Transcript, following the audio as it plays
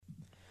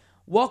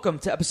Welcome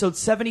to episode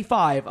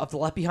 75 of the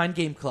Left Behind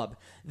Game Club.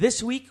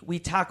 This week, we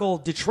tackle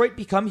Detroit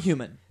Become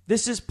Human.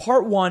 This is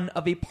part 1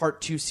 of a part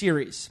 2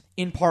 series.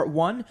 In part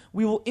 1,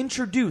 we will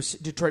introduce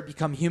Detroit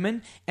Become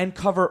Human and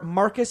cover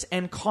Marcus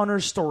and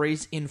Connor's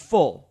stories in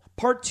full.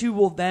 Part 2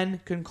 will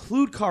then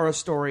conclude Kara's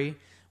story.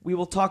 We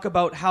will talk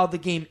about how the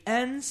game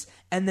ends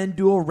and then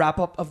do a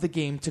wrap-up of the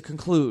game to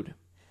conclude.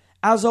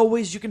 As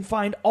always, you can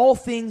find all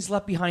things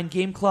Left Behind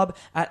Game Club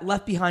at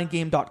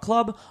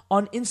leftbehindgame.club,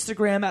 on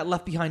Instagram at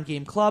Left Behind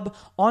Game Club,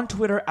 on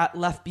Twitter at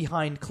Left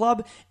Behind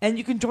Club, and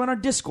you can join our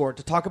Discord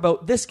to talk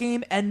about this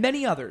game and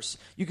many others.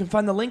 You can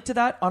find the link to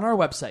that on our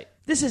website.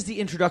 This is the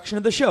introduction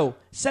of the show,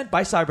 sent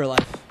by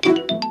CyberLife.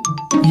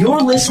 You're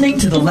listening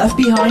to the Left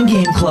Behind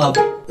Game Club.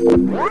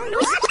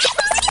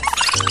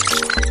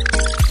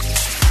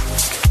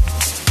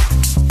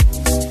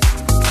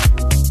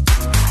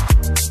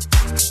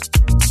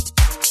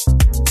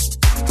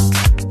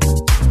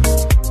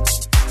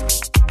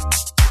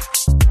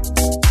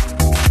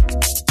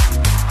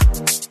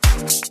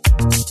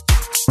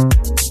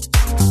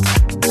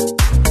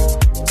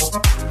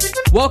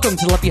 Welcome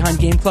to Left Behind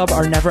Game Club,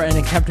 our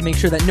never-ending attempt to make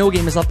sure that no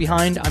game is left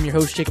behind. I'm your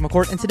host, Jacob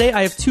McCourt, and today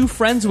I have two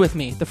friends with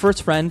me. The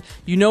first friend,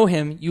 you know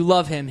him, you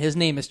love him. His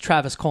name is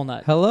Travis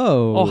Colnut.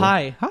 Hello. Oh,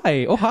 hi.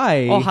 Hi. Oh,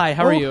 hi. Oh, hi.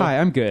 How are you? Hi,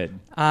 I'm good.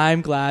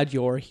 I'm glad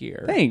you're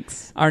here.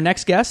 Thanks. Our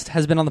next guest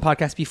has been on the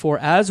podcast before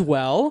as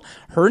well.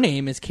 Her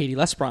name is Katie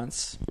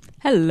Lesbrunce.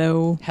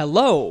 Hello.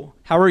 Hello.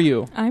 How are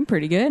you? I'm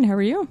pretty good. How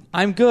are you?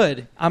 I'm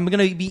good. I'm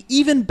going to be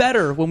even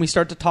better when we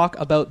start to talk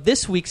about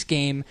this week's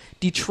game,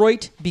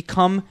 Detroit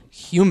Become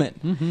Human.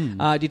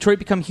 Mm-hmm. Detroit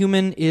Become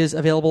Human is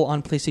available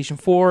on PlayStation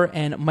 4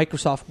 and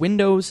Microsoft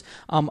Windows.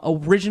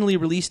 Originally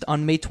released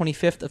on May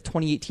 25th of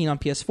 2018 on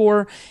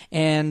PS4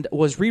 and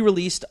was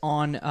re-released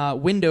on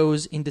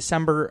Windows in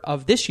December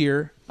of this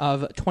year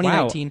of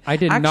 2019. Wow. I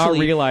did not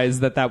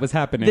realize that was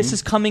happening. This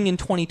is coming in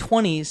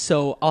 2020,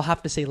 so I'll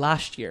have to say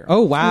last year.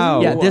 Oh,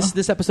 wow. Yeah,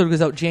 this episode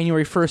goes out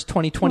January 1st,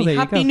 2020. Well,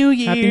 Happy New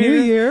Year. Happy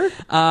New Year.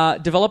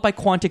 Developed by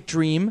Quantic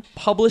Dream,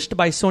 published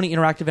by Sony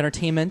Interactive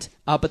Entertainment,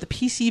 but the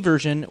PC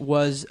version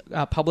was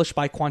published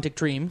by Quantic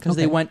Dream because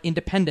they went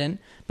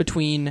independent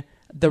between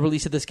the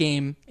release of this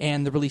game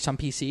and the release on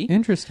PC.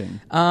 Interesting.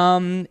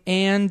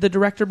 And the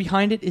director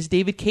behind it is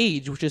David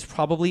Cage, which is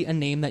probably a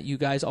name that you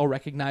guys all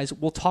recognize.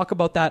 We'll talk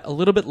about that a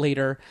little bit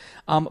later.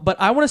 But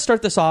I want to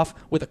start this off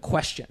with a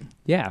question.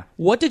 Yeah.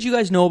 What did you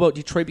guys know about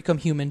Detroit Become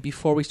Human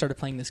before we started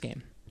playing this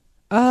game?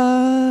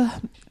 I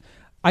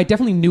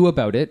definitely knew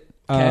about it.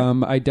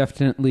 Okay. I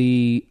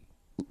definitely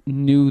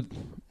knew...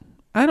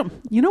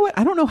 You know what?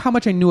 I don't know how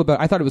much I knew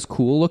about it. I thought it was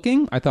cool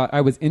looking. I thought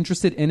I was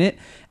interested in it.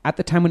 At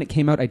the time when it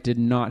came out, I did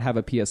not have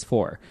a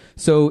PS4.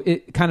 So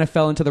it kind of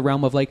fell into the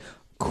realm of like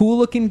cool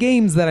looking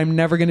games that I'm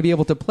never going to be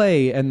able to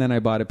play. And then I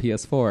bought a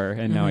PS4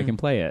 and now I can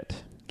play it.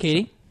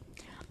 Katie?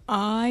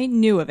 I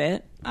knew of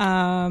it.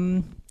 I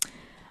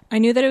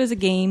knew that it was a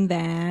game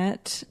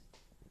that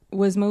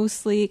was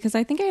mostly... Because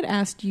I think I had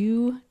asked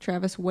you,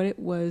 Travis, what it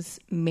was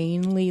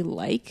mainly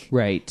like.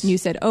 Right. And you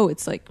said,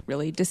 it's like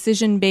really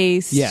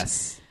decision-based.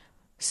 Yes.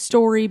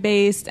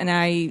 Story-based, and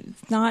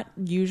it's not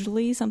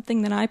usually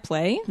something that I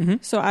play. Mm-hmm.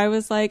 So I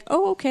was like,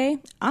 okay,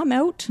 I'm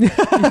out.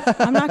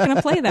 I'm not going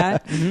to play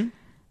that.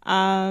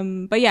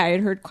 Mm-hmm. But yeah, I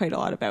had heard quite a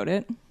lot about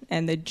it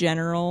and the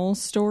general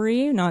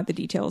story, not the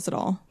details at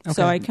all. Okay.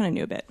 So I kind of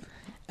knew a bit.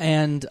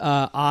 And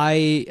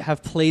I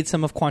have played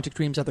some of Quantic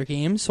Dream's other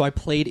games. So I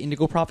played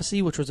Indigo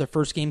Prophecy, which was their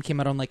first game, came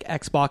out on like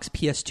Xbox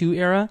PS2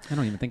 era. I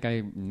don't even think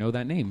I know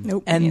that name.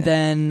 Nope. And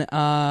then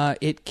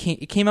it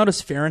came out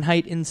as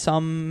Fahrenheit in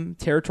some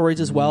territories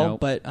as well.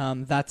 Nope. But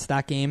that's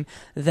that game.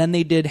 Then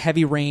they did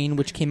Heavy Rain,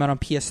 which came out on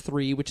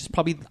PS3, which is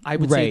probably, I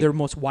would say, their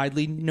most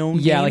widely known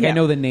game. I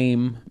know the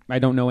name. I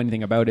don't know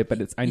anything about it,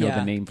 but I know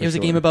the name for sure. It was a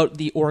game about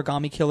the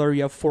origami killer.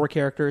 You have 4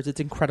 characters.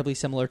 It's incredibly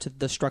similar to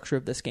the structure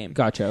of this game.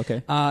 Gotcha,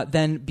 okay.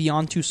 Then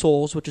Beyond Two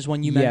Souls, which is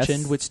one you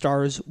mentioned, which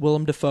stars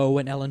Willem Dafoe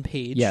and Ellen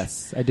Page.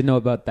 Yes, I did know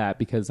about that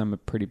because I'm a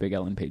pretty big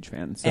Ellen Page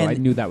fan, so I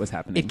knew that was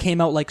happening. It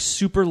came out like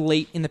super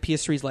late in the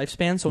PS3's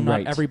lifespan, so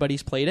not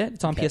everybody's played it.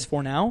 It's on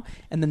PS4 now,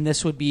 and then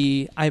this would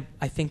be, I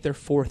think, their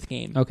 4th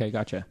game. Okay,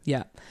 gotcha.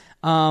 Yeah.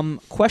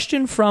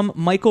 Question from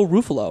Michael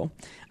Ruffalo.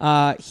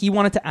 He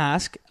wanted to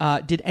ask,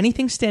 did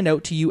anything stand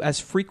out to you as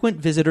frequent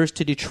visitors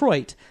to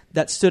Detroit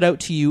that stood out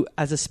to you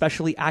as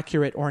especially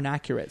accurate or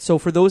inaccurate? So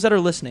for those that are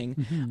listening,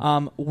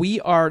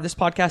 this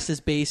podcast is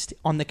based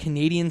on the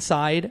Canadian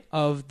side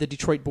of the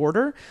Detroit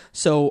border.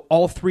 So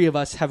all 3 of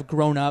us have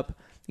grown up,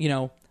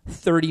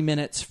 30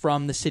 minutes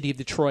from the city of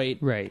Detroit.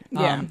 Right.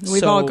 Yeah.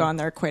 We've all gone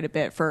there quite a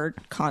bit for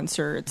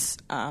concerts,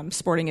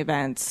 sporting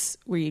events.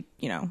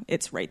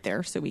 It's right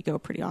there, so we go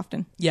pretty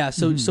often. Yeah.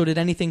 So did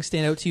anything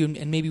stand out to you?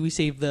 And maybe we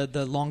save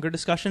the longer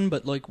discussion,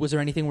 but like, was there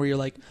anything where you're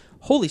like,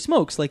 holy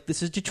smokes, like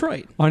this is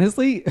Detroit?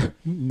 Honestly,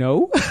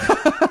 no.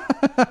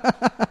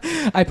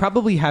 I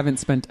probably haven't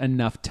spent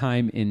enough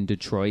time in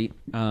Detroit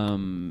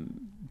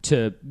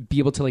to be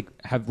able to like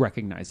have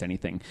recognized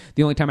anything.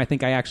 The only time I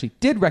think I actually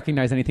did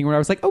recognize anything where I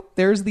was like, oh,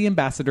 there's the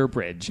Ambassador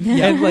Bridge.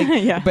 And like,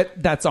 Yeah. but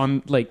that's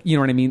on like, you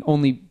know what I mean?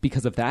 Only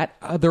because of that.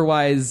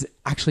 Otherwise,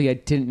 actually, I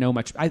didn't know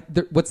much.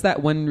 What's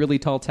that one really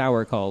tall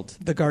tower called?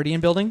 The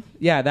Guardian building?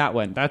 Yeah, that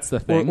one. That's the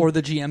thing. Or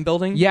the GM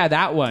building? Yeah,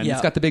 that one. Yeah.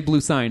 It's got the big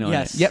blue sign on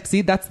Yes. it. Yep,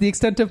 see, that's the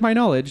extent of my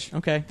knowledge.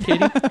 Okay.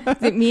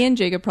 Katie? Me and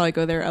Jacob probably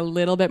go there a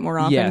little bit more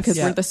often Yes. because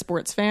Yeah. we're the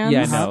sports fans.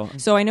 Yeah, no.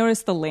 So I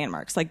noticed the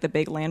landmarks, like the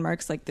big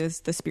landmarks, like this,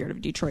 the Spirit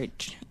of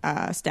Detroit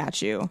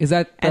statue. Is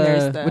that And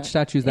there's which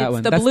statue is that it's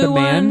one? The That's blue the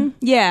man? one.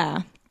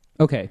 Yeah.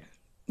 Okay.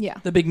 Yeah.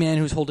 The big man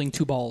who's holding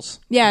 2 balls.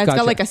 Yeah, it's Gotcha.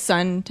 got like a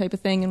sun type of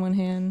thing in one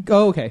hand.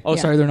 Oh, okay. Oh,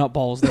 Yeah. sorry, they're not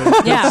balls.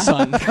 They're Yeah.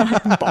 sun.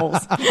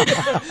 Balls.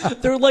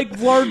 They're like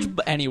large.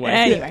 Anyway.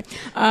 Anyway.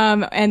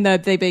 And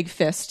the big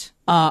fist.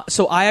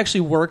 So I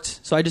actually worked.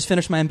 So I just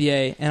finished my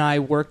MBA, and I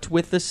worked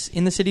with this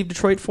in the city of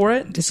Detroit for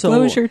it.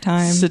 Disclosure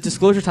time. So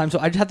disclosure time. So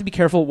I just have to be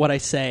careful what I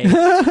say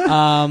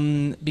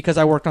because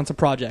I worked on some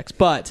projects.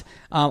 But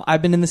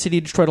I've been in the city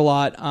of Detroit a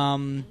lot.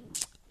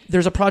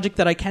 There's a project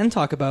that I can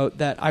talk about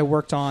that I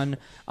worked on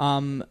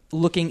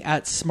looking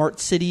at smart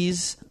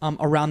cities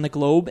around the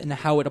globe and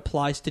how it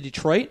applies to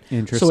Detroit. So it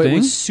Interesting.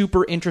 was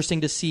super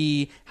interesting to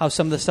see how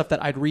some of the stuff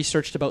that I'd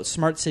researched about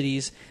smart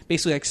cities,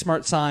 basically like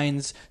smart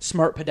signs,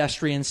 smart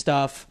pedestrian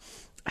stuff,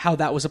 how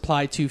that was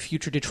applied to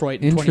future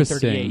Detroit in Interesting.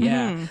 2038.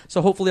 Yeah.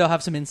 So hopefully I'll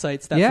have some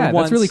insights that Yeah, for that's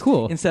once, really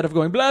cool. instead of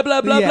going blah,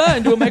 blah, blah, Yeah. blah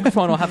into a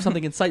microphone, I'll have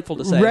something insightful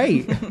to say.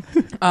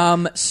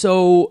 Right.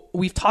 So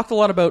we've talked a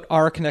lot about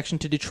our connection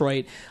to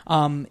Detroit.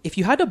 If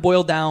you had to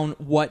boil down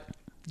what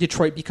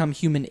Detroit Become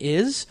Human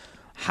is,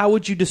 how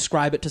would you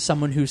describe it to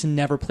someone who's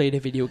never played a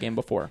video game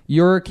before?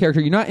 Your character,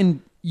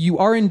 you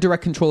are in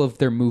direct control of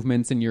their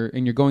movements, and you're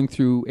going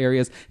through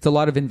areas. It's a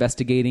lot of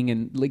investigating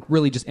and like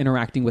really just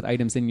interacting with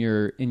items in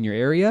your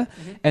area,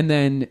 and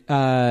then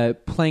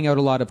playing out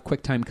a lot of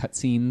QuickTime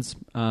cutscenes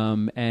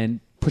and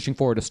pushing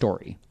forward a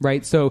story.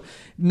 Right, so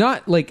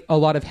not like a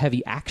lot of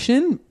heavy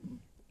action,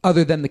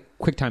 other than the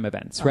QuickTime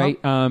events. Right,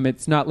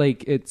 it's not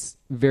like it's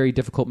very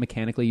difficult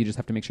mechanically. You just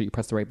have to make sure you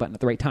press the right button at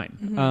the right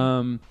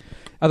time.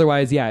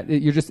 Otherwise, yeah,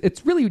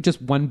 it's really just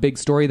one big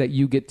story that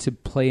you get to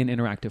play an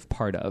interactive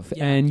part of.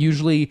 Yeah. And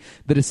usually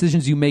the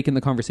decisions you make and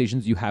the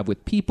conversations you have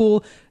with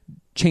people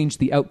change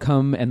the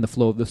outcome and the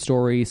flow of the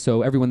story.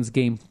 So everyone's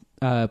game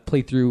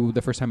playthrough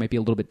the first time might be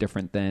a little bit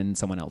different than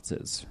someone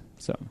else's.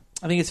 So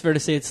I think it's fair to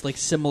say it's like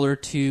similar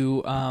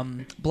to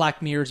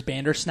Black Mirror's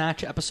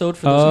Bandersnatch episode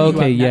for those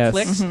of you who have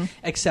Netflix,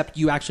 except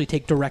you actually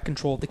take direct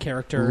control of the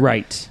character,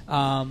 right.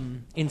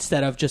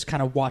 Instead of just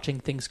kind of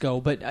watching things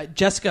go. But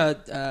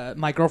Jessica,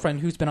 my girlfriend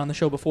who's been on the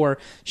show before,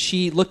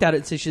 she looked at it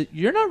and said,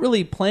 "You're not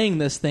really playing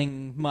this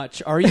thing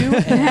much, are you?"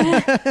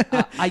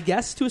 And, I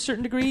guess to a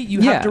certain degree,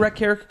 you have direct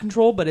character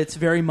control, but it's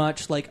very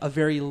much like a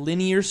very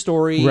linear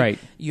story. Right.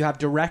 You have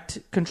direct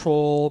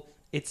control.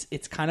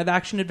 It's kind of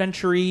action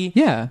adventure-y.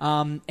 Yeah.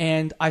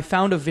 And I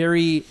found a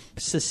very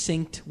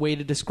succinct way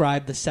to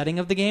describe the setting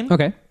of the game.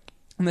 Okay.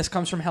 And this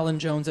comes from Helen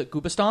Jones at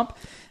Goomba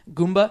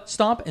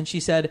Stomp, and she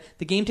said,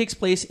 the game takes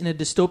place in a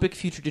dystopic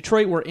future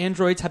Detroit where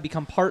androids have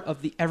become part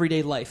of the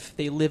everyday life.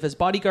 They live as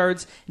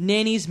bodyguards,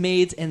 nannies,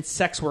 maids, and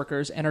sex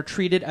workers, and are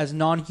treated as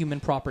non-human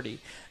property.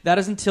 That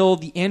is until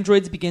the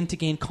androids begin to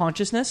gain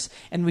consciousness,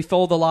 and we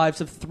follow the lives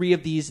of 3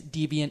 of these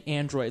deviant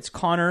androids,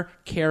 Connor,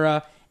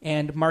 Kara,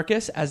 and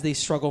Marcus, as they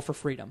struggle for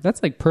freedom.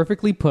 That's like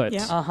perfectly put.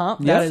 Yeah. Uh-huh.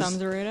 Yeah. That Sums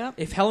it right up.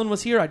 If Helen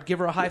was here, I'd give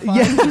her a high five.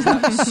 Because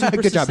that was super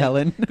Good job, succinct.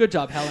 Helen. Good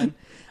job, Helen.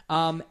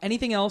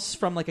 Anything else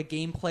from like a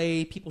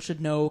gameplay people should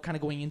know kind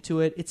of going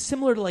into it? It's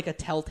similar to like a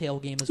Telltale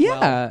game as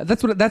well. Yeah,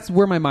 that's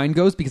where my mind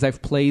goes because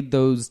I've played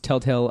those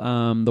Telltale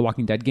The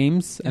Walking Dead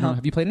games. I don't know,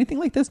 have you played anything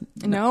like this?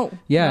 No.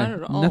 Yeah, not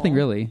at all. nothing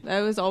really.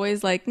 I was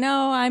always like,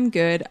 no, I'm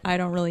good. I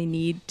don't really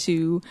need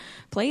to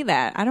play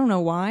that. I don't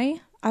know why.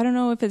 I don't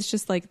know if it's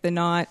just like the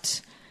not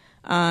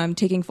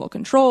taking full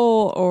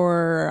control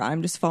or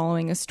I'm just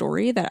following a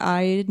story that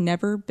I'd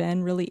never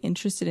been really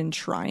interested in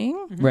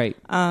trying. Right.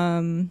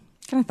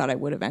 Kind of thought I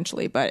would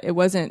eventually, but it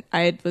wasn't.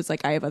 I was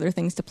like, I have other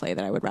things to play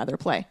that I would rather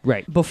play.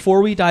 Right.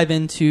 Before we dive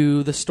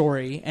into the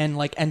story and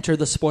like enter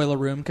the spoiler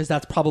room, because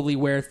that's probably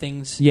where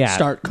things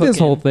start cooking. This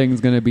whole thing's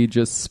going to be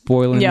just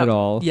spoiling it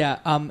all.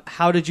 Yeah.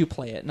 How did you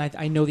play it? And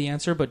I know the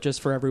answer, but just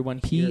for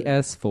everyone here.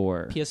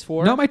 PS4.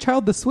 PS4? Not my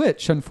child, the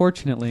Switch,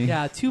 unfortunately.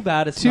 Yeah, too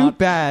bad it's Too not.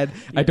 bad.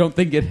 I don't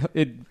think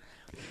it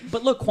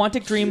But look,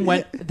 Quantic Dream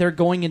they're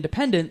going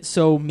independent,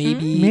 so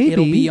maybe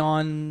it'll be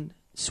on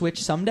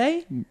Switch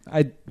someday.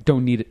 I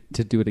don't need it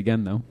to do it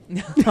again, though.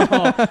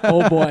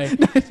 Oh boy.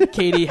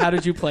 Katie, how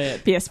did you play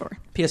it?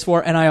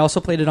 PS4, and I also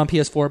played it on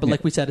PS4, but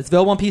like we said, it's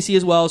available on PC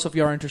as well, so if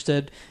you are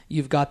interested,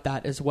 you've got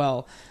that as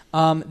well.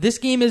 This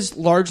game is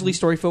largely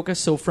story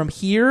focused, so from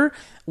here,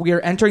 we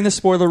are entering the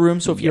spoiler room,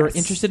 so if you're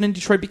interested in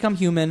Detroit Become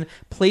Human,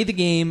 play the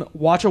game,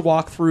 watch a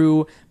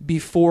walkthrough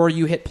before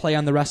you hit play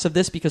on the rest of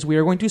this, because we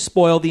are going to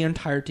spoil the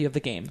entirety of the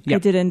game. I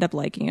did end up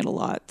liking it a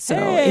lot. So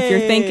if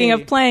you're thinking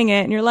of playing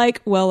it and you're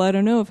like, well, I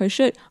don't know if I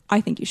should,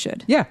 I think you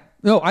should. Yeah.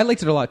 No, I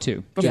liked it a lot,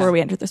 too. Before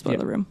we enter the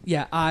spoiler room.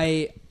 Yeah,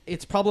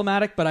 it's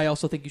problematic, but I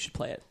also think you should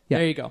play it. Yeah.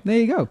 There you go. There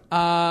you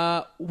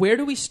go. Where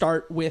do we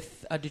start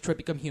with Detroit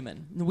Become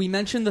Human? We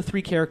mentioned the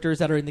 3 characters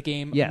that are in the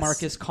game, Yes.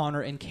 Marcus,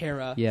 Connor, and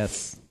Kara.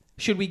 Yes.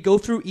 Should we go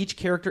through each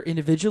character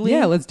individually?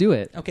 Yeah, let's do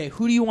it. Okay,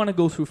 who do you want to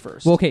go through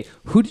first? Well, okay,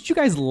 who did you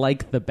guys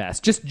like the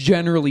best? Just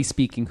generally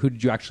speaking, who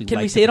did you actually Can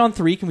like? we say it on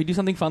 3? Can we do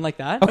something fun like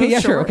that? Okay, Oh, yeah,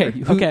 sure. Okay.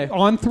 Okay.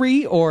 On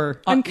 3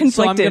 or... I'm so I'm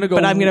conflicted, gonna go-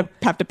 but I'm going to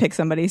have to pick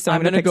somebody. So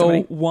I'm going to pick go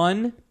somebody.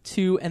 1,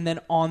 2, and then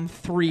on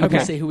 3 Okay.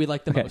 we'll say who we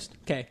like the Okay. most.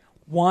 Okay.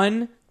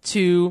 1,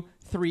 2,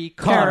 3,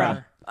 Kara.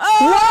 Kara.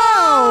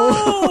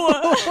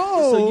 Oh!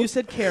 So you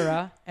said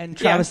Kara, and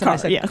Travis and I Kara,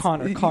 said yes.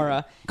 Connor.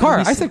 Kara. Kara.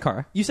 And we I said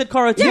Kara. You said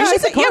Kara too? Yeah, I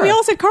said yeah, Kara. we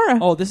all said Kara.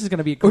 Oh, this is going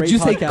to be a great did you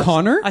say podcast.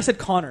 Connor? I said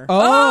Connor.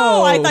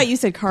 Oh, I thought you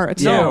said Kara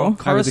too. No, I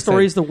was Kara's excited.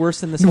 story is the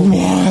worst in this whole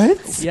game.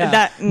 What?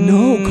 Yeah.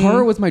 No,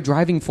 Kara was my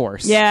driving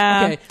force.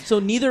 Yeah. Okay, so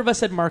neither of us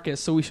said Marcus,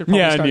 so we should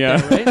probably start yeah.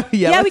 there, right?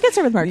 Yeah, let's- we can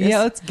start with Marcus. Yeah,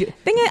 let's get...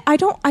 Thing is,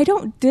 I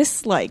don't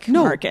dislike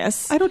No,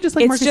 Marcus. I don't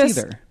dislike It's Marcus just,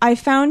 either. I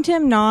found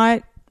him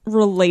not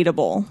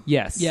relatable.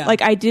 Yes. Yeah.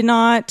 Like, I did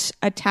not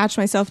attach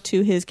myself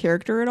to his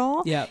character at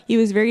all. Yeah. He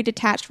was very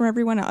detached from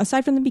everyone else,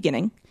 aside from the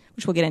beginning,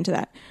 which we'll get into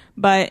that.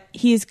 But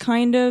he's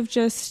kind of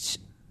just...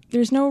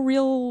 There's no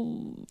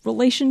real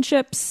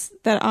relationships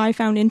that I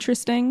found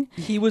interesting.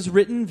 He was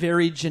written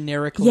very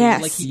generically.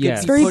 Yes. Like he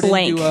Yes. could be Very put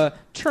blank. into a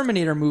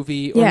Terminator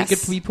movie, or Yes. he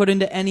could be put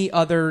into any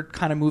other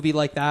kind of movie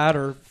like that,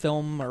 or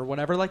film, or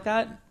whatever like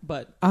that.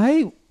 But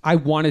I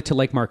wanted to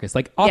like Marcus.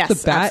 Like, off Yes, the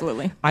bat,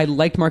 absolutely. I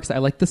liked Marcus. I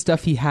liked the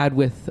stuff he had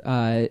with...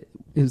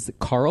 is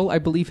Carl, I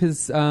believe,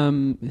 his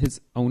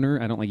owner.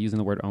 I don't like using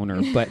the word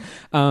owner, but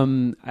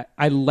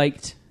I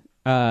liked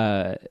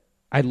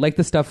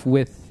the stuff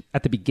with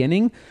at the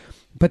beginning.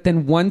 But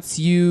then once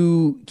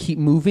you keep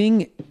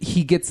moving,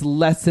 he gets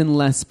less and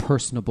less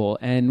personable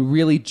and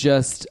really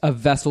just a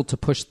vessel to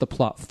push the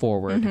plot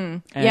forward.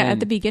 Yeah, at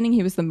the beginning,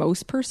 he was the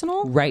most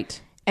personal. Right.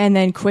 And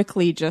then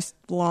quickly just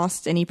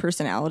lost any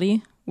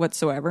personality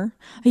whatsoever.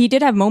 He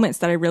did have moments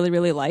that I really,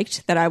 really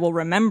liked that I will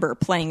remember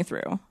playing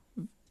through,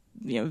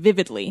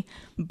 vividly.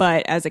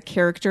 But as a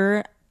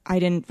character, I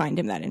didn't find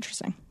him that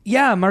interesting.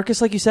 yeah,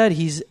 Marcus, like you said,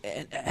 he's...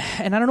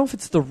 And I don't know if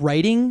it's the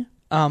writing...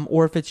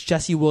 or if it's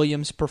Jesse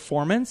Williams'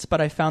 performance,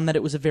 but I found that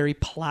it was a very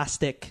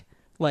plastic,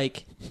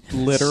 like...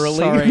 Literally.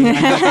 Sorry. I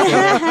had to say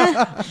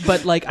that.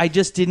 But, like, I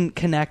just didn't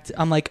connect.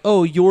 I'm like,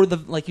 oh, you're the...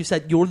 Like you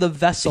said, you're the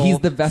vessel... He's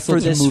the vessel for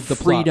to this move the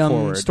plot freedom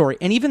forward. story.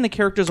 And even the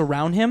characters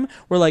around him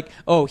were like,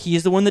 oh,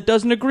 he's the one that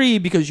doesn't agree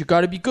because you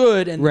got to be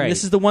good. And Right.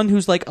 this is the one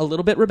who's, like, a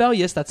little bit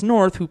rebellious. That's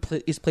North, who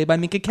is played by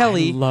Minka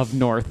Kelly. I love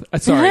North.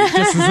 Sorry,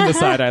 just as an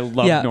aside, I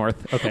love Yeah.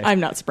 North. Okay.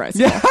 I'm not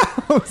surprised.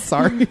 Oh,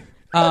 sorry.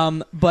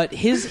 But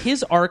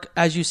his arc,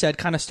 as you said,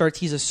 kind of starts.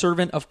 He's a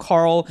servant of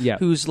Carl, Yeah.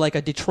 who's like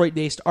a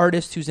Detroit-based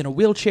artist who's in a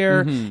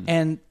wheelchair.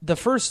 And the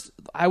first,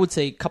 I would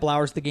say, couple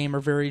hours of the game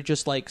are very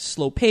just like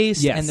slow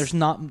paced, Yes. and there's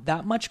not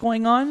that much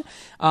going on.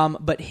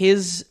 But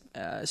his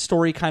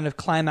story kind of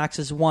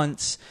climaxes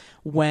once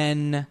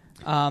when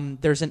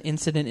there's an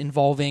incident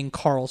involving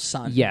Carl's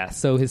son. Yeah,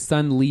 so his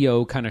son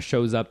Leo kind of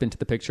shows up into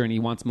the picture and he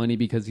wants money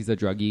because he's a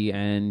druggie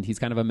and he's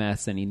kind of a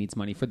mess and he needs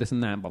money for this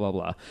and that, blah, blah,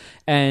 blah.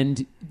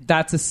 And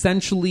that's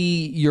essentially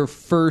your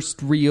first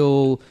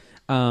real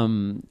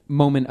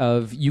moment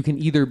of you can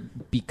either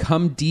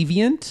become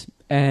deviant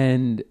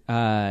and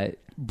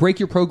break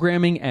your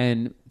programming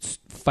and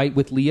fight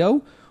with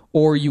Leo,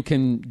 or you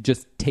can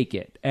just take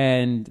it.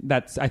 And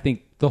that's, I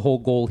think, the whole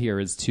goal here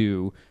is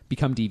to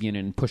become deviant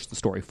and push the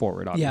story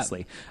forward,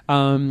 obviously.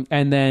 And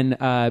then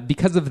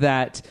because of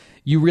that,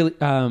 you really...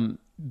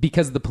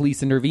 because the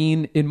police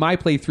intervened, in my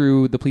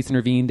playthrough, the police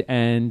intervened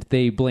and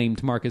they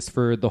blamed Marcus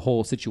for the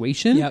whole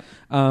situation. Yep.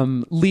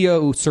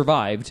 Leo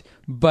survived,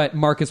 but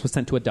Marcus was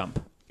sent to a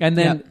dump. And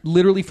then Yep.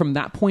 literally from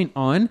that point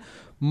on,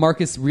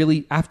 Marcus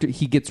really, after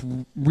he gets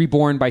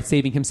reborn by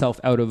saving himself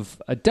out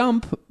of a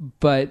dump,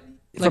 but...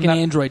 Like from an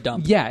android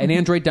dump. Yeah, an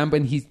android dump,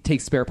 and he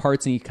takes spare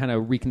parts and he kind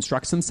of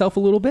reconstructs himself a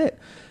little bit.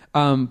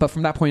 But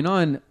from that point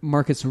on,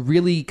 Marcus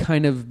really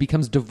kind of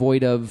becomes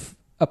devoid of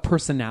a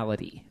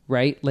personality,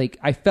 right? Like,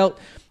 I felt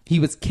he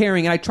was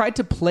caring, and I tried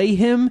to play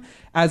him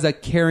as a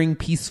caring,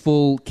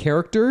 peaceful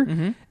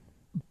character,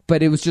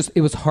 but it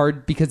was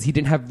hard because he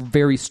didn't have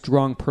very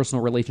strong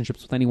personal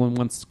relationships with anyone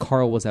once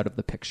Carl was out of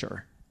the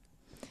picture.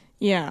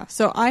 Yeah.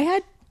 So I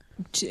had,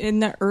 in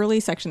the early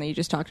section that you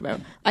just talked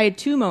about, I had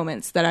two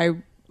moments that I,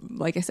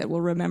 like I said,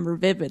 will remember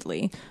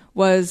vividly.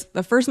 Was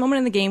the first moment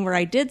in the game where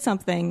I did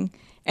something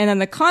and then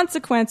the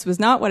consequence was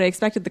not what I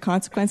expected the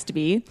consequence to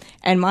be,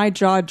 and my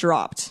jaw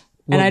dropped.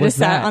 What And I was just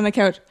sat that? on the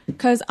couch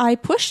because I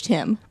pushed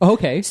him.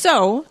 Okay.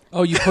 So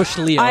Oh, you pushed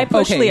Leo. I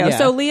pushed Okay, Leo. yeah.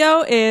 So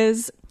Leo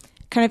is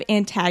kind of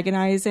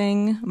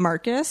antagonizing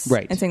Marcus.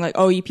 Right. And saying like,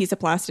 oh, you piece of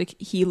plastic,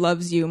 he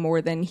loves you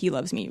more than he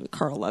loves me.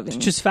 Carl loving.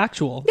 Which is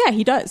factual. Yeah,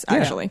 he does,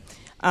 actually.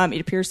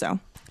 It appears so.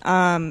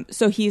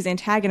 So he's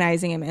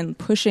antagonizing him and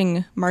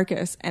pushing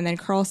Marcus. And then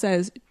Carl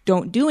says,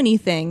 don't do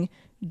anything.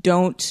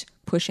 Don't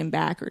push him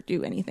back or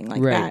do anything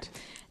like Right. that.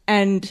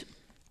 And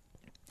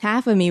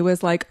half of me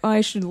was like, oh,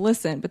 I should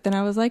listen. But then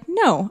I was like,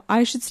 no,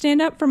 I should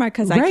stand up for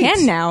because I Right.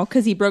 can now,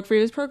 because he broke free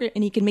of his program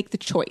and he can make the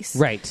choice.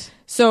 Right.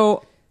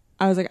 So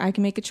I was like, I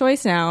can make a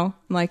choice now.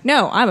 I'm like,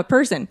 no, I'm a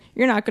person.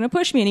 You're not going to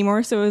push me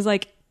anymore. So it was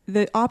like,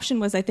 the option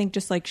was, I think,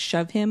 just like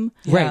shove him.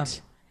 Yeah.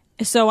 Right.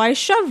 So I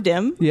shoved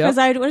him because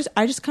I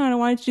just kind of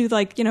wanted to do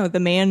like, the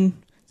man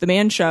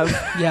shove.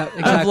 Yeah, Of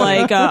exactly.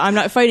 like, I'm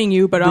not fighting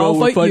you, but I'll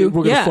we're fight fighting- you.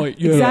 we're gonna fight.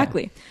 Yeah.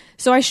 Exactly.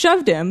 So I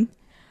shoved him.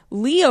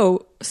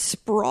 Leo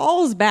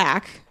sprawls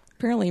back.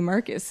 Apparently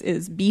Marcus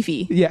is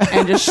beefy. Yeah.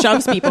 And just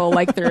shoves people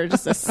like they're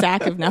just a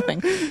sack of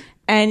nothing.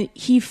 And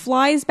he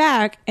flies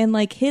back and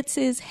like hits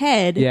his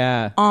head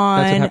Yeah. That's what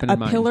on happened a in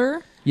mine.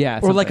 pillar. Yeah.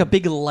 Or like a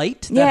something. big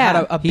light that Yeah.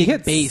 had a He big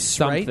hit base,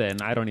 right?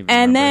 something. I don't even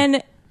And remember.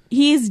 then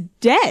he's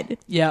dead.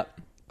 Yeah.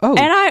 Oh.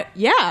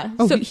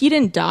 And so he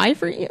didn't die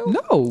for you?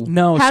 no.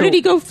 No. How so- did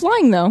he go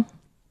flying though?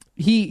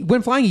 He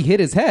went flying, he hit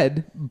his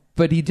head,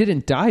 but he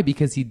didn't die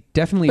because he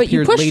definitely But you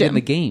appeared pushed late him. in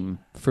the game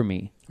for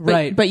me.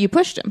 Right. But you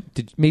pushed him.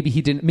 Maybe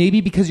he didn't.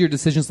 Maybe because your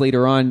decisions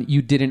later on,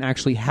 you didn't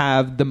actually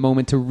have the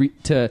moment to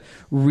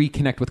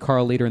reconnect with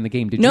Carl later in the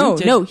game. Did you?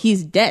 No,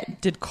 he's dead.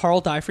 Did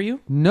Carl die for you?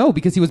 No,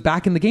 because he was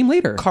back in the game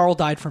later. Carl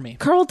died for me.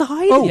 Carl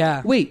died? Oh,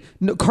 Yeah. Wait,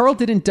 no, Carl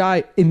didn't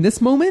die in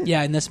this moment.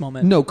 Yeah, in this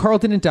moment. No, Carl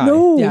didn't die.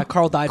 No. Yeah,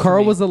 Carl died for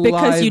Carl me. was alive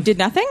Because you did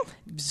nothing?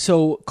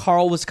 So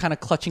Carl was kind of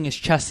clutching his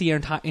chest the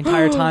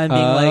entire time,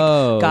 being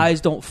Oh. like,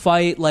 "Guys, don't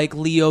fight. Like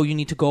Leo, you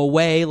need to go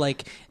away.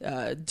 Like,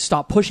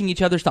 stop pushing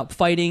each other. Stop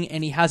fighting."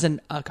 And he has a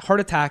heart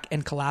attack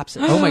and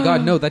collapses. Oh my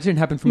God, no, that didn't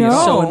happen for me No. at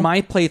all. So in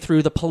my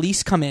playthrough, the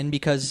police come in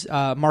because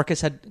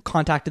Marcus had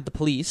contacted the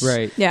police.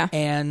 Right. Yeah.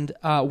 And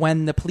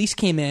when the police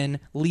came in,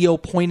 Leo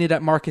pointed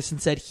at Marcus and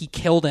said he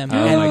killed him, Oh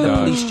and my the gosh.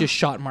 police just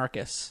shot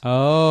Marcus.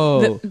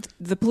 Oh,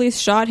 The police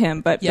shot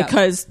him, but Yeah.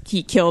 because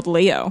he killed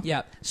Leo.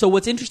 Yeah. So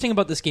what's interesting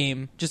about this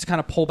game, just to kind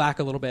of pull back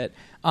a little bit,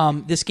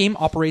 this game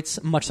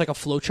operates much like a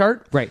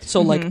flowchart. Right.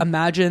 So like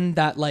imagine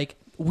that like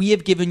we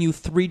have given you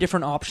 3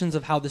 different options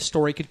of how the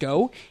story could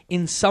go.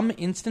 In some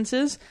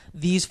instances,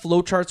 these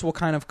flowcharts will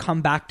kind of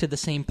come back to the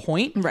same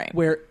point. Right.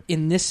 Where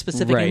in this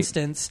specific Right.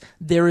 instance,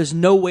 there is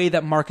no way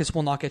that Marcus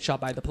will not get shot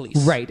by the police.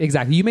 right,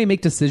 exactly. You may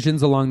make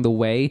decisions along the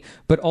way,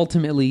 but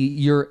ultimately,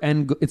 your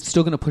end it's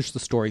still going to push the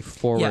story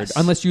forward, Yes.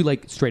 unless you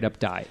like straight up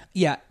die.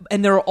 Yeah,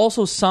 and there are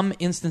also some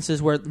instances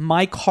where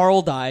my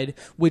Carl died,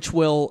 which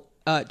will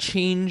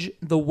change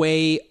the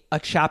way a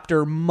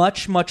chapter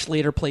much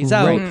later plays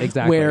out. Right,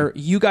 exactly. Where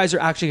you guys are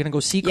actually going to go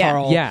see Yeah.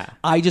 Carl. Yeah.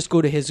 I just go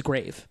to his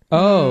grave.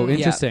 Oh, Yeah.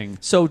 interesting.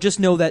 So just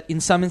know that in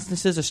some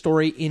instances, a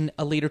story in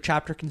a later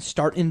chapter can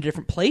start in a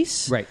different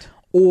place. Right.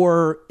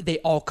 Or they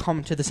all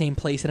come to the same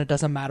place and it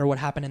doesn't matter what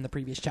happened in the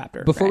previous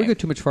chapter. Before we Right. go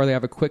too much farther, I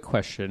have a quick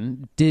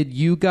question. Did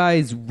you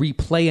guys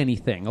replay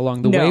anything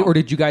along the No. way, or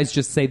did you guys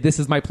just say, this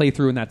is my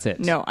playthrough and that's it?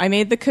 No, I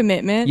made the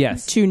commitment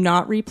Yes. to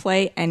not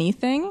replay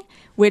anything,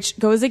 which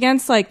goes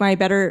against like my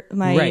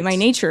Right.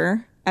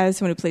 nature as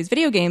someone who plays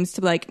video games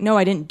to be like, no,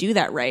 I didn't do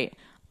that right.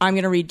 I'm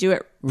going to redo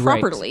it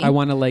Right. properly. I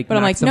wanna, like, but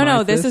I'm like, no,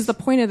 maximize this this. is the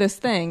point of this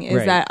thing is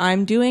Right. that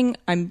I'm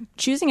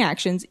choosing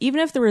actions,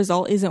 even if the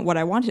result isn't what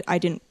I wanted. I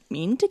didn't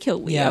mean to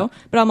kill Leo, Yeah.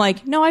 but I'm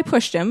like, no, I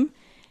pushed him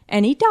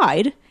and he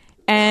died.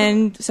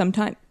 And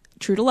sometimes,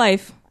 true to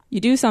life, you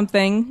do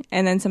something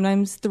and then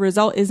sometimes the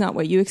result is not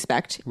what you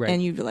expect. Right.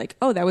 And you're like,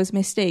 oh, that was a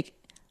mistake.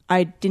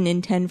 I didn't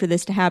intend for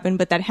this to happen,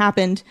 but that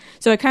happened.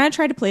 So I kind of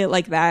tried to play it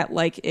like that,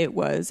 like it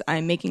was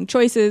I'm making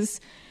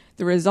choices.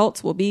 The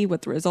results will be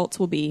what the results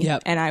will be,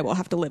 Yep. and I will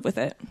have to live with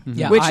it.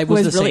 Yeah, which I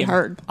was the really same.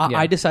 hard. Yeah.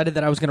 I decided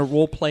that I was going to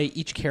role play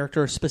each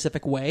character a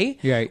specific way,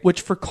 Right. which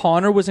for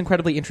Connor was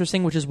incredibly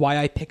interesting, which is why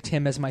I picked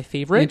him as my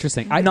favorite.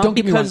 Interesting. Not Don't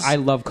get me wrong, because- I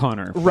love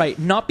Connor. Right,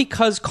 not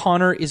because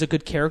Connor is a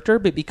good character,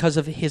 but because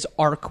of his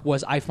arc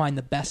was I find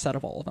the best out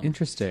of all of them.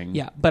 Interesting.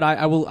 Yeah, but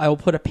I will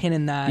put a pin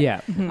in that.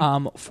 Yeah.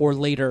 For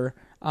later.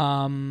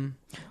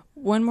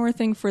 One more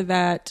thing for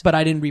that. But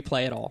I didn't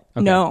replay at all.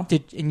 No.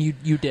 And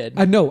you did.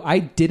 No, I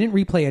didn't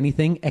replay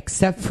anything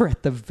except for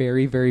at the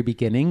very, very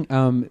beginning.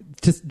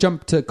 Just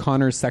jump to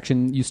Connor's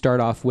section. You start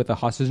off with a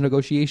hostage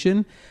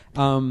negotiation.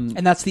 And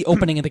that's the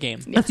opening of the game.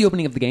 That's the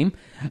opening of the game.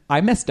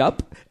 I messed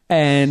up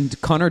and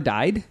Connor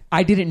died.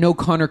 I didn't know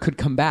Connor could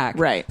come back.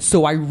 Right.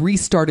 So I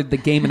restarted the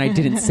game and I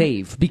didn't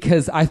save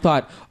because I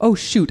thought, oh,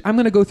 shoot, I'm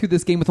going to go through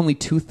this game with only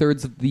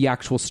 2/3 of the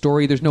actual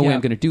story. There's no way Yeah.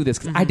 I'm going to do this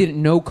because I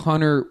didn't know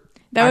Connor.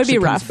 That would be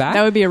actually comes rough. back.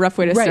 That would be a rough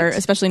way to Right. start,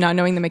 especially not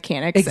knowing the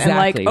mechanics. And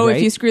Exactly, like, oh, right?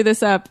 if you screw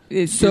this up,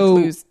 you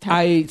lose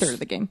half third of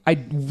the game. I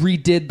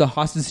redid the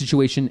hostage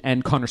situation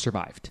and Connor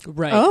survived.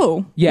 Right.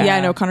 Oh. Yeah. Yeah,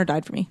 no, Connor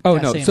died for me. Oh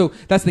Yeah, no! same. So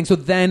that's the thing. So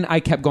then I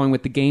kept going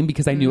with the game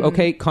because I knew,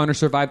 okay, Connor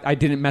survived. I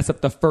didn't mess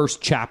up the first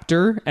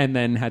chapter, and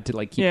then had to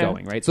like keep Yeah.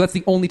 going. Right. So that's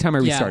the only time I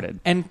Yeah. restarted.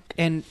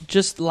 And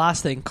just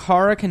last thing,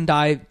 Kara can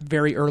die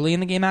very early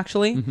in the game.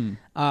 Actually,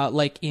 Mm-hmm.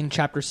 like in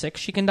chapter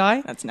 6, she can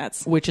die. That's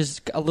nuts. Which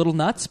is a little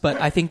nuts, but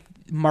I think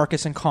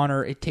Marcus and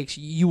Connor,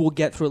 you will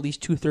get through at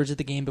least 2/3 of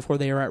the game before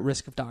they are at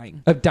risk of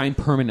dying. Of dying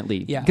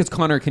permanently. Yeah. Because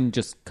Connor can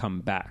just come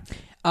back.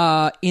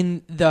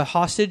 In the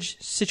hostage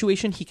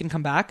situation, he can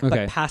come back, Okay.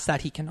 but past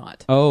that, he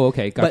cannot. Oh,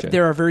 okay. Gotcha. But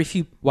there are very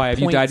few. Why? Have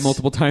you died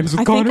multiple times with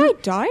I Connor? think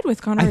I died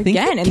with Connor I think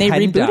again, you and they can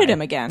rebooted die.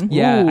 him again.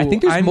 Yeah, I Ooh,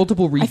 think there's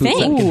multiple reboots think.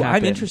 that can Ooh, happen.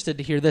 I'm interested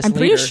to hear this I'm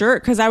later. pretty sure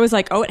because I was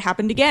like, "Oh, it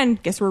happened again.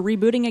 Guess we're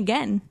rebooting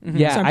again."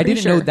 Yeah, So I'm I pretty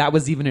didn't sure. know that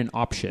was even an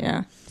option.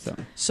 Yeah.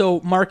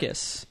 So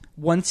Marcus,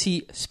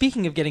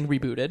 speaking of getting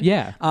rebooted,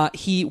 Yeah.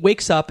 he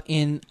wakes up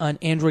in an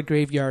android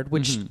graveyard,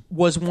 which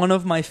was one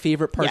of my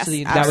favorite parts Yes, of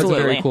the That was a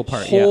Absolutely. very cool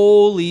part. Yeah.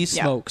 Holy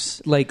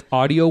smokes! Like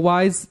audio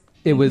wise,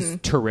 it was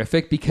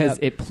terrific because Yep.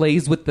 it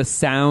plays with the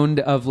sound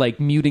of like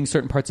muting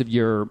certain parts of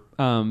your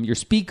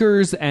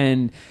speakers,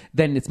 and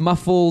then it's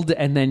muffled,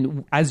 and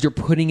then as you're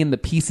putting in the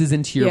pieces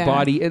into your Yeah.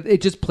 body,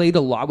 it just played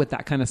a lot with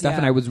that kind of stuff, Yeah.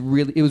 and it was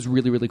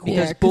really cool.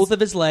 Because Yeah, both of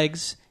his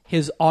legs,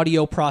 his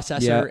audio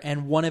processor, Yeah.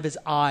 and one of his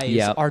eyes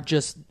Yeah. are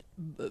just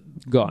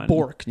Gone.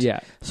 borked. Yeah.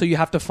 So you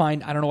have to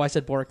find, I don't know why I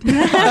said borked. You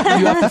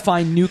have to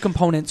find new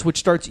components, which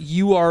starts,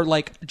 you are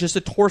like just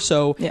a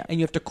torso, Yeah. and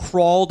you have to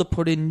crawl to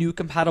put in new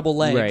compatible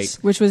legs. Right.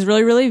 Which was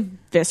really, really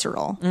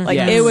visceral. Like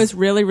Yes. it was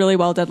really, really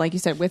well done. Like you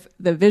said, with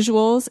the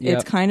visuals, Yep.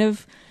 it's kind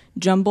of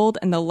jumbled,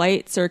 and the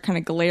lights are kind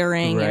of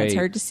glaring, and it's Right.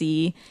 hard to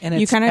see. And you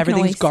it's- kind of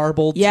everything's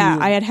garbled, Yeah,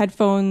 too. I had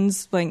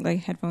headphones, like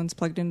headphones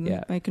plugged in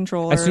Yeah. my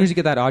controller. As soon as you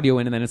get that audio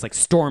in, and then it's like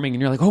storming, and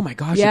you're like, oh my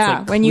gosh, yeah, it's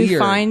like when you clear.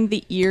 find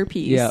the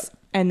earpiece, Yep.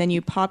 and then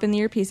you pop in the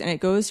earpiece, and it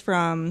goes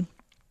from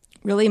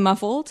really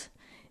muffled,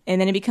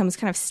 and then it becomes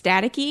kind of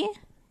staticky.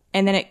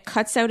 And then it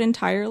cuts out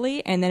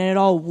entirely, and then it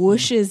all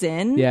whooshes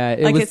in. Yeah,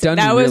 it like was it's, done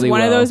That was really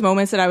one of well. those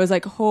moments that I was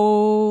like,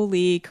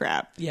 "Holy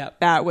crap!" Yeah.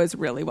 that was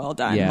really well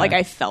done. Yeah. Like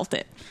I felt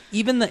it.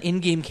 Even the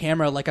in-game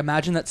camera, like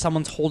imagine that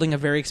someone's holding a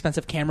very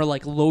expensive camera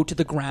like low to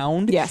the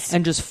ground, Yes.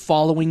 and just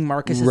following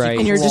Marcus as Right. he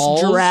And you're just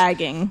crawls.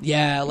 dragging.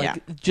 Yeah, like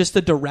Yeah. just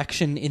the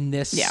direction in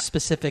this Yeah.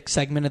 specific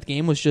segment of the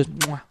game was just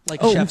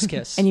like Oh, chef's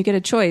kiss. And you get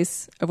a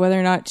choice of whether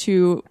or not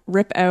to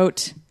rip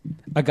out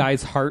a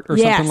guy's heart or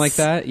yes, something like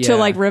that. Yeah. to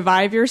like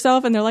revive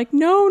yourself, and they're like,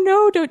 "No,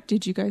 don't."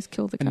 Did you guys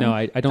kill the guy? No,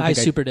 I don't I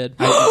think super did.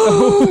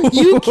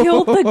 You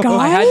killed the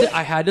guy.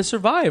 I had to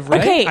survive,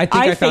 right? Okay, I think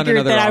I found figured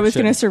another that I was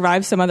option. going to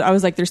survive some other. I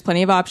was like, "There's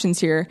plenty of options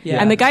here," Yeah.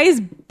 and the guy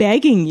is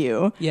begging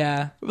you,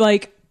 Yeah.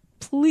 like,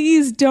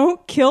 "Please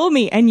don't kill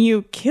me," and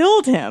you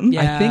killed him.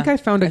 Yeah. I think I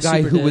found a I guy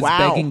super who did. was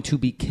Wow. begging to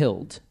be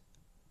killed.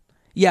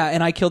 Yeah,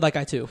 and I killed that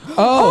guy too.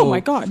 Oh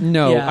my God.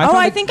 No. Yeah. Oh, found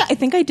I a-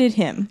 think I did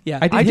him. Yeah,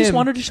 I did I just him.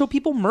 wanted to show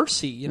people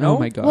mercy, you know? Oh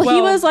my God. Well,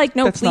 he was like,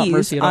 "No, that's not please,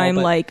 mercy at all, I'm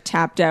but- like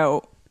tapped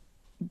out.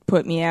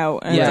 Put me out."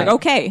 And Yeah. I was like,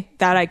 "Okay,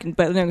 that I can."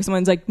 But then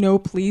someone's like, "No,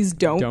 please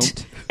don't."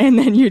 Don't. And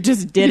then you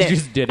just did You it.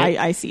 just did it.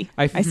 I see.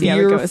 I see how it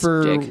fear goes.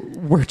 for Jake.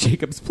 where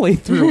Jacob's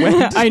playthrough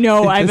went. I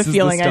know. I have This a is the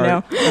feeling. I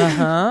know.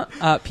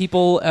 start.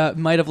 People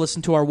might have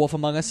listened to our Wolf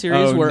Among Us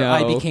series Oh, where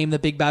I no. became the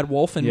big bad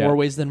wolf in Yeah. more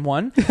ways than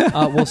one.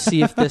 We'll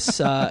see if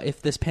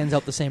this pans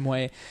out the same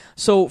way.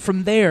 So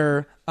from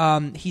there,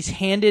 he's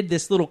handed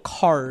this little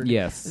card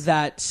Yes.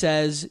 that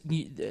says,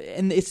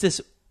 and it's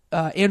this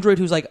android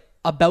who's like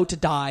about to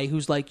die,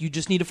 who's like, you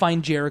just need to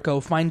find Jericho,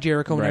 and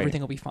Right.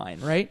 everything will be fine,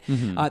 right?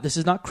 This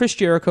is not Chris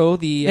Jericho,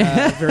 the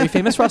very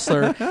famous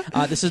wrestler.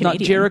 This is not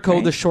Canadian, Jericho,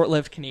 right? the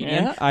short-lived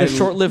Canadian, Yeah, the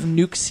short-lived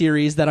Nuke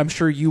series that I'm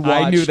sure you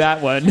watched. I knew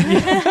that one.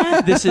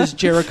 This is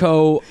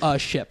Jericho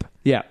ship,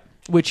 Yeah.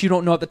 which you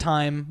don't know at the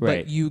time,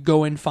 Right. but you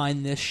go and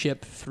find this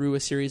ship through a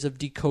series of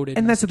decoded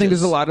And that's the thing.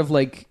 There's a messages. lot of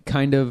like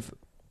kind of.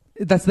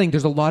 That's the thing.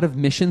 There's a lot of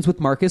missions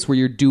with Marcus where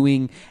you're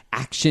doing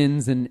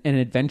actions and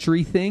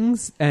adventure-y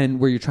things, and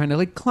where you're trying to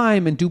like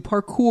climb and do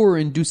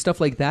parkour and do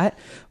stuff like that.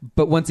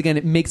 But once again,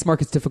 it makes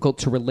Marcus difficult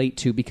to relate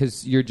to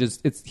because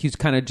he's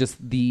kind of just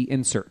the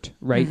insert,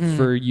 right,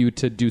 for you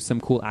to do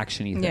some cool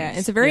actiony things. Yeah,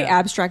 it's a very Yeah.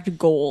 abstract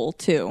goal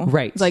too.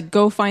 Right. It's like,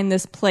 go find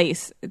this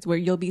place. It's where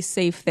you'll be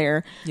safe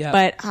there. Yeah.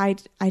 But I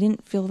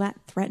didn't feel that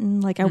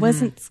threatened. Like I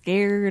wasn't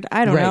scared.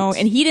 I don't Right. know.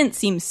 And he didn't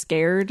seem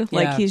scared.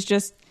 Like Yeah.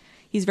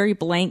 he's very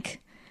blank.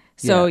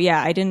 So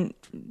Yeah. yeah, I didn't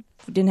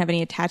have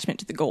any attachment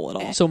to the goal at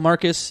all. So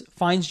Marcus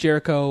finds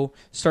Jericho,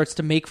 starts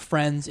to make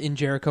friends in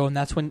Jericho, and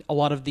that's when a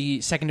lot of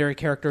the secondary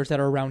characters that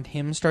are around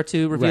him start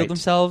to reveal Right.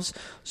 themselves.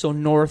 So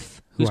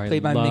North, who's Who I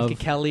played by love. Minka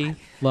Kelly,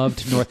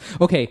 Loved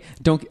North. Okay,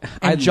 don't.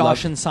 and Josh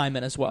love- and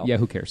Simon as well. Yeah,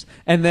 who cares?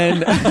 And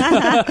then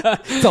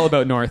it's all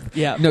about North.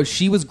 Yeah. No,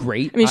 she was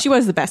great. I mean, she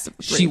was the best of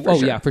the three, for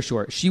sure. Yeah, for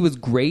sure. She was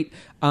great.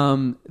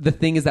 The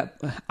thing is that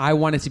I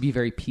wanted to be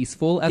very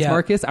peaceful as Yeah.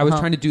 Marcus. I was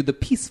trying to do the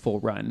peaceful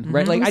run,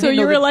 right? Like I So didn't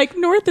you know were that- like,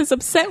 North is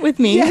upset with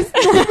me. Yes,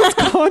 North was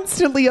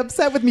constantly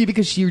upset with me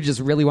because she just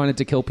really wanted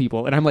to kill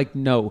people. And I'm like,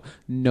 no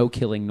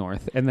killing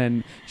North. And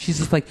then she's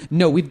just like,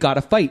 no, we've got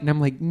to fight. And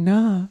I'm like,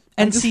 nah,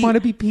 I And just see, want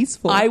to be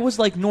peaceful. I was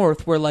like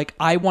North, where like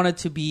I wanted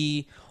to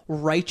be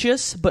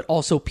righteous but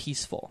also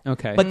peaceful.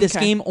 Okay. But this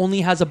Okay. game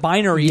only has a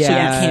binary,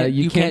 so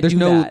you can't there's do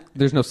no, that.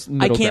 There's no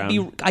middle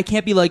ground. I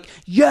can't be like,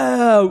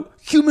 yeah,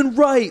 human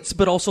rights,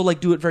 but also like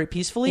do it very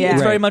peacefully. Yeah.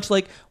 It's very Right. much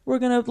like we're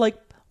gonna like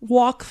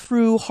walk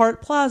through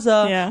Hart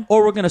Plaza, Yeah.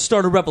 or we're going to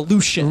start a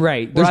revolution.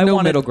 Right. Where There's I no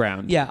wanted- middle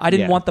ground. Yeah, I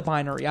didn't Yeah. want the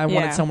binary. I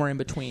wanted Yeah. somewhere in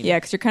between. Yeah,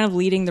 because you're kind of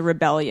leading the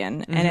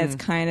rebellion, and it's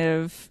kind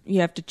of,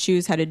 you have to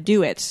choose how to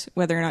do it,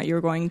 whether or not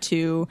you're going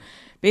to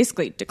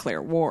basically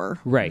declare war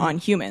Right. on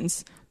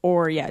humans,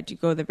 or do you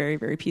go the very,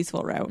 very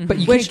peaceful route. But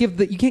you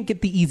can't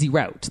get the easy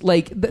route.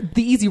 Like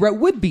the easy route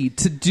would be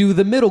to do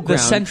the middle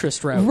ground,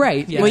 centrist route.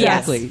 right? Yeah. Well,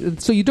 yes. Exactly.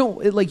 So you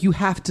don't like you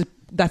have to.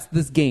 That's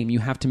this game. You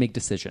have to make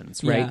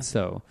decisions, right? Yeah.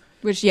 So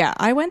Which,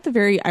 I went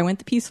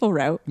the peaceful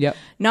route. Yep.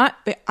 But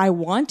I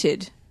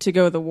wanted to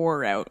go the war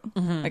route.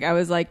 Like I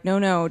was like,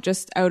 no,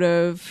 just out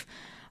of,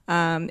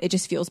 it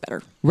just feels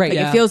better. Right. Like,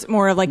 Yeah. it feels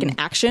more like an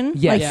action.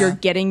 Yes. Like Yeah. you're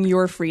getting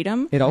your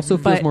freedom. it also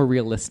feels But- more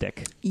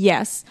realistic.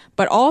 Yes,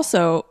 but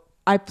also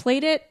I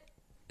played it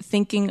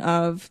thinking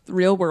of the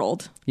real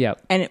world.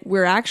 Yep. And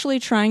we're actually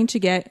trying to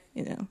get,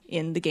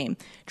 in the game,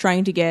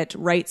 trying to get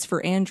rights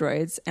for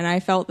androids. And I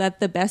felt that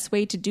the best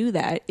way to do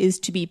that is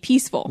to be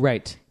peaceful.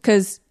 Right.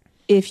 Because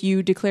if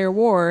you declare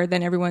war,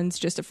 then everyone's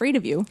just afraid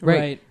of you.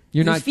 Right.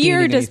 You're The not fear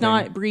gaining does anything.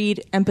 not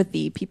breed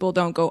empathy. People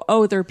don't go,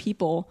 oh, they're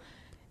people.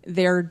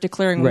 They're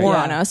declaring Right. war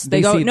Yeah. on us. They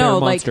They go, see no,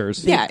 they're like,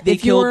 monsters. They, yeah, they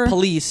if killed you're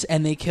police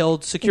and they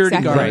killed security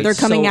exactly. guards. They're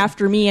coming So-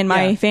 after me and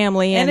my Yeah.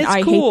 family, and it's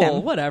I cool. hate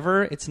them.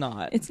 Whatever. It's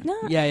not. It's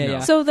not.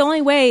 Yeah. So the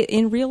only way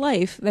in real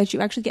life that you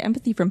actually get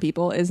empathy from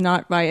people is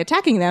not by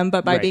attacking them,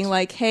 but by Right. being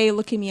like, "Hey,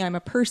 look at me, I'm a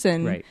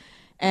person," Right.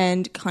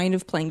 and kind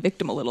of playing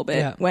victim a little bit.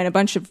 Yeah. When a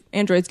bunch of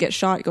androids get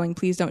shot, going,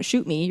 "Please don't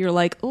shoot me," you're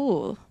like,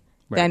 "Oh,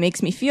 Right. that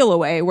makes me feel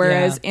away."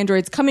 Whereas Yeah.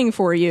 androids coming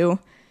for you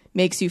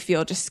makes you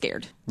feel just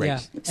scared. Right. Yeah.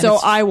 And So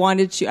it's-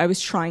 I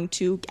was trying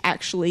to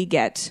actually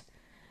get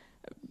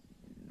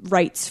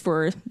rights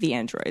for the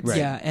androids. Right.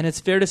 Yeah, and it's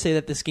fair to say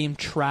that this game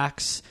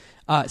tracks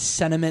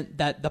sentiment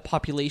that the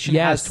population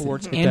Yes, has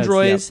towards it does,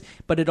 androids,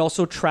 but it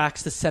also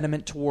tracks the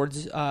sentiment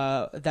towards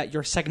that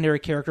your secondary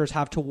characters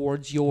have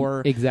towards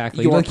your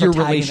Exactly. your Like your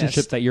protagonist.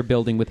 relationship that you're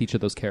building with each of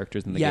those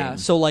characters in the Yeah, game.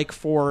 so like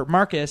for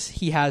Marcus,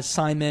 he has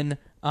Simon,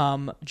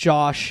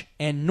 Josh,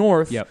 and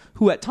North, Yep.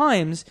 who at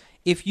times,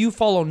 if you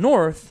follow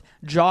North,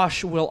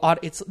 Josh will.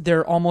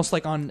 They're almost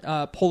like on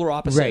polar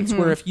opposites. Right.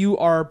 Where if you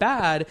are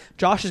bad,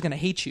 Josh is going to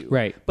hate you.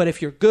 Right. But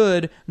if you're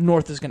good,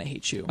 North is going to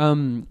hate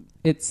you.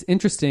 It's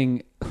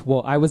interesting.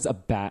 Well, I was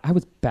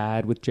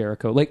bad with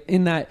Jericho. Like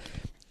in that.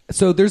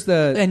 So there's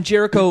the And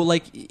Jericho,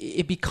 like,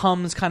 it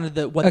becomes kind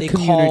of what A they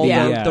community, call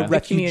yeah. the A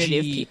community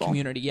of refugee people.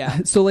 community. Yeah.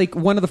 So, like,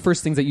 one of the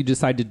first things that you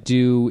decide to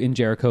do in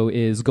Jericho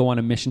is go on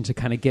a mission to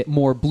kind of get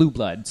more blue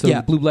blood. So,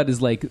 Yeah. blue blood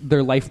is like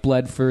their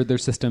lifeblood for their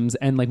systems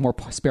and like more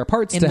spare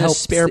parts In to the help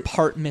spare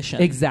part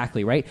mission.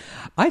 Exactly, right?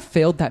 I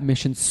failed that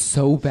mission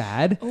so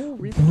bad. Oh,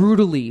 really?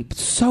 Brutally,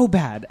 so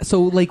bad.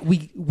 So, like,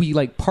 we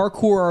like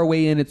parkour our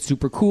way in. It's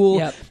super cool.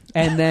 Yep.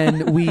 And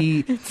then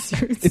it's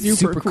super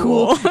super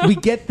cool. cool. We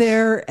get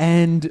there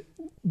and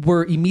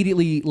we're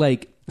immediately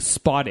like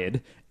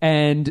spotted,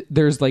 and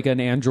there's like an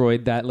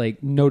android that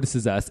like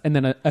notices us, and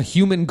then a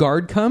human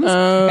guard comes,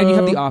 and you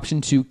have the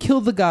option to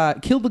kill the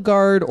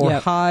guard, or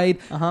Yep. hide.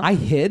 I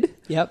hid.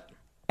 Yep.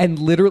 And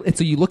literally, and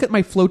so you look at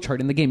my flowchart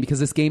in the game, because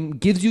this game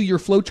gives you your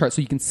flowchart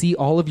so you can see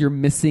all of your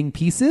missing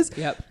pieces.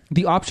 Yep.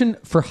 The option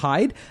for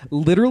hide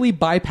literally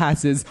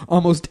bypasses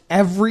almost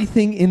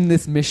everything in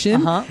this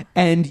mission,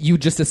 and you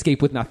just escape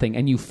with nothing,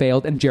 and you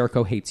failed, and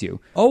Jericho hates you.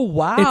 Oh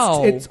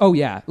wow. It's oh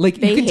yeah, like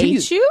They you continue,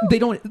 hate you? They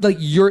don't like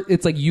you're.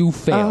 It's like you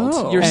failed.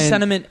 Oh. Your And-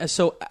 sentiment.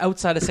 So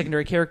outside of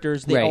secondary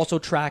characters, they Right. also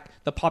track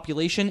the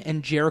population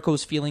and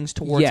Jericho's feelings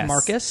towards Yes.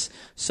 Marcus.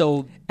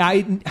 So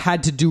I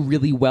had to do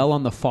really well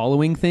on the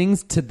following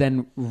things to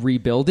then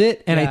rebuild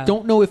it, and Yeah. I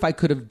don't know if I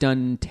could have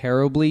done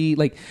terribly.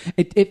 Like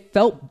it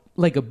felt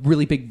like a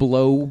really big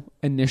blow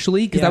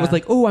initially, because I was Yeah.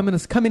 like, oh, I'm going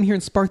to come in here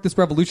and spark this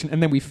revolution,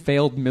 and then we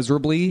failed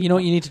miserably. you know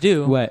what you need to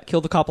do? What?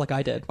 Kill the cop like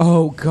I did.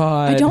 Oh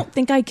God! I don't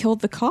think I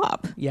killed the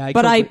cop. Yeah, I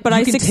but killed I the- but You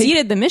I can succeeded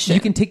take- the mission. You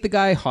can take the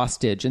guy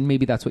hostage, and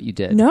maybe that's what you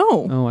did. No.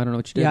 Oh, I don't know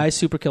what you did. Yeah, I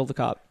super killed the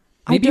cop.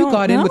 maybe I you don't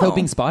got in know. without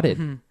being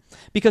spotted.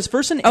 Because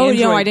first an Oh, android.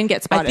 no, I didn't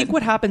get spotted. I think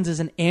what happens is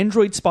an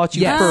android spots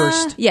you Yes.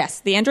 first,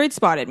 Yes, the android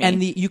spotted me.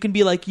 and you can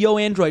be like, "Yo,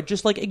 android,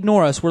 just like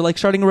ignore us. We're like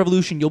starting a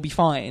revolution. You'll be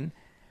fine."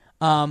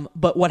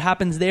 But what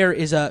happens there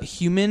is a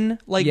human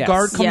Yes.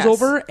 guard comes Yes.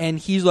 over, and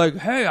he's like,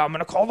 "Hey, I'm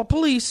gonna call the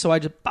police." So I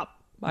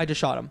just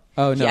shot him.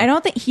 Oh no! I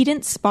don't think he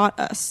didn't spot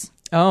us.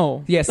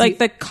 Oh, Yes, Like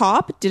the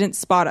cop didn't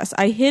spot us.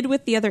 I hid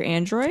with the other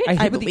android. I,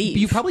 hid with believe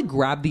you probably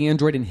grabbed the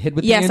android and hid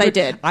with Yes, the I android.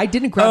 did. I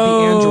didn't grab Oh,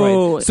 the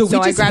android. So we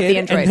so I just grabbed hid, the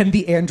android. and then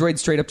the android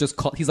straight up just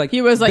called. He's like,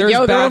 He was like, "There's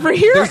yo, they're over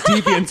here." There's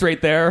deviants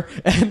right there."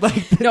 And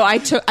like, No, I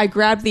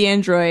grabbed the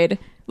android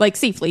like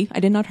safely. I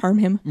did not harm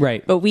him.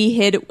 Right. But we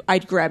hid. I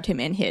grabbed him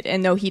and hid,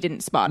 and no, he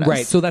didn't spot us.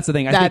 right. So that's the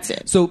thing. That's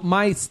think, it. So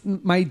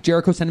my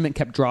Jericho sentiment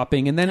kept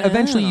dropping, and then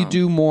eventually you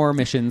do more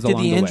missions. did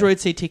along the way. android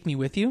say, "Take me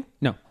with you"?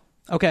 No.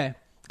 Okay,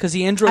 because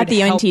the android At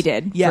the end, helped- he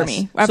did Yes. for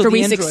me So after the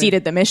we android-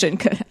 succeeded the mission.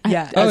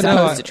 Yeah. as Oh,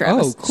 no. opposed to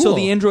Travis. Oh, cool. So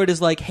the android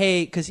is like,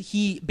 "Hey," because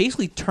he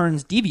basically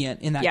turns deviant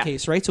in that Yeah.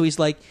 case, right? So he's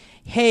like,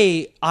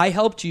 hey, I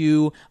helped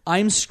you,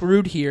 I'm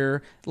screwed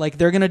here, like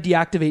they're gonna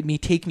deactivate me,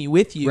 take me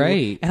with you.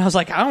 Right. And I was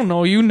like, I don't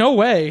know you, no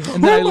way.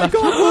 And then I left.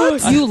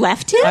 You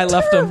left him? I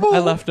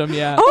left him.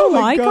 Yeah. Oh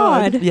my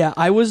God. Yeah,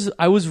 I was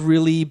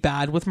really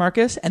bad with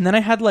Marcus, and then I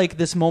had like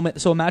this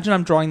moment. So imagine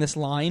I'm drawing this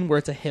line where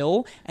it's a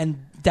hill,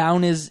 and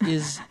down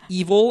is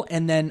evil,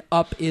 and then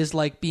up is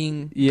like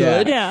being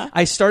good. Yeah.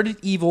 I started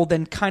evil,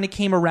 then kind of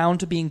came around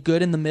to being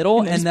good in the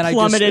middle, and then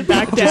plummeted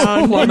I back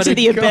down into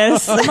the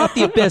abyss. Well, not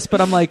the abyss,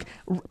 but I'm like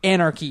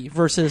anarchy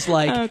versus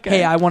like,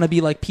 hey, I want to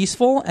be like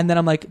peaceful, and then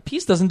I'm like,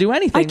 peace doesn't do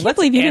anything. I can't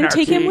believe you didn't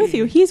take him with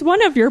you. He's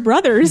one of your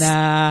brothers.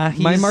 Nah,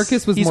 My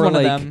Marcus was he's more one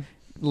of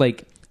like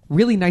them.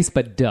 really nice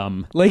but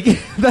dumb. Like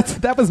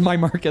that was my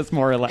Marcus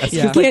more or less.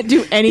 Yeah. He can't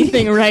do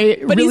anything right,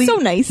 but Really, he's so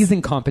nice. He's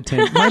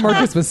incompetent. My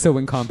Marcus was so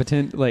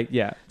incompetent. Like,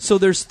 yeah. So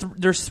there's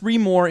three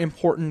more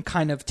important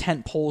kind of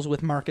tent poles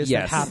with Marcus that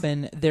Yes.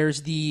 happen.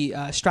 There's the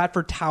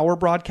Stratford Tower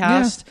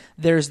broadcast. Yeah.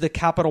 There's the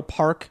Capitol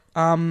Park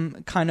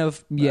kind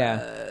of You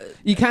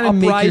kind of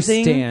make your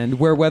uprising. stand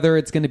where whether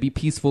it's going to be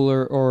peaceful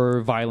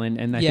or violent,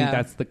 and I Yeah. think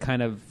that's the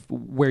kind of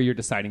where you're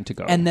deciding to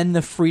go. and then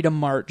the Freedom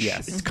March.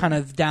 Yes. It's kind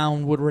of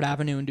down Woodward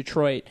Avenue in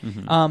Detroit.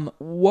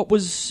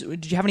 Mm-hmm.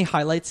 Did you have any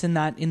highlights in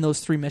those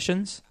three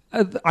missions?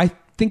 I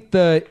think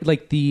the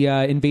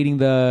invading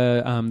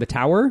the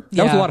tower,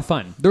 that was a Yeah. lot of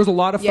fun. There was a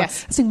lot of fun.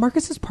 Yes. I think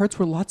Marcus's parts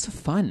were lots of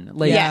fun.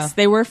 Like, Yeah. Yes,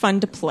 they were fun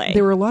to play.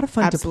 they were a lot of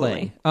fun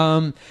Absolutely. to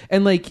play.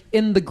 And like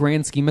in the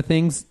grand scheme of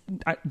things,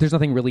 there's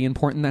nothing really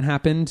important that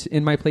happened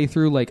in my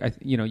playthrough. Like,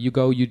 you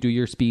go, you do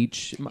your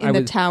speech. In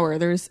the tower,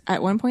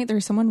 at one point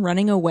there's someone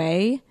running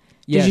away.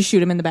 Yes. Did you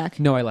shoot him in the back?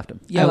 No, I left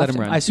him. Yeah, I I let left him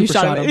him. run. I You super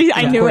shot shot him. him.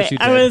 I Yeah, knew of course it. you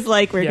I did. was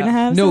like, we're Yeah. gonna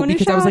have No, someone who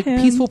because I was shot like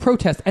him. peaceful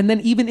protest, and then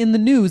even in the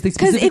news, they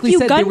Because specifically if you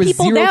said gun there was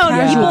people zero down,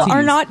 people casualties.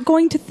 are not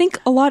going to think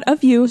a lot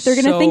of you. They're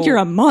going to think you're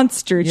a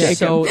monster, Jacob.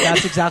 So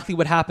that's exactly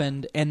what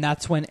happened, and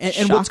that's when.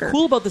 And what's Shocker.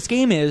 cool about this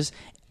game is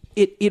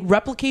it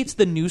replicates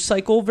the news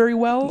cycle very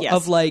well. Yes.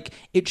 Of like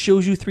it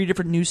shows you three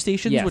different news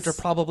stations, Yes. which are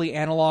probably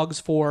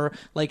analogs for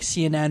like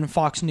CNN,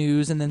 Fox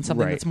News, and then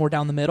something Right. that's more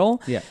down the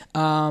middle. Yeah.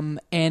 And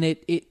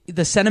it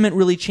the sentiment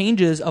really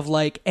changes of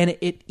like, and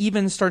it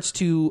even starts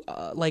to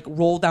like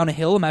roll down a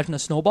hill. Imagine a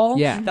snowball.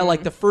 Yeah. That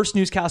like the first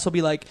newscast will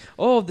be like,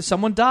 oh,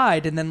 someone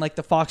died, and then like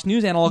the Fox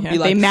News analog will be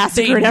Yeah, like, they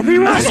massacred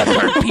everyone.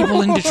 massacred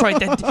people in Detroit.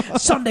 That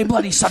Sunday,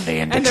 bloody Sunday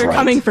in and Detroit. they're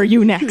coming for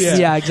you next.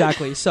 Yeah,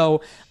 exactly. So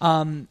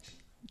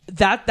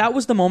that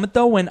was the moment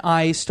though when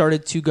I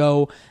started to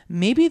go,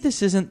 maybe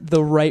this isn't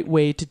the right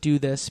way to do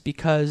this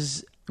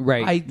because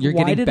Right. You're why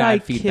getting did bad I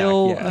feedback,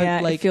 kill yeah. Yeah,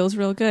 like it feels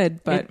real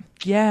good, but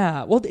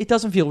well, it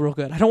doesn't feel real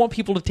good. I don't want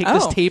people to take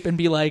this Oh. tape and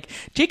be like,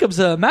 Jacob's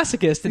a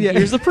masochist and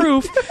here's the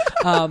proof.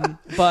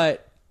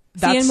 But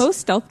that's see, in most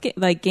stealth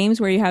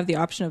games where you have the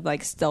option of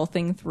like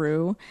stealthing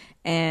through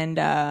and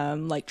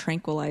like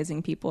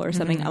tranquilizing people or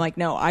something, I'm like,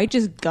 no, I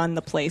just gun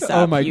the place up.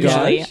 Oh my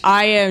usually. gosh.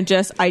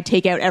 I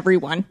take out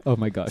everyone. Oh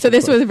my gosh. So of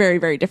this course. was very,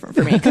 very different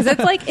for me because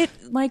it's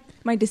like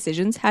my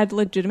decisions had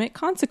legitimate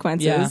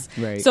consequences.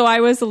 Yeah. Right. So I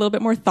was a little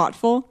bit more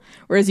thoughtful.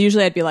 Whereas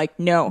usually I'd be like,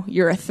 no,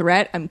 you're a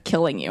threat. I'm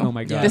killing you. Oh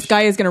my gosh. This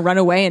guy is going to run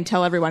away and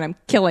tell everyone I'm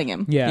killing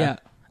him. Yeah. Yeah.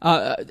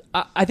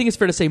 I think it's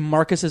fair to say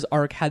Marcus's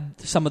arc had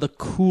some of the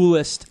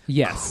coolest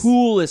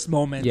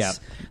moments. Yeah.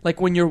 Like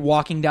when you're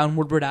walking down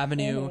Woodward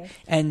Avenue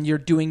and you're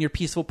doing your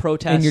peaceful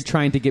protest. And you're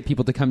trying to get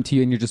people to come to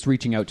you, and you're just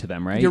reaching out to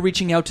them, right? You're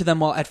reaching out to them.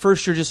 Well, at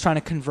first you're just trying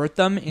to convert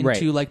them into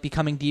Right. like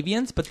becoming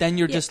deviants, but then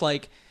you're just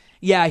like,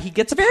 yeah, he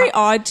gets It's very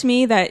odd to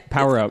me that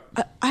Power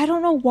up. I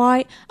don't know why.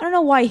 I don't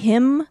know why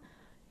him.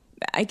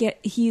 I get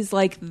he's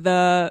like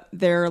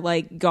their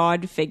like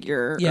God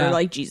figure Yeah. or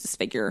like Jesus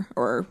figure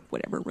or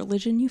whatever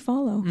religion you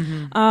follow.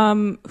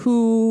 Mm-hmm.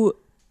 Who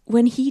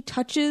when he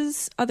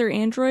touches other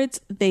androids,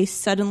 they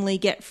suddenly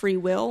get free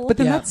will. But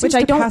then Yeah. that seems Which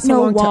I to don't pass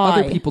know along why. to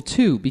other people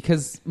too,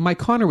 because Mike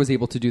Connor was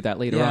able to do that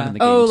later Yeah. on in the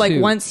game. oh, like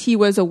too. once he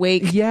was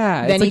awake,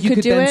 Yeah, then it's like he you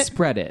could do then it.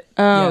 spread it.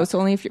 Oh, Yeah. so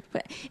only if you're.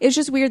 It's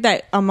just weird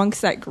that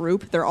amongst that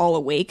group, they're all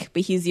awake,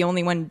 but he's the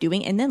only one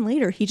doing. And then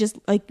later, he just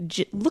like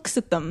looks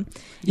at them.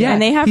 Yeah,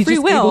 and they have he's free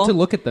just will. able to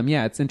look at them.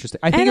 Yeah, it's interesting.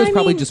 I think And it was I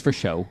probably mean- just for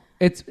show.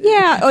 It's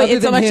Yeah, other it's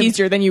so than much him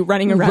easier than you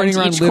running around to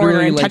each corner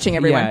literally, and like, touching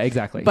everyone. Yeah,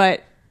 exactly.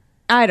 But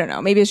I don't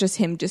know. Maybe it's just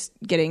him just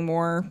getting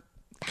more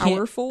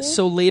powerful.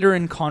 So later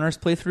in Connor's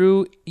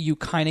playthrough, you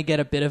kind of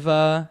get a bit of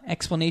a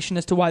explanation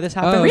as to why this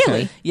happened. Oh, okay.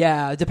 Really?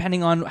 Yeah,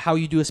 depending on how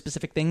you do a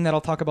specific thing that I'll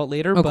talk about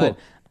later. Oh, but cool.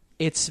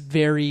 it's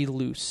very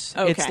loose.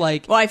 Okay. It's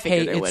like, Well, I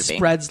figured hey, it it would be.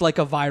 spreads like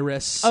a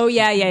virus. Oh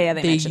yeah.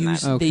 They They mentioned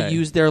use that. Okay. they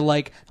use their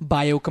like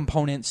bio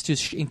components to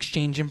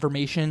exchange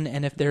information,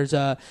 and if there's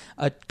a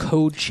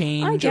code I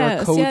change or a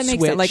guess. code Yeah, it makes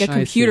switch, sense. Like a I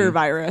computer see.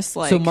 virus.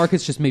 Like so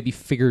Marcus just maybe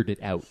figured it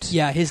out.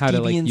 yeah, his how to,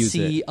 like, use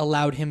deviancy it.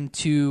 allowed him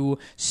to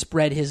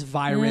spread his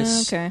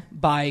virus Yeah, okay.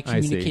 by I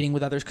see. communicating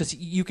with others because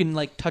you can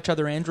like touch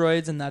other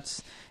androids, and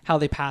that's how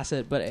they pass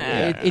it. But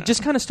it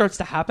just kind of starts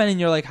to happen, and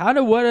you're like, how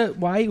do what?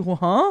 Why?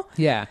 Huh?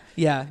 Yeah.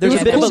 Yeah, It there's was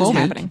a a bit cool of a what's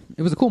moment. happening.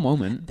 It was a cool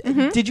moment.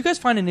 Did you guys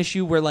find an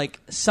issue where like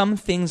some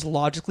things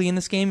logically in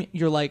this game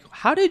you're like,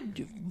 how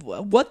did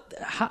what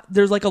how,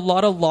 there's like a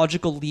lot of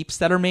logical leaps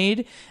that are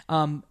made,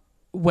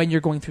 when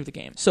you're going through the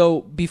game.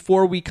 So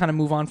before we kind of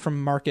move on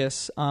from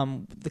Marcus,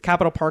 the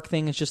Capitol Park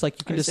thing is just like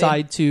you can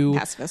decide to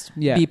pacifist.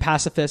 be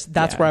pacifist.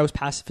 That's where I was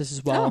pacifist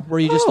as well. Where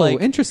you just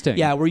interesting.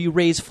 Yeah, where you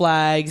raise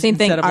flags. Same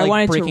thing. Instead of, I like,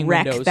 wanted to breaking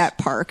wreck windows. that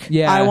park.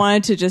 Yeah. I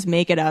wanted to just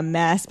make it a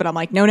mess, but I'm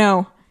like, no,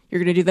 you're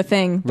going to do the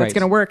thing that's Right.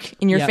 going to work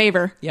in your Yep.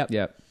 favor.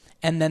 Yep.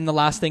 And then the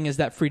last thing is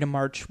that Freedom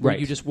March, where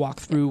you just walk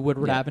through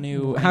Woodward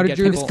Avenue. How and did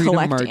get your people. Freedom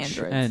collect March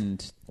androids.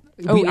 end?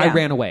 Oh, I yeah.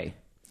 ran away.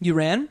 You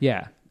ran?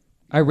 Yeah.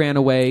 I ran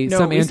away. No,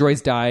 Some we-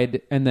 androids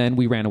died, and then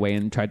we ran away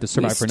and tried to We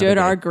survive for stood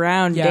another our day.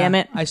 ground, Yeah, damn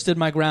it. I stood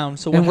my ground.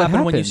 So And what what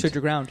happened when you happened? stood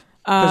your ground?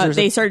 'Cause there's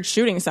They a- started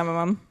shooting some of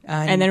them.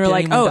 And And then we're did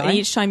like, anyone oh, die? and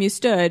each time you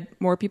stood,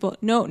 more people.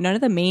 No, none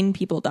of the main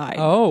people died.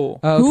 Oh.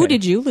 Who okay.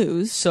 did you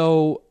lose?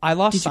 So I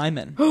lost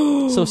Simon.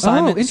 So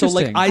Simon. So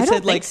like interesting. I I don't said,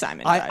 think like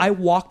Simon died. I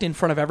walked in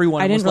front of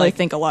everyone. I and didn't was really like,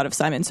 think a lot of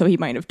Simon, so he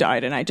might have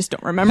died, and I just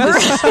don't remember.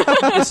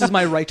 this is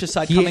my righteous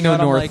side He coming ain't no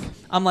out.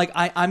 North. I'm like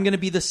I'm gonna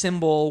be the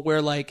symbol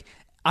where like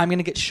I'm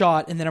gonna get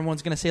shot, and then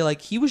everyone's gonna say like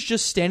he was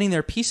just standing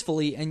there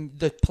peacefully, and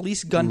the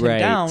police gunned him Right.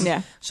 down.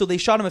 Yeah. So they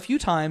shot him a few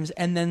times,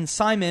 and then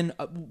Simon,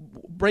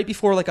 right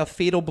before like a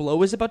fatal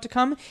blow is about to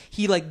come,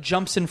 he like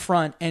jumps in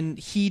front and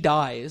he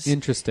dies.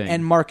 Interesting.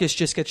 And Marcus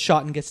just gets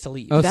shot and gets to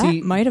leave. Oh, that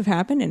see- might have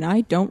happened, and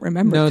I don't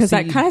remember No, because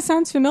that see- kind of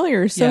sounds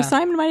familiar. So Yeah.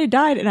 Simon might have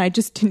died, and I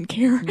just didn't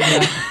care.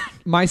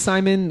 My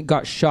Simon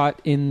got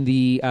shot in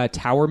the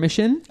tower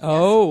mission.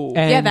 Oh.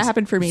 And Yeah, that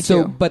happened for me,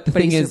 so, too. But the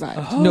But he thing is,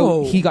 survived. no,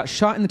 Oh. he got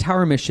shot in the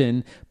tower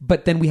mission,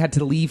 but then we had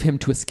to leave him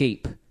to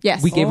escape.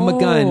 Yes. We gave him a Oh.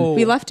 gun.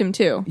 We left him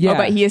too. Yeah. Oh,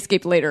 but he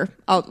escaped later.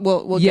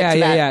 We'll get Yeah, to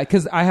that. yeah.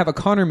 Because I have a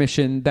Connor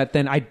mission that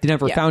then I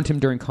never Yeah. found him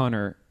during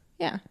Connor.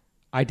 Yeah,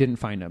 I didn't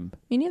find him.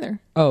 me neither.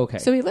 Oh, okay.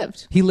 So he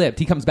lived. He lived.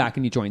 He comes back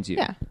and he joins you.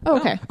 Yeah. Oh,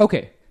 okay.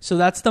 Okay. So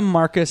that's the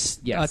Marcus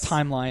Yes.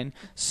 timeline.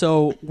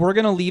 So we're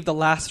gonna leave the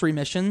last three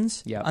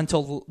missions Yep.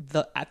 until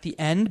at the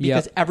end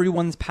because Yep.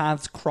 everyone's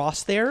paths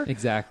cross there.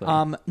 Exactly.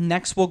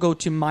 Next, we'll go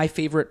to my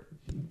favorite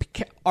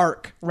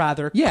arc.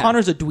 Rather, Yeah.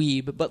 Connor's a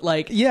dweeb, but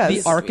like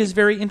Yes. the arc is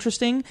very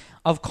interesting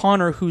of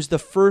Connor, who's the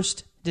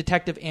first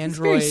detective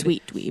android. Very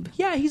sweet dweeb.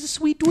 Yeah, he's a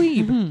sweet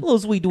dweeb. Little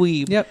sweet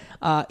dweeb. Yep.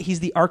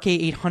 He's the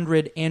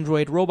RK-800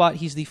 android robot.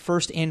 He's the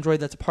first android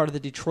that's a part of the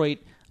Detroit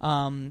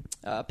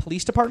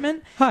police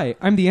department. Hi,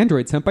 I'm the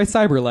android sent by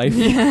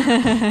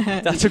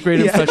CyberLife. That's a great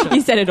impression.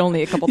 He said it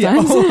only a couple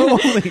times.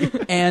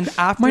 And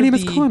after My name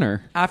is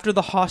Connor. After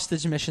the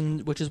hostage mission,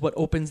 which is what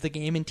opens the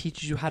game and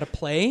teaches you how to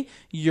play,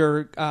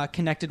 you're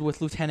connected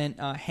with Lieutenant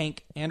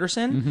Hank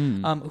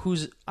Anderson,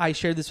 who's I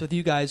shared this with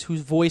you guys,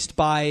 who's voiced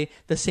by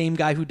the same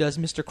guy who does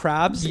Mr.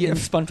 Krabs in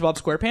SpongeBob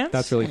SquarePants.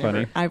 That's really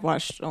funny. I've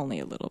watched only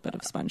a little bit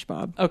of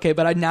SpongeBob. Okay,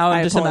 but I'm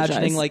I just apologize.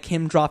 imagining like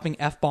him dropping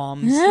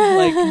F-bombs,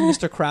 like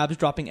Mr. Krabs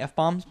dropping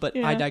F-bombs, but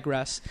I Yeah.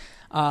 digress.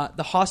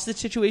 The hostage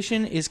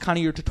situation is kind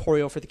of your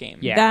tutorial for the game.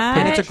 Yeah. That-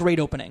 And it's a great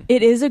opening.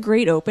 It is a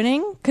great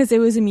opening because it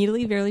was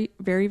immediately very,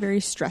 very, very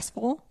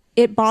stressful.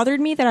 It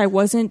bothered me that I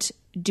wasn't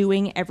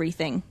doing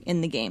everything in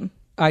the game.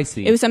 I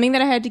see. It was something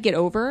that I had to get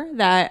over,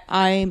 that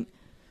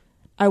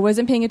I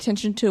wasn't paying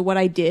attention to what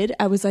I did.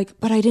 I was like,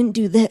 but I didn't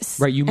do this.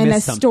 Right, you and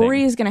missed the something.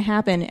 story is going to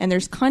happen, and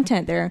there's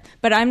content there.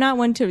 But I'm not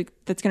one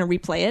that's going to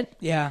replay it.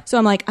 Yeah. So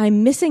I'm like,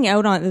 I'm missing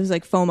out on. It was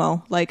like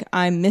FOMO. Like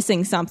I'm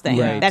missing something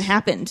Right. that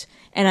happened,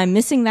 and I'm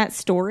missing that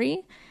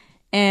story,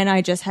 and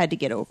I just had to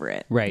get over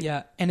it. right.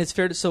 Yeah, and it's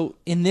fair to so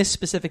in this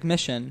specific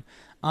mission,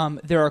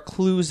 there are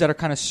clues that are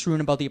kind of strewn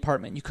about the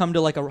apartment. You come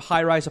to like a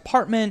high-rise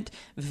apartment,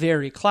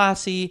 very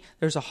classy.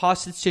 There's a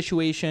hostage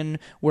situation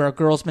where a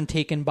girl's been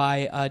taken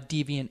by a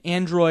deviant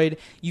android.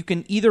 You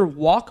can either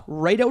walk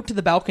right out to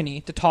the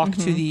balcony to talk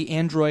to the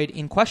android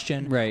in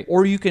question, Right.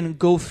 or you can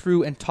go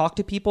through and talk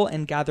to people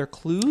and gather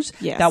clues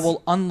Yes. that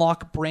will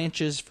unlock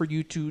branches for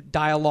you to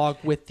dialogue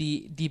with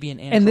the deviant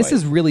android. And this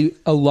is really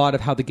a lot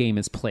of how the game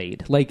is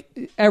played.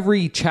 Like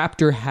every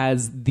chapter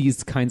has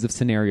these kinds of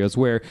scenarios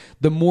where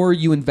the more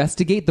you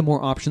investigate, the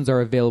more options are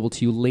available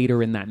to you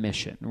later in that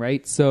mission,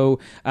 right? So,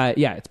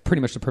 yeah, it's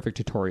pretty much the perfect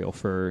tutorial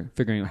for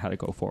figuring out how to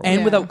go forward. and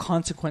Yeah. without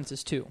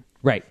consequences too.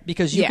 right.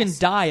 Because you can Yes.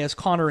 die as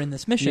Connor in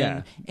this mission,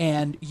 Yeah.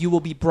 and you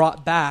will be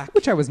brought back.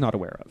 Which I was not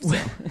aware of. So.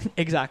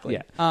 Exactly.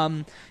 Yeah.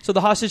 So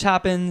the hostage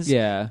happens.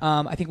 Yeah.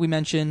 I think we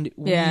mentioned.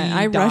 Yeah,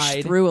 we I rushed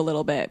died. through a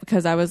little bit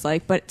because I was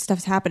like, but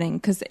stuff's happening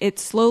because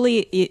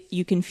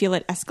you can feel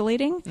it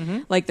escalating. Mm-hmm.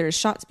 Like there's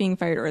shots being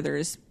fired or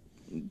there's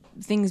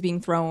things being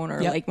thrown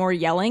or Yep. like more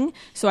yelling.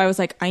 So I was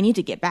like, I need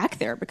to get back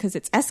there because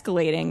it's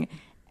escalating.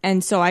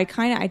 And so I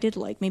did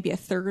like maybe a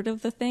third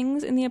of the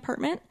things in the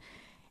apartment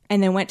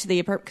and then went to the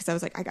apartment because I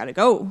was like, I gotta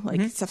go.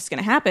 Like stuff's going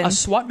to happen. A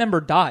SWAT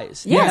member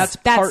dies. Yes, And that's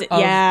part it. of.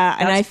 Yeah,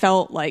 and I that's-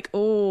 felt like,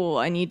 oh,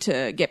 I need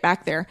to get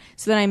back there.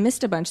 So then I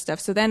missed a bunch of stuff.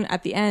 So then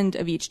at the end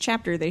of each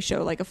chapter, they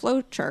show like a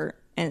flow chart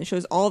and it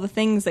shows all the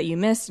things that you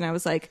missed. And I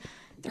was like,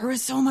 there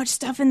was so much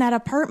stuff in that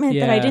apartment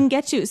that I Yeah. didn't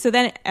get to. So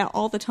then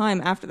all the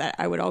time after that,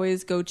 I would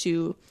always go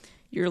to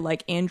your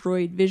like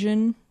Android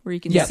vision where you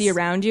can Yes. see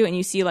around you and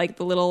you see like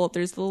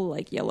there's little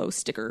like yellow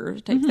sticker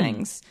type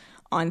things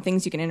on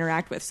things you can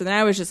interact with. So then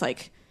I was just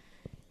like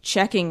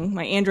checking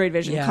my Android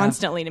vision Yeah.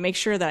 constantly to make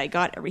sure that I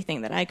got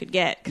everything that I could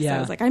get. Because Yeah. I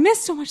was like, I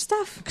missed so much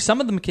stuff. Some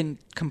of them can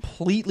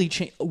completely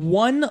change.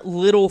 One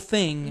little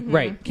thing,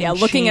 Right. can Yeah,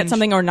 looking at change-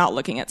 something or not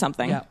looking at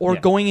something. Yeah, or Yeah.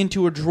 going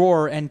into a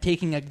drawer and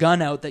taking a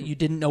gun out that you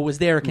didn't know was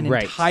there can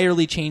Right.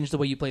 entirely change the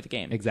way you play the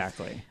game.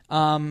 Exactly.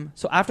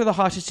 So after the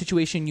hostage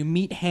situation, you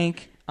meet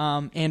Hank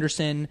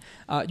Anderson,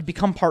 you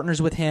become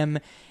partners with him,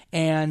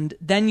 and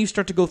then you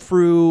start to go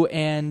through,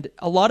 and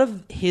a lot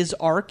of his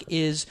arc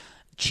is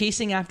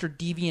chasing after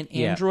deviant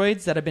Yeah.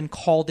 androids that have been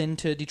called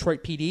into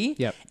Detroit PD,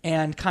 Yep.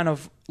 and kind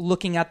of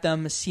looking at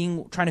them,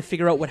 trying to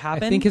figure out what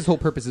happened. I think his whole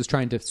purpose is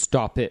trying to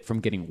stop it from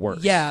getting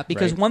worse. Yeah,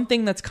 because right? one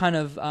thing that's kind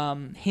of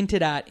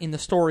hinted at in the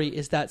story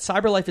is that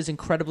CyberLife is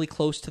incredibly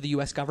close to the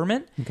U.S.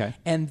 government, Okay.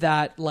 and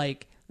that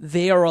like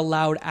they are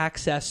allowed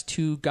access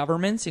to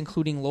governments,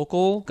 including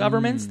local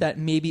governments, that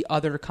maybe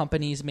other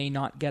companies may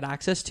not get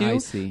access to. I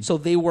see. So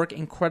they work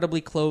incredibly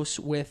close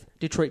with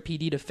Detroit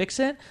PD to fix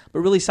it, but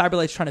really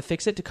CyberLife's trying to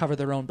fix it to cover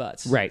their own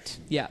butts. Right.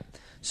 Yeah.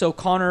 So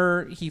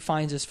Connor, he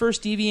finds his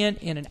first deviant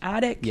in an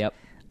attic. Yep.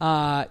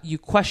 You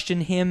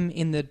question him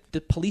in the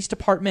police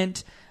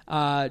department.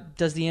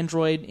 Does the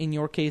android, in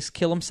your case,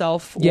 kill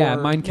himself? Yeah,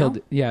 or- mine killed.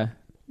 No? Yeah.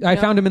 I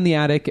No? found him in the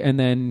attic, and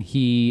then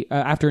he,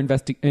 after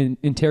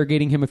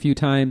interrogating him a few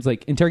times,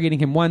 like interrogating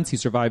him once, he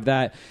survived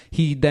that.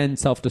 He then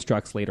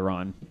self-destructs later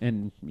on,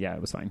 and yeah,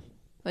 it was fine.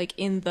 Like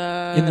in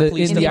the, In the-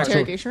 police in the actual-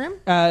 interrogation room?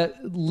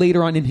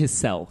 Later on in his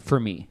cell, for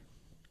me,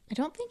 I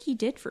don't think he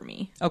did for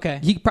me.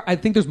 Okay. I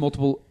think there's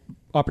multiple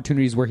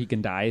opportunities where he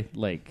can die.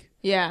 Like,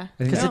 Yeah.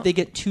 Because No. if they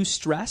get too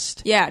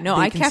stressed, Yeah, no,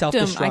 they I can kept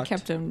him. I self-destruct.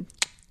 kept him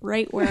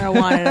right where I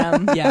wanted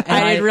him. Yeah, and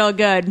I did I- real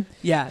good.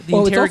 Yeah, the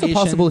well, it's also interrogation.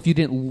 possible if you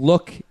didn't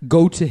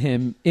go to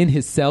him in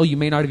his cell, you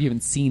may not have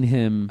even seen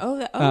him.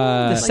 the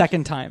like-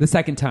 second time. The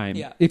second time.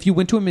 Yeah. If you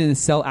went to him in his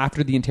cell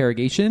after the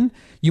interrogation,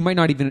 you might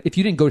not even, if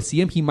you didn't go to see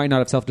him, he might not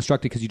have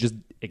self-destructed because you just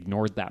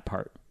ignored that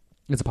part.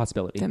 It's a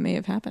possibility. That may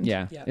have happened.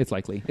 Yeah, Yeah. it's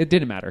likely. It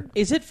didn't matter.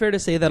 Is it fair to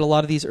say that a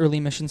lot of these early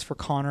missions for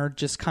Connor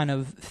just kind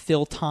of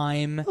fill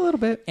time A little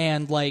bit.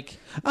 and like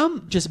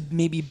just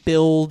maybe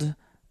build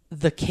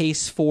the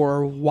case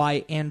for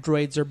why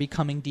androids are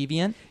becoming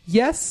deviant?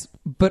 Yes,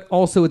 but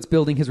also it's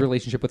building his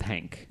relationship with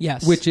Hank.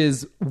 Yes. Which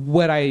is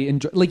what I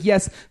enjoy. Like,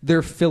 yes,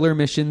 they're filler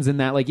missions in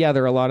that, like, yeah,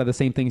 there are a lot of the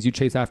same things you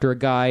chase after a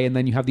guy, and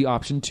then you have the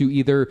option to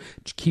either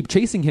keep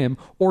chasing him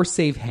or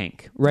save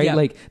Hank, right? Yeah.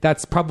 Like,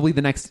 that's probably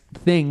the next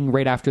thing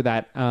right after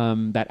that,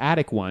 that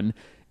attic one.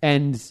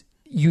 And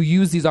you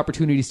use these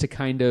opportunities to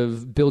kind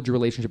of build your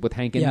relationship with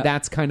Hank, and Yeah.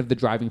 that's kind of the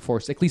driving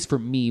force, at least for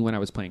me when I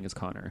was playing as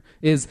Connor,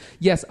 is,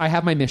 yes, I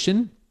have my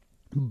mission,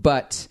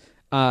 but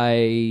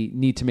I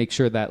need to make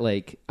sure that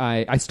like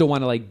I still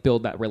want to like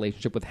build that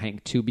relationship with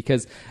Hank too,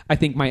 because I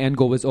think my end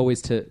goal was always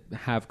to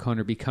have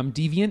Connor become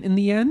deviant in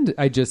the end.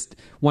 I just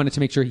wanted to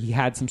make sure he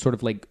had some sort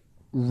of like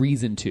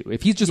reason to.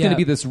 If he's just going Yeah.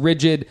 to be this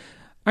rigid,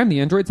 I'm the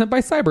android sent by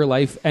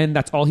CyberLife, and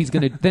that's all he's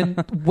going to, then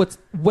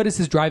what is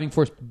his driving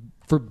force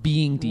for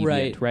being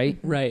deviant, right?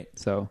 Right.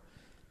 So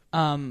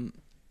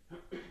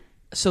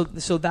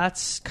So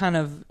that's kind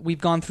of,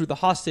 we've gone through the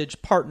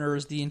hostage,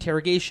 partners, the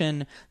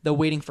interrogation, the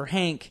waiting for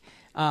Hank.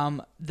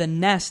 The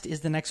nest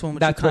is the next one.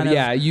 Which that's you kind what, of,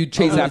 yeah, you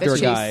chase Oh, after the a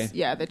chase- guy.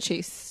 Yeah, the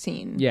chase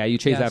scene. Yeah, you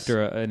chase Yes.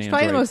 after an It's android.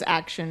 probably the most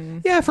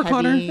action. yeah, for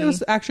Connor. heavy It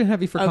was action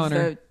heavy for of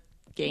Connor. the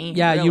game.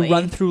 Yeah, really. you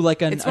run through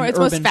like an It's urban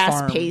most farm.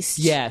 fast paced.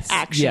 Yes,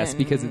 action. yes,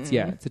 because it's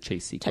a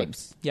chase type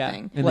sequence. Yeah,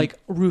 thing. And like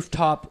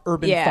rooftop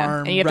urban Yeah, farm.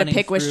 and you have to running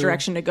pick which through.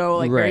 direction to go,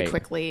 like very Right.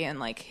 quickly, and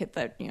like hit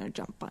the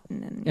jump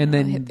button and, And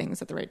then hit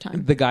things at the right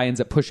time. The guy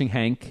ends up pushing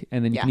Hank,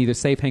 and then you Yeah. can either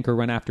save Hank or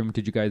run after him.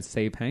 Did you guys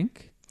save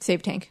Hank?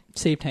 Save tank.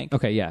 Save Hank.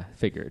 Okay, yeah,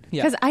 figured.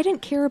 Yeah. Because I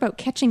didn't care about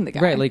catching the guy.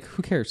 Right, like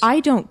who cares?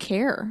 I don't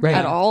care Right.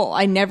 at all.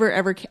 I never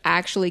ever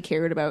actually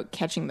cared about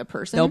catching the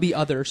person. There'll be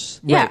others.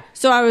 Yeah. Right.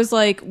 So I was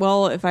like,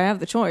 well, if I have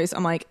the choice,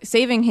 I'm like,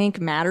 saving Hank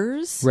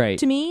matters Right.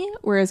 to me,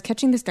 whereas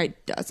catching this guy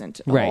doesn't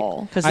at Right.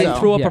 all. Because I- they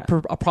throw up yeah.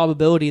 a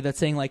probability that's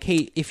saying like,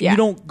 hey, if Yeah. you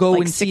don't go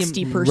Like and see him,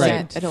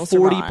 60% that he'll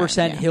 40%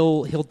 survive.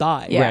 he'll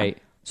die. Yeah. Right.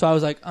 So I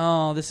was like,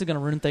 oh, this is gonna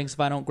ruin things if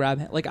I don't grab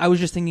him. Like I was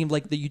just thinking of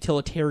like the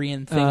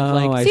utilitarian thing of Oh,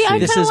 like, I See, I see.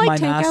 this kind is of my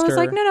liked Hank. master. I was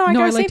like, no, I no,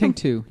 gotta I save liked him. Hank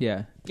too.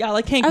 Yeah, Yeah, I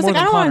like Hank I was more like, I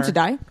than don't want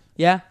Connor. him to die.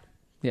 Yeah.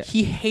 Yeah.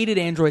 He hated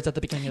androids at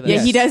the beginning of this.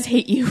 Yeah, he does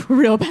hate you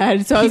real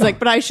bad. So I was Yeah. like,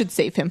 but I should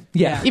save him.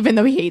 Yeah. Even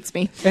though he hates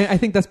me. and I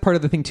think that's part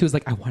of the thing too. Is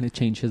like I want to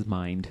change his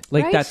mind.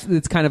 Like Right?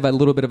 it's kind of a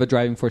little bit of a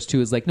driving force too.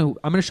 Is like, no,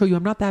 I'm going to show you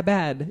I'm not that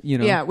bad. You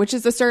know? Yeah, which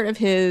is the start of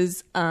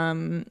his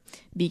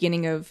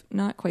beginning of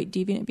not quite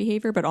deviant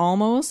behavior, but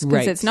almost. Because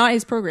Right. it's not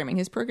his programming.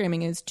 His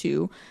programming is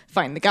to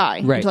find the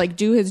guy. Right. To like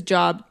do his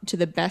job to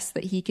the best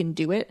that he can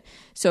do it.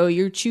 So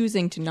you're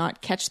choosing to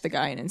not catch the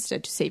guy and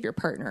instead to save your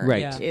partner.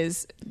 Right. Yeah.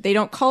 Is they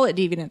don't call it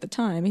deviant at the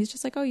time. He's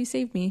just like, oh, you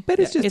saved me. But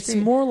it's just It's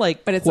more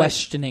like But it's like-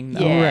 questioning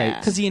though. Yeah. Right.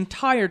 Because the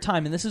entire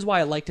time, and this is why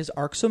I liked his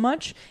arc so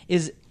much,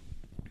 is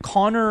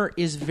Connor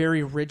is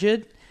very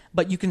rigid,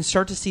 but you can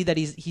start to see that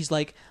he's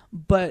like,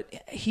 but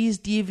he's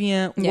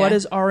deviant. Yeah. What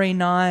is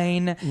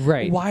RA9?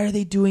 Right. Why are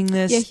they doing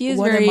this? Yeah, he is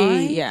what very am I?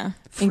 yeah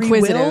Free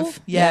inquisitive. will?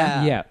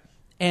 Yeah. Yeah.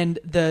 And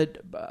the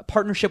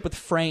partnership with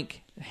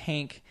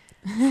Hank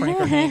Frank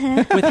or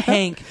Hank. With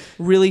Hank,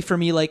 really for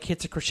me, like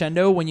hits a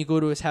crescendo when you go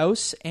to his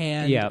house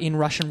and in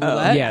Russian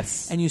roulette.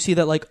 Yes. And you see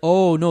that like,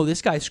 oh no,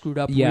 this guy screwed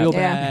up real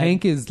bad.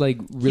 Hank is like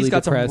really He's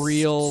got some depressed,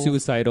 real-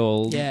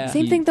 suicidal. Yeah.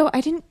 Same thing though.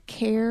 I didn't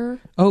care.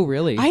 Oh,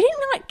 really? I did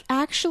not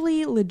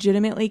actually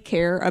legitimately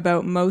care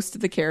about most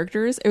of the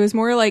characters. It was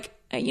more like,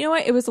 you know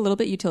what? It was a little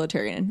bit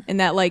utilitarian in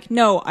that, like,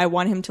 no, I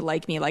want him to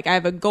like me. Like, I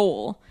have a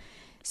goal.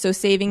 So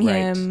saving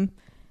him,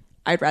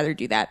 I'd rather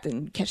do that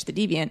than catch the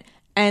deviant.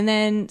 And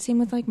then same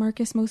with like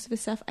Marcus, most of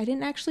his stuff. I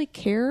didn't actually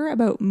care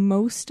about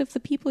most of the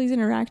people he's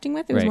interacting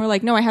with. It was more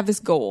like, no, I have this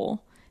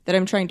goal that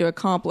I'm trying to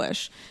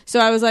accomplish. So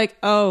I was like,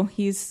 oh,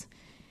 he's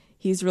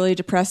really a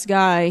depressed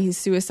guy. He's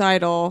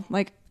suicidal.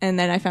 Like, and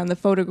then I found the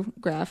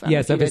photograph of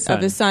his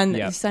son.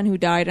 His son who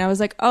died. And I was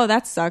like, oh,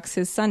 that sucks.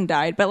 His son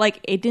died. But like,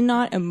 it did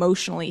not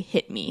emotionally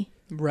hit me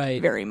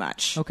very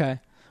much. Okay.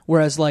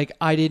 Whereas like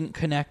I didn't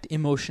connect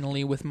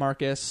emotionally with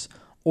Marcus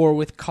or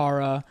with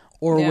Kara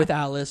or with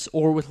Alice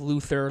or with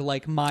Luther.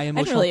 Like my emotional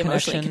I didn't really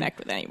connection. emotionally connect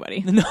with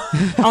anybody. No.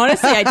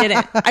 Honestly, I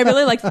didn't. I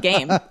really liked the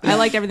game. I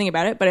liked everything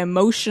about it, but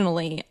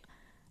emotionally,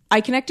 I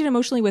connected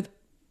emotionally with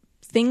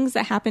things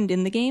that happened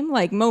in the game,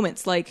 like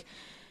moments, like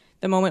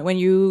the moment when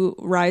you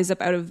rise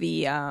up out of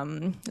the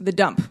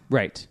dump,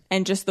 Right.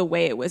 and just the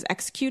way it was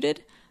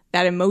executed.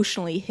 That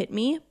emotionally hit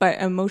me,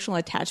 but emotional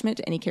attachment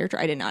to any character,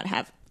 I did not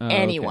have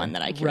anyone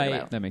that I cared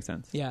about. That makes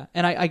sense. Yeah,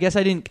 and I guess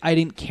I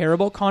didn't care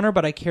about Connor,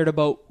 but I cared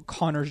about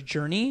Connor's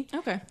journey.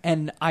 Okay.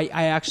 And I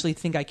actually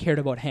think I cared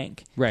about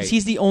Hank. 'Cause Right.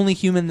 he's the only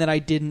human that I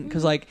didn't,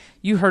 because like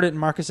you heard it in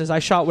Marcus's, I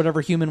shot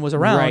whatever human was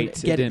around,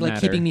 Right, it didn't matter.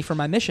 keeping me from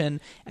my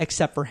mission,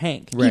 except for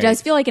Hank. Right. He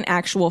does feel like an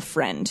actual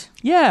friend.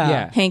 Yeah.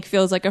 Yeah. Hank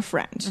feels like a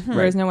friend,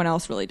 whereas no one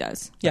else really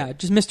does. Yeah,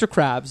 just Mr.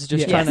 Krabs,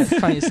 just trying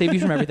to save you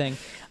from everything.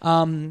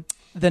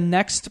 The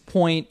next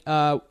point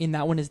in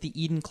that one is the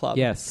Eden Club.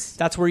 Yes.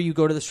 That's where you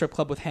go to the strip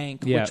club with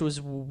Hank, Yeah. which was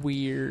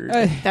weird.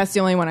 That's the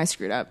only one I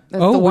screwed up.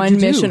 That's Oh, the what'd one you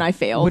do? mission I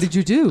failed. What did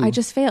you do? I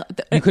just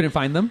failed. You couldn't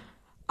find them?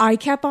 I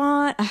kept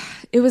on.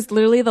 It was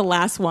literally the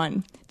last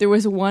one. There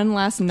was one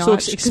last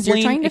notch. So 'cause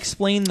you're trying to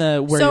explain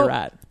where So- you're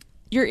at.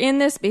 You're in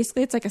this.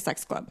 Basically, it's like a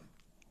sex club.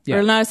 Yeah.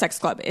 Or not a sex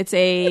club. It's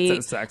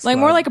a sex like club.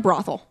 more like a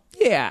brothel,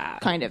 Yeah.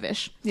 kind of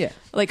ish. Yeah.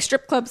 Like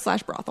strip club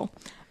 / brothel.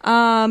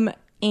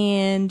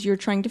 And you're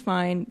trying to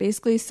find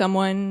basically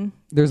someone.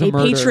 There's a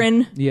murder.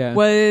 patron Yeah.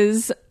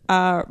 was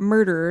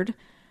murdered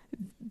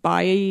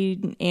by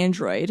an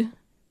android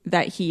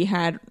that he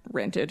had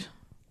rented.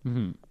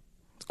 Mm-hmm.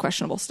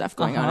 Questionable stuff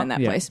going on in that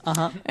Yeah. place.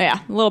 Yeah,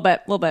 a little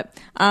bit.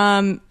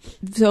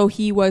 So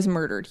he was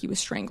murdered. He was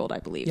strangled, I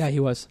believe. Yeah, he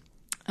was.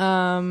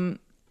 So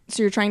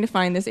you're trying to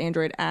find this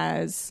android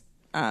as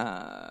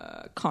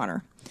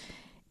Connor.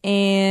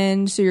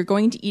 And so you're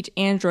going to each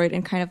android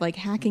and kind of like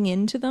hacking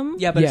into them.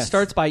 Yeah, but it Yes.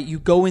 starts by you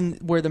go in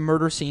where the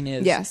murder scene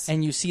is. Yes.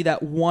 And you see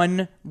that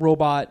one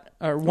robot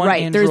or one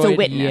Right, android there's a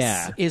witness.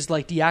 Yeah. is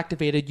like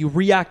deactivated. You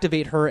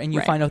reactivate her and you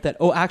Right. find out that,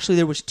 oh, actually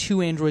there was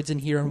 2 androids in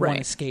here and one Right.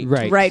 escaped.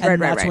 Right. And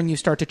that's when you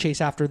start to chase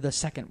after the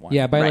second one.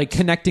 Yeah, by Right. like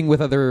connecting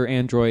with other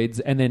androids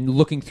and then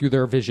looking through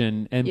their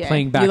vision and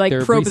playing back you like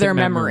their probe recent their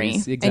memory,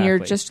 memories. Exactly. and you're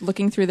just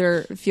looking through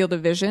their field of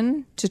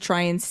vision to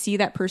try and see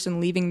that person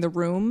leaving the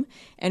room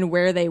and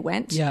where they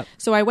went. Yep.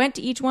 So I went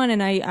to each one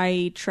and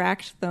I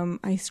tracked them.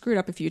 I screwed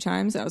up a few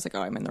times. I was like,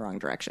 oh, I'm in the wrong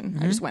direction.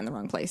 I just went in the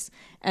wrong place.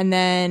 And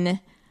then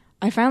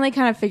I finally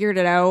kind of figured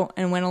it out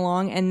and went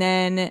along. And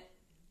then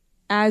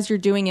as you're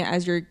doing it,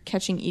 as you're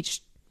catching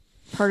each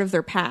part of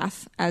their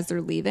path as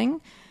they're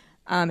leaving,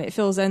 it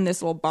fills in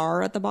this little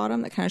bar at the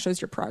bottom that kind of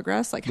shows your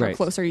progress, like how Right.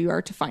 closer you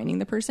are to finding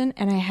the person.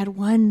 And I had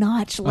one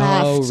notch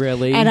left. Oh,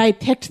 really? And I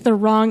picked the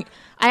wrong.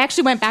 I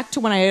actually went back to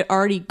when I had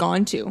already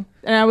gone to,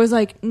 and I was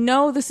like,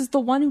 "No, this is the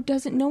one who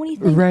doesn't know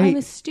anything." Right. I'm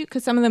astute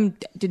because some of them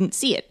didn't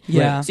see it.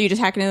 Yeah. So you just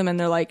hack into them, and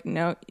they're like,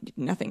 "No,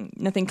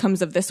 nothing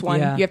comes of this one.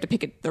 Yeah. You have to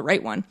pick the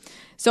right one."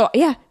 So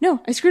yeah, no,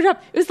 I screwed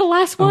up. It was the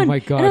last one. my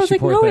gosh, and I was you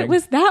like, poor "No, thing. it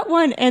was that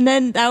one." And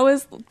then that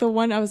was the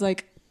one I was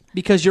like,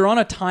 Because you're on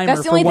a timer "That's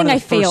the for only one thing of I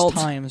the first failed."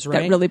 times, That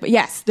right? really, but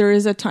yes, there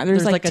is a time.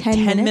 There's like a 10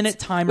 10-minute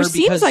minutes, timer which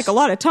seems because- like a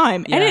lot of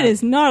time, and Yeah. it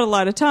is not a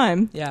lot of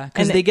time. Yeah,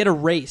 because And they get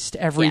erased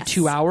every Yes.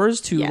 2 hours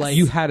to Yes. like...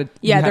 you had it.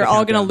 Yeah, they're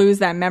all going to lose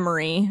that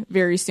memory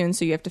very soon,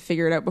 so you have to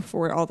figure it out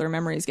before all their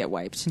memories get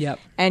wiped. Yep.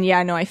 And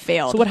yeah, no, I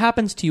failed. So what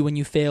happens to you when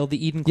you fail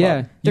the Eden Club? Yeah,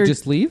 you They're-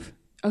 just leave.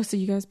 Oh, so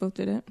you guys both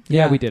did it?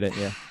 Yeah, Yeah. we did it.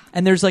 Yeah,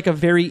 And there's like a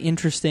very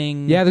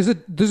interesting... yeah. There's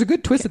a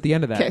good twist at the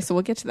end of that. Okay, so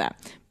we'll get to that.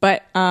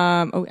 But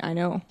oh, I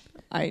know.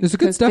 There's a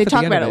good 'cause stuff They at talk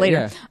the end about of it it,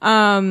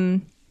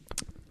 later.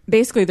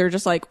 Basically, they're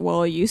just like,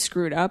 "Well, you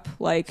screwed up.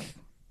 Like,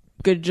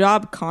 good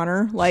job,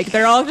 Connor." Like,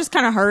 they're all just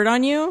kind of hard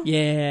on you.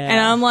 Yeah. And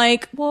I'm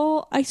like,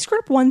 "Well, I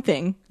screwed up one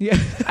thing. Yeah.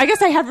 I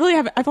guess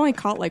I've only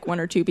caught like 1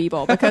 or 2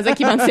 people because I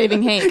keep on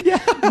saving Hank.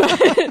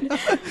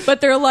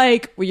 But they're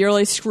like, well, you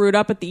really screwed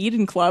up at the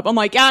Eden Club. I'm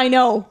like, yeah, I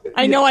know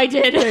I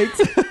did.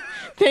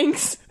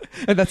 Thanks.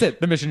 And that's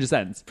it. The mission just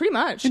ends. Pretty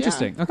much.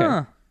 Interesting. Yeah. Okay.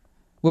 Huh.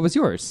 What was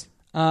yours?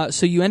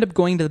 So you end up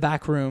going to the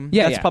back room.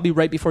 Yeah, That's yeah. probably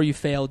right before you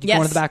failed. You go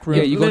Yes. into the back room.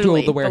 Yeah, you go to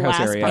Literally, the the warehouse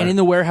last area. part. And in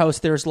the warehouse,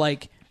 there's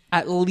like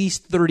at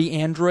least 30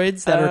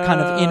 androids that are kind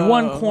of in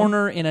one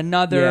corner, in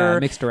another. Yeah,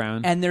 mixed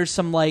around. And there's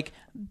some like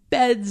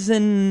beds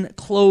and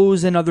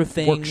clothes and other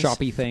things.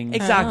 Workshop-y things.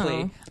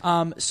 Exactly.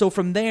 So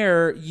from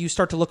there, you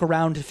start to look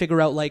around to figure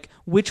out like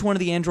which one of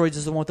the androids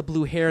is the one with the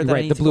blue hair that I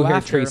Right, need the to blue go hair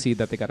after. Tracy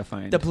that they got to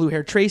find. The blue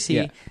hair Tracy.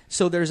 Yeah.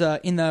 So there's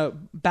in the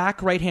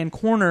back right hand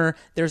corner,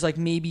 there's like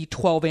maybe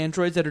 12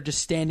 androids that are just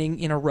standing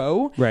in a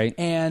row. Right.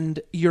 And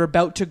you're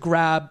about to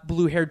grab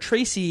blue haired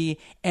Tracy,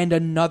 and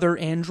another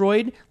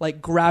android like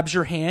grabs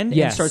your hand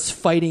Yes. and starts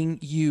fighting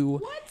you.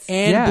 What?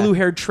 And Yeah. blue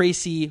haired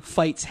Tracy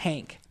fights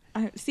Hank.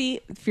 See,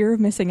 fear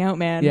of missing out,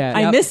 man. Yeah.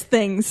 I Yep. miss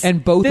things.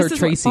 And both This are is what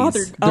Tracy's.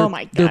 bothered- They're- Oh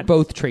my god. They're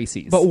both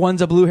Tracy's. But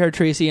one's a blue haired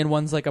Tracy and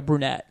one's like a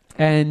brunette.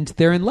 And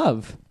they're in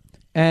love.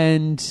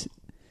 And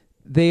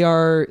they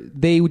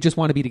just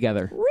want to be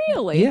together.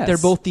 Really? Yes. They're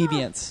both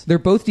deviants. They're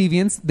both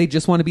deviants. They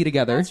just want to be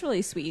together. That's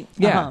really sweet.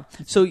 Yeah.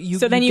 Uh-huh. So you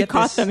So then you get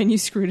caught this- them and you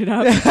screwed it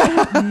up.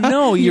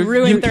 No, You you're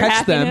ruined you their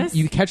catch them. happiness.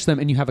 You catch them,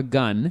 and you have a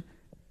gun.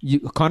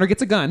 Connor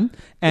gets a gun,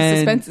 and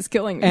suspense is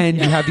killing me. And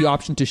you have the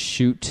option to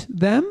shoot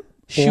them,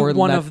 Shoot or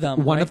one let- of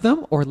them, one right? of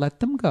them, or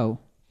let them go.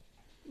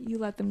 You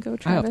let them go,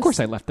 Travis. Of course,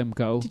 I let them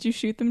go. Did you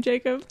shoot them,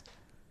 Jacob?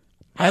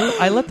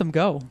 I let them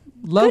go.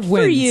 Love Good for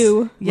wins. you.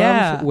 Love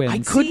Yeah, wins. I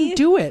couldn't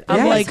do it. Yeah,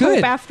 I'm like, good.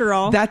 hope after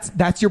all.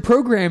 That's your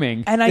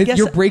programming, And I guess-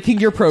 you're breaking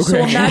your so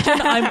program.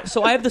 imagine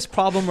I have this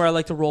problem where I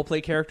like to role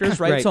play characters,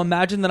 right? Right. So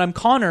imagine that I'm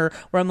Connor,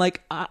 where I'm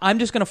like, I'm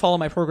just going to follow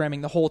my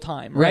programming the whole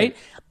time, right? Right.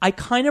 I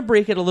kind of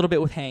break it a little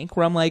bit with Hank,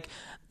 where I'm like,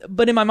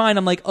 but in my mind,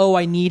 I'm like, oh,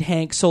 I need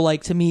Hank. So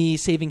like to me,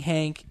 saving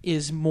Hank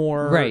is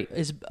more Right.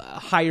 is a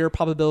higher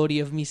probability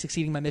of me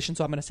succeeding my mission.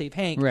 So I'm going to save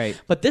Hank. Right.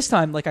 But this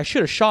time, like I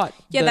should have shot.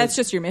 Yeah, the- that's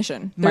just your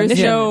mission. My There's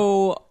mission.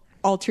 no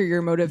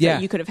ulterior motive Yeah.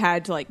 that you could have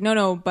had to like,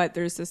 no, but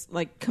there's this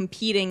like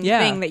competing Yeah.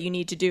 thing that you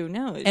need to do.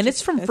 No. and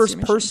it's from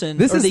first person.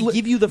 This or is they li-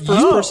 give you the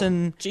first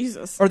person,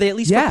 Jesus. or they at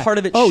least for part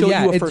of it show you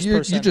a it's- first you're,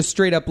 person. You're just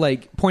straight up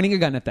like pointing a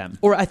gun at them.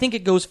 Or I think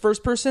it goes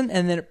first person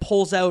and then it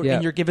pulls out Yeah.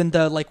 and you're given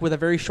the like with a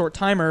very short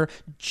timer,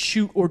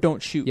 shoot or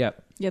don't shoot.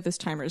 Yep. Yeah, this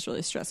timer has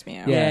really stressed me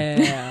out.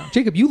 Yeah.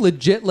 Jacob, you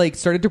legit like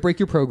started to break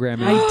your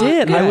programming. I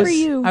did. Yeah. I was for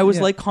you. I was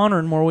Yeah. like Connor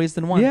in more ways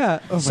than one. Yeah.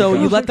 Oh my so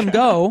you gosh. let them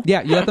go.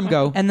 Yeah, you let them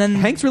go, And then-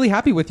 Hank's really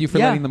happy with you for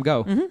Yeah. letting them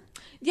go. Mm-hmm.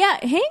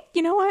 Yeah, Hank,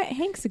 you know what?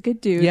 Hank's a good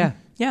dude. Yeah.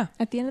 Yeah.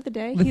 At the end of the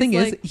day, The he's thing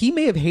like, is, he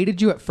may have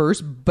hated you at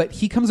first, but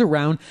he comes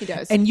around. He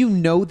does. And you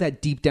know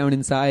that deep down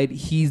inside,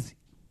 he's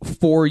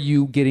for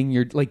you getting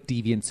your like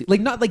deviancy.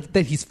 Like not like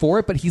that he's for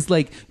it, but he's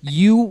like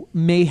you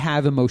may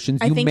have emotions.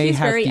 I You think may he's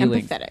have very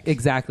feelings. empathetic.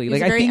 Exactly. He's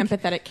like a very I think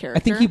empathetic I think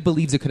character. he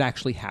believes it could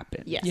actually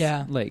happen. Yes.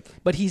 Yeah. Like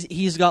But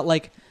he's got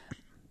like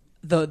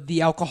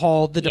the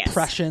alcohol, the Yes.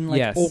 depression, like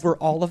Yes. over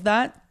all of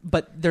that.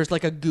 But there's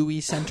like a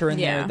gooey center in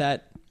Yeah. there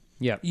that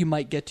yeah. you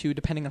might get to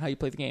depending on how you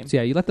play the game. So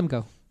yeah, you let them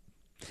go.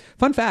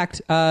 Fun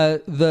fact: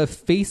 the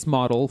face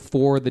model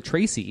for the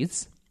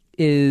Tracys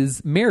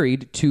is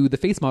married to the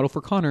face model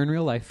for Connor in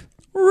real life.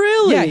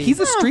 Really? Yeah, he's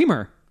a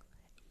streamer.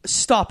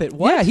 Stop it.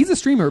 What? Yeah, he's a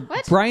streamer.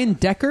 What? Brian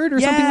Deckard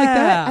or something like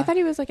that. I thought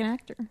he was like an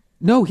actor.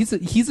 No, he's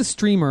a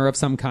streamer of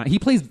some kind. He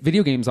plays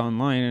video games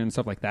online and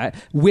stuff like that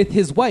with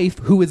his wife,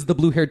 who is the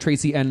blue-haired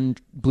Tracy and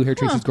blue-haired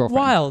Tracy's girlfriend.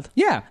 Wild.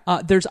 Yeah.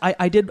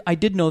 I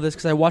did know this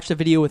because I watched a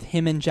video with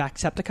him and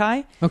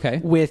Jacksepticeye. Okay.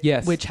 With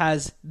Yes. which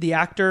has the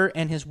actor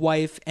and his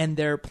wife, and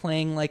they're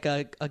playing like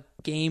a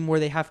game where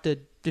they have to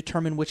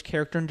determine which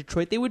character in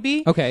Detroit they would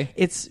be. Okay.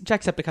 It's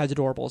Jacksepticeye's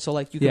adorable, so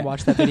like you can Yeah.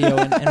 watch that video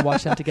and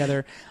watch that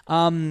together.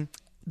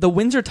 The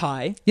Windsor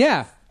tie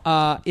Yeah.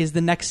 is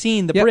the next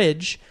scene, the Yep.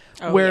 bridge,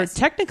 Oh, where yes.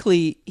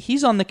 technically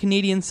he's on the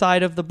Canadian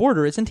side of the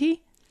border, isn't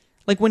he?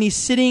 Like when he's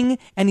sitting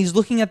and he's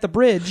looking at the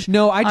bridge.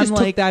 No, I just I'm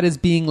took like, that as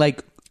being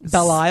like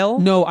Belle Isle?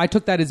 No, I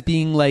took that as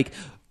being like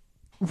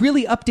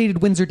really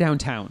updated Windsor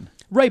downtown.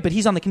 Right, but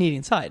he's on the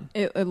Canadian side.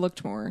 It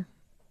looked more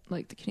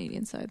like the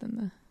Canadian side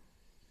than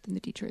the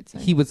Detroit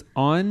side. He was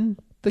on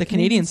The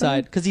Canadian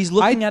side, because he's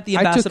looking at the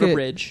I took Ambassador it-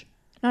 Bridge.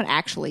 Not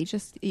actually,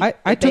 just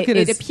I took it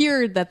as- it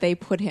appeared that they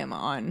put him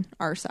on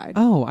our side.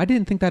 Oh, I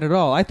didn't think that at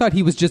all. I thought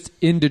he was just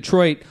in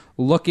Detroit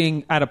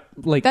looking at a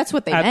like. That's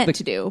what they at meant the-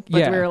 to do, but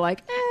yeah. we were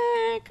like,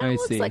 kind I of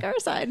looks see. like our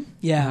side.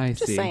 Yeah. I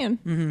Just see.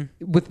 saying.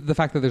 With the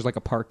fact that there's like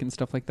a park and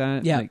stuff like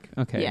that. Yeah. Like,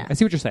 okay. Yeah. I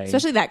see what you're saying.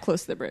 Especially that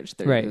close to the bridge.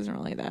 There Right. isn't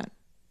really that.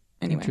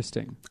 Anyway.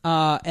 Interesting.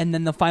 And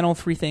then the final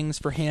three things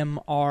for him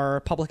are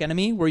Public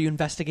Enemy, where you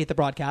investigate the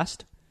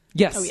broadcast.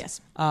 Yes. Oh, yes.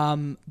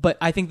 But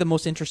I think the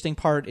most interesting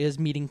part is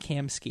meeting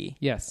Kamsky.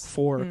 Yes.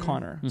 For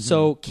Connor.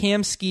 So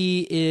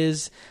Kamsky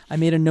is, I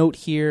made a note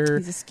here.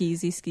 He's a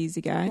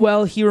skeezy guy.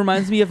 Well, he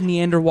reminds me of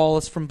Neander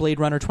Wallace from Blade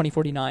Runner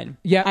 2049.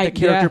 Yeah, the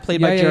character played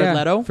by Jared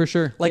Leto. for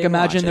sure. Like Didn't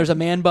imagine watch there's it. a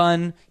man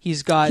bun.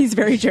 He's got He's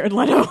very Jared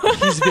Leto.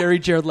 he's very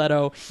Jared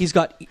Leto. He's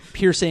got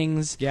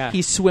piercings. Yeah.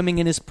 He's swimming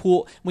in his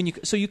pool.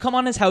 So you come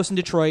on his house in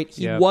Detroit.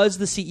 He Yep. was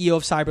the CEO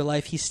of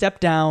CyberLife. He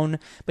stepped down,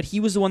 but he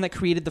was the one that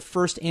created the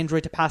first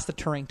android to pass the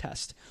Turing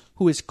test,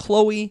 who is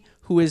Chloe,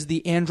 who is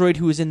the android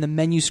who is in the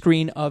menu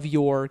screen of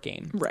your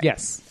game. Right.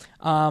 Yes.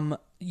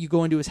 you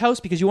go into his house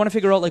because you want to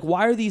figure out, like,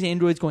 why are these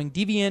androids going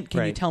deviant? Can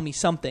you Right. tell me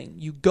something?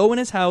 You go in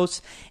his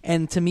house,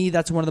 and to me,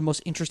 that's one of the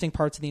most interesting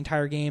parts of the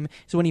entire game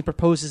is when he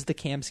proposes the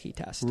Kamsky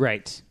test.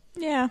 Right.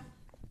 Yeah.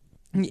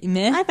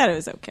 Meh. I thought it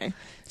was okay.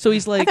 So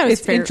he's like, thought it was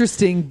It's fair.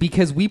 interesting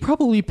because we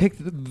probably picked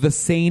the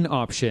sane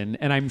option,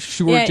 and I'm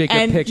sure Yeah, Jacob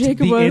and picked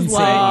Jacob the was insane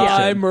like,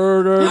 option. I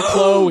murdered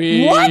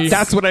Chloe. What?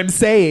 That's what I'm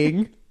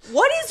saying.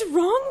 What is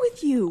wrong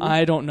with you?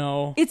 I don't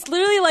know. It's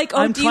literally like,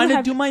 I'm do trying you to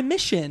have, do my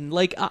mission.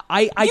 Like,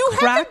 I you haven't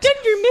cracked. done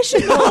your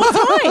mission the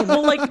whole time.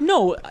 Well, like,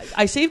 no,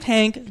 I saved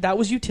Hank. That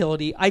was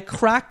utility. I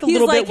cracked a He's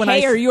little like, bit when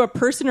hey, I. are you a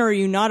person or are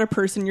you not a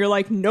person? You're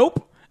like,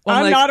 nope, Well,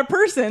 I'm like, not a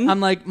person. I'm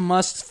like,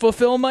 must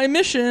fulfill my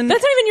mission.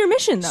 That's not even your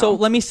mission, though. So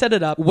let me set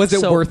it up. Was it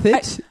So- worth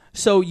it?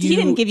 So you he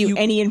didn't give you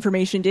any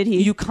information, did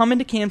he? You come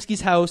into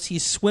Kamsky's house.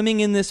 He's swimming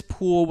in this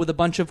pool with a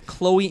bunch of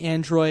Chloe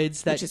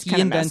androids that Which is he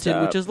kinda messed invented,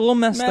 up. which is a little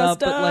messed up.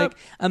 But Messed like, up.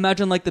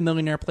 imagine like the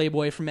Millionaire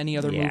Playboy from any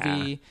other Yeah.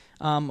 movie.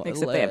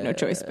 Except they have no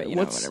choice, but, you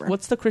know, whatever.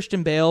 What's the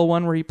Christian Bale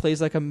one where he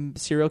plays like a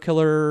serial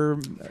killer,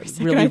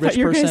 really I rich thought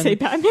you were person? going to say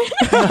Batman.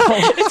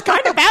 It's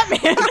kind of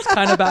Batman. It's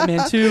kind of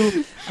Batman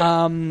too.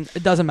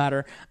 It doesn't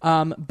matter.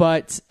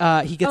 But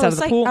he gets out of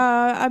the pool.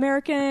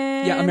 American.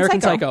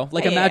 American Psycho.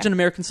 Like, Yeah, imagine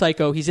American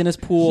Psycho. He's in his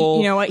pool.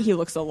 You know what? He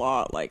looks a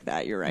lot like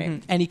that. You're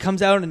right. And he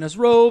comes out in his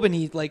robe and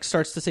he like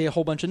starts to say a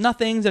whole bunch of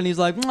nothings and he's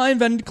like, I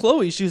invented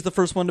Chloe. She's the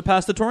first one to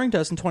pass the Turing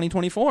test in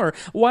 2024.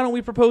 Why don't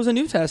we propose a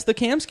new test, the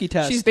Kamsky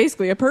test? She's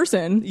basically a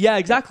person. yeah,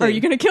 exactly. Are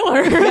you going to kill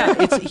her?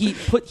 Yeah,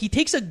 he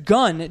takes a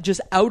gun just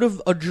out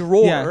of a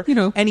drawer, Yeah, you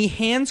know. and he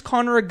hands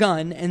Connor a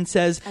gun and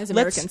says, As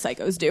American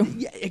Psychos do.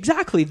 Yeah,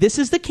 exactly. This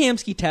is the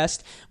Kamsky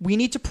test. We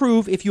need to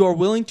prove if you are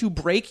willing to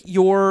break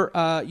your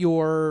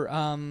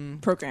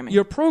Programming.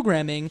 your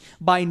programming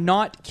by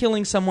not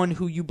killing someone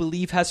who you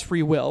believe has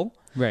free will.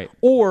 Right.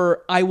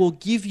 Or I will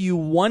give you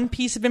one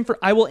piece of info.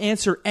 I will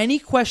answer any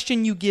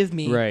question you give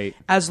me, Right.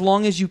 as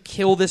long as you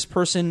kill this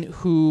person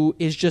who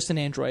is just an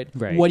android.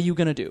 Right. What are you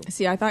going to do?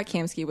 See, I thought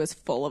Kamsky was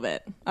full of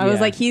it. I was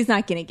Yeah. like, he's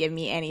not going to give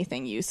me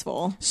anything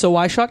useful. So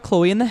I shot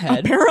Chloe in the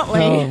head.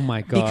 Apparently. Oh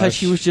my gosh. Because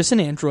she was just an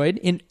android.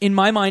 In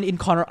my mind, in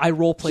Connor, I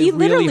roleplay He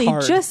really literally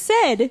hard. just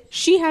said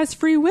she has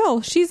free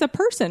will. She's a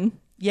person.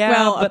 Yeah,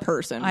 well, but a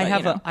person. I but, have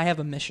you know. I have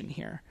a mission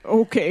here.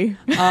 Okay.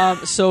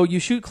 So you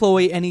shoot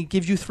Chloe, and he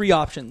gives you three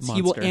options.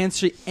 He will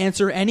Monster.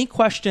 answer any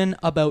question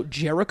about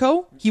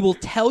Jericho. He will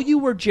tell you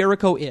where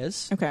Jericho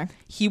is. Okay.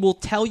 He will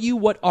tell you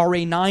what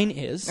RA9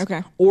 is.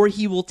 Okay. Or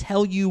he will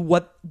tell you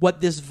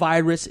what this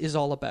virus is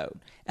all about.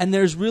 And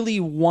there's really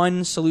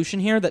one solution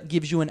here that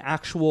gives you an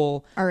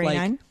actual RA9?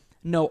 Like,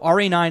 no,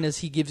 RA9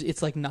 is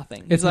it's like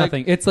nothing. It's like,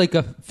 nothing. It's like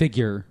a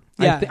figure.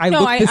 Yeah. I no,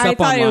 looked this I up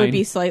thought online. it would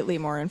be slightly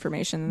more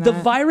information than The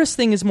that. virus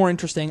thing is more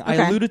interesting. I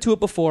Okay. alluded to it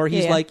before.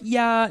 He's Yeah.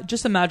 like,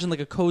 just imagine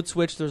like a code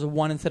switch. There's a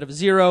 1 instead of a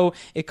 0.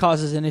 It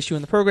causes an issue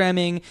in the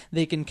programming.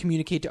 They can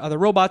communicate to other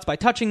robots by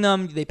touching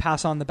them. They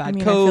pass on the bad I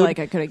mean, code. I feel like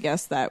I could have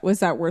guessed that. Was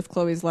that worth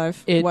Chloe's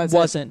life? it Was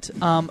wasn't.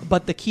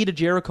 But the key to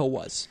Jericho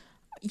was.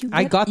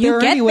 I got you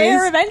there get anyways.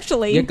 there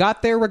eventually. You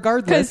got there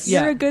regardless. because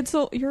Yeah.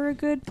 you're a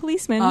good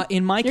policeman.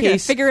 In my You're gonna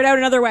case, figure it out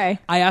another way.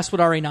 I asked what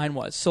RA9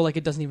 was, so like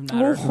it doesn't even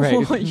matter. Right. You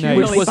Nice. Which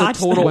really was a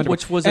botched total. that.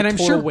 Which was and a I'm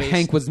total sure waste.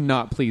 Hank was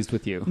not pleased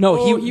with you. No,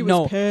 Oh, he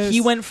was pissed.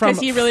 he went from 'Cause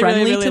he really,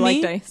 friendly really, to really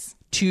me liked Dice.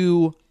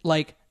 to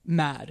like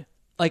mad,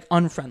 like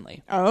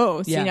unfriendly.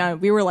 Oh, so Yeah. now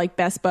we were like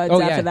best buds Oh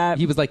after yeah. that.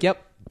 He was like, "Yep,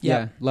 Yeah.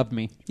 yeah, loved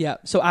me." Yeah.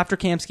 So after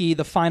Kamsky,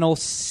 the final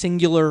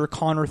singular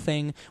Connor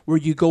thing where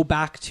you go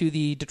back to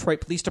the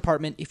Detroit Police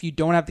Department if you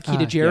don't have the key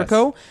to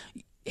Jericho.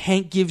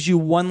 Hank gives you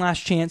one last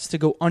chance to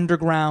go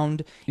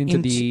underground Into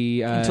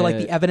the, into like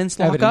the evidence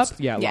lockup,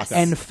 Yeah, Yes. lockup.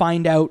 and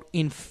find out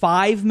in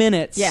 5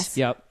 minutes Yes.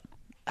 Yep.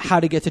 how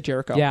to get to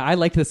Jericho. Yeah, I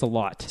liked this a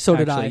lot. So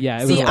did actually. I.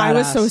 Yeah, it See, was. I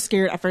was badass. so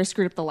scared after I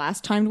screwed up the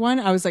last timed one.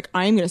 I was like,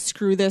 I'm going to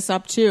screw this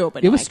up too.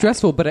 But It no, was I got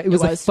stressful, but it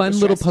was a was fun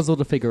super little stressful. puzzle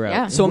to figure out.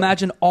 Yeah. So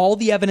imagine all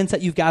the evidence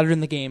that you've gathered in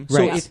the game. So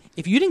Right.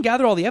 if you didn't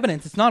gather all the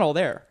evidence, it's not all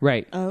there.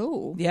 Right.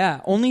 Oh. Yeah,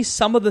 only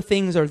some of the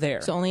things are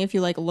there. So only if you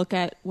like look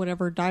at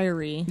whatever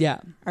diary. yeah.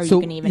 Are So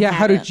you can even yeah, have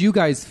how it. did you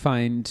guys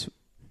find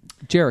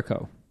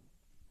Jericho?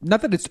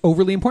 Not that it's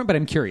overly important, but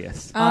I'm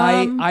curious.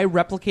 I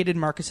replicated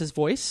Marcus's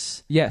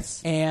voice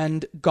Yes.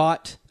 and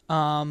got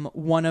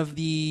one of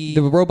the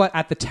The robot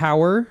at the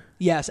tower.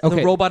 yes Okay.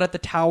 the robot at the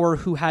tower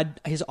who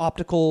had his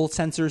optical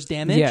sensors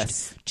damaged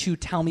Yes. to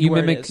tell me You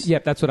where mimic. it is.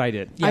 Yep, that's what I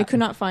did. Yeah. I could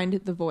not find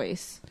the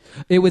voice.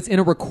 It was in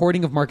a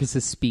recording of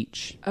Marcus's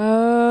speech.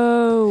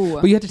 Oh.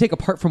 But you had to take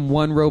apart from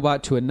one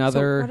robot to So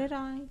another. what did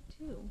I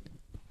do?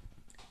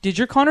 Did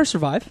your Connor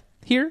survive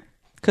here?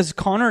 Because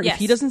Connor, Yes. if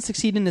he doesn't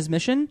succeed in his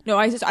mission, No,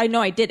 I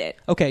know I did it.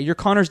 okay, your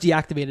Connor's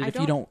deactivated if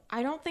you don't.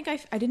 I don't think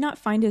I did not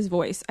find his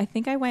voice. I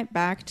think I went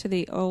back to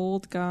the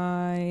old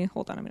guy.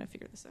 Hold on, I'm going to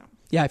figure this out.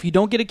 Yeah, if you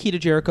don't get a key to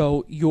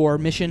Jericho, your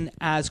mission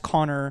as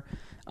Connor.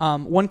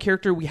 One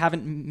character we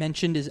haven't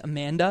mentioned is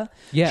Amanda.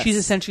 Yes. She's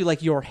essentially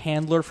like your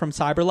handler from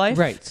CyberLife.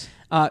 Right.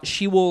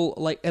 She will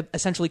like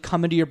essentially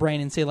come into your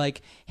brain and say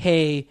like,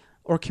 "Hey,"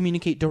 or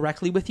communicate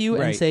directly with you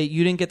and Right. say,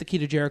 "You didn't get the key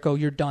to Jericho.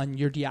 You're done.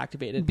 You're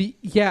deactivated."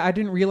 Yeah, I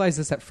didn't realize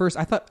this at first.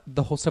 I thought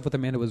the whole stuff with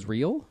Amanda was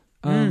real.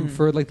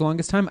 for like the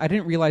longest time. I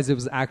didn't realize it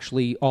was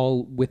actually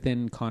all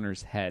within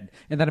Connor's head,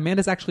 and that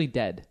Amanda's actually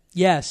dead.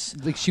 Yes.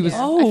 Like she was.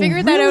 Oh, I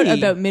figured that really?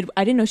 out about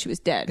I didn't know she was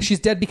dead. She's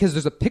dead because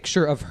there's a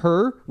picture of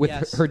her with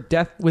Yes. her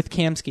death With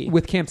Kamsky.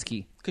 with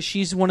Kamsky. Because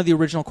she's one of the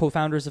original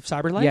co-founders of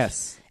CyberLife.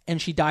 Yes. And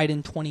she died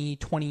in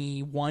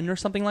 2021 or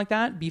something like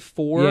that,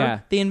 before Yeah.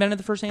 they invented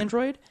the first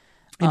Android.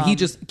 And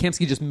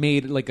Kamsky just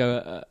made like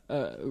a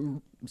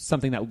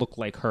something that looked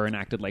like her and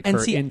acted like And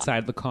her see,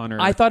 inside the Connor.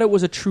 I thought it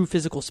was a true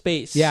physical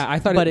space. Yeah, I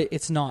thought but it-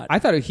 it's not. I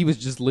thought he was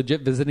just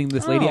legit visiting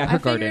this lady at her I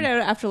figured garden. it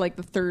out after like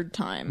the third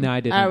time. No, I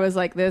didn't. I was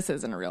like, this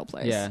isn't a real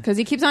place. Yeah. Because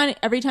he keeps on,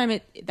 every time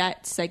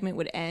that segment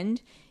would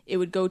end, it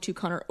would go to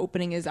Connor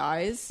opening his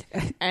eyes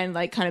and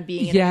like kind of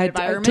being in Yeah, an it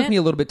environment. took me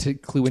a little bit to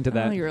clue into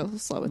that. Oh, you're a little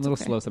slow. a It's little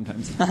okay. slow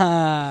sometimes.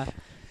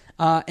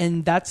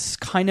 And that's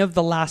kind of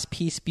the last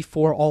piece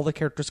before all the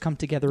characters come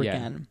together Yeah.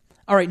 again.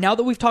 All right, now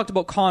that we've talked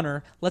about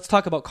Connor, let's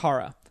talk about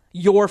Kara.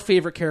 Your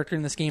favorite character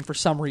in this game for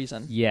some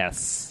reason.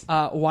 Yes.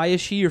 Why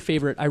is she your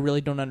favorite? I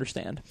really don't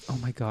understand. Oh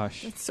my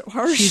gosh. It's so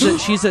harsh.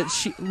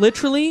 She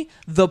literally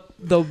the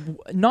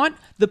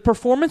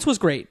performance was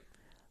great.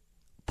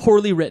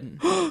 Poorly written.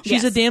 She's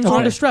Yes. a damsel in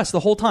Okay. distress the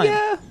whole time.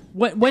 Yeah.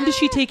 When does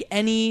she take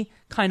any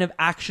kind of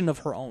action of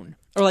her own?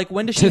 Or like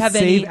when does she To have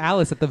save any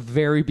Alice at the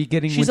very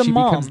beginning She's when a she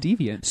mom. becomes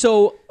deviant.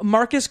 So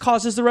Marcus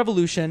causes the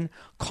revolution.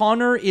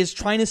 Connor is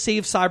trying to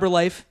save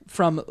CyberLife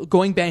from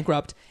going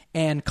bankrupt,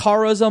 and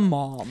Kara's a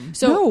mom.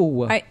 So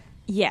No.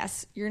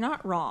 yes, you're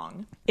not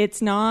wrong.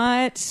 It's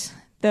not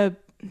the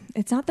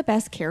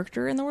best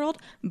character in the world,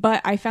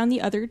 but I found the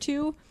other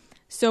two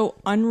so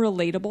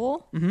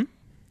unrelatable,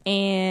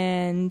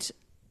 and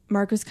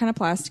Mark was kind of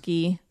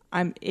plasticky.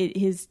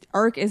 His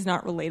arc is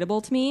not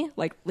relatable to me.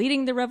 Like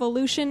leading the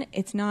revolution,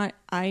 it's not.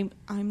 I'm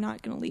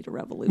not going to lead a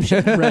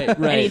revolution right.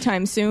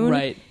 anytime soon.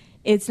 Right.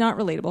 It's not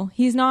relatable.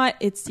 He's not.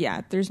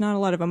 There's not a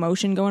lot of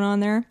emotion going on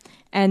there.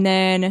 And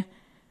then,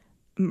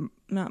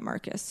 not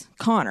Marcus,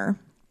 Connor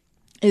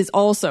is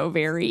also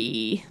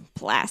very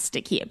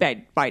plasticky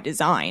by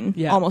design.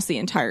 Yeah. Almost the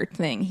entire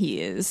thing. He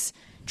is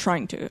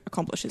trying to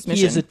accomplish his mission.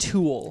 He is a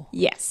tool.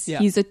 Yes, Yeah.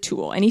 he's a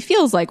tool, and he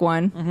feels like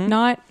one.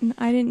 Not,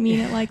 I didn't mean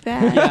it like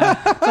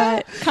that,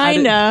 but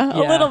kinda, a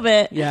little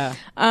bit. Yeah.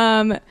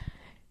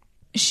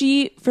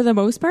 She, for the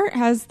most part,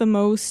 has the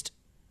most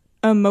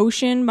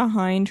emotion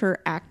behind her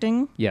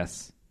acting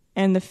Yes.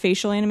 and the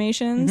facial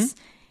animations,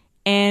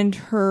 and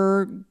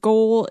her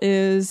goal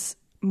is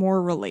more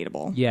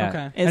relatable. Yeah.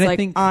 Okay. It's And like I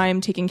think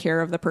I'm taking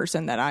care of the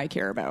person that I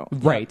care about.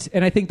 right.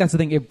 And I think that's the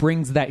thing. It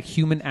brings that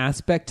human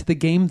aspect to the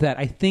game that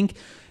I think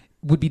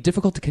would be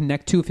difficult to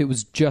connect to if it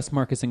was just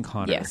Marcus and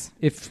Connor. Yes.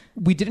 If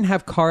we didn't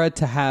have Kara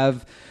to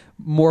have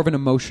more of an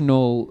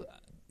emotional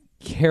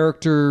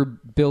character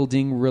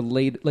building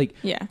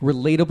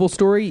relatable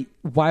story,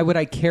 why would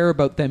I care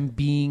about them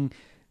being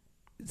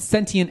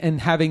sentient and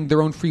having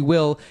their own free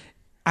will?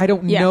 I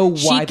don't Yeah, know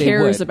why she they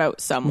cares would. about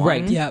someone.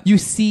 Right. Yeah. You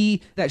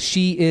see that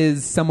she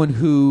is someone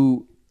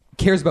who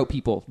cares about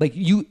people. Like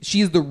she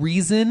is the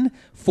reason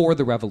for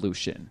the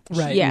revolution.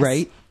 Right. Yes.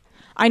 Right?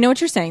 I know what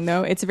you're saying,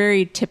 though. It's a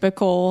very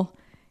typical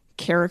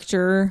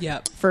character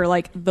Yep. for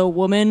like the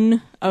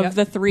woman of Yep.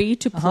 the three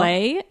to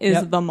play is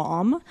Yep. the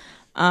mom.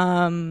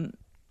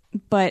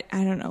 But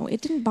I don't know.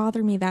 It didn't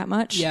bother me that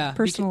much, Yeah,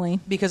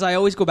 personally. because I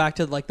always go back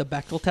to like the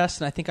Bechdel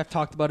test, and I think I've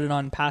talked about it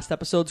on past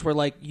episodes, where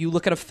like you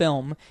look at a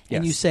film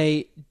and Yes. you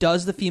say,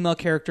 does the female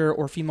character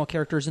or female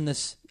characters in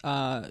this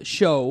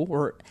show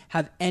or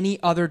have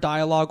any other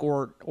dialogue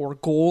or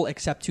goal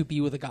except to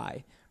be with a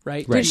guy,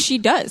 right? But she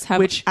does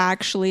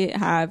actually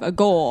have a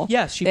goal.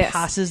 Yes, she Yes.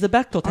 passes the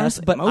Bechdel test,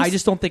 Honestly, but I most-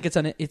 just don't think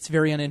it's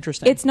very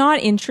uninteresting. It's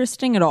not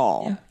interesting at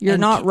all. You're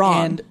And- not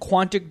wrong. And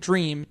Quantic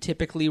Dream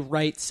typically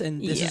writes,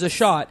 and this is a Yes.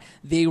 shot,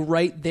 they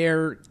write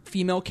their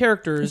female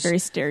characters very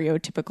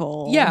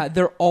stereotypical. Yeah,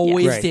 they're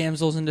always Right.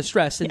 damsels in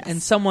distress. And, Yes.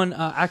 and someone,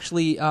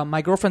 actually,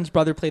 my girlfriend's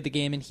brother played the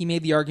game, and he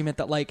made the argument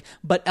that, like,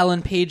 but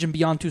Ellen Page in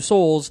Beyond Two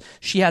Souls,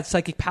 she had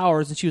psychic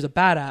powers and she was a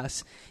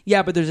badass.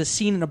 Yeah, but there's a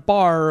scene in a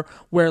bar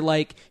where,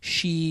 like,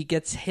 she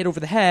gets hit over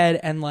the head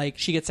and, like,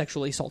 she gets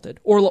sexually assaulted.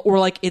 Or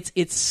like,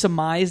 it's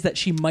surmised that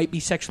she might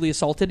be sexually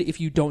assaulted if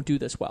you don't do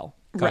this well.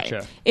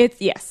 Gotcha. Right.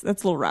 Yes,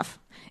 that's a little rough.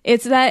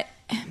 It's that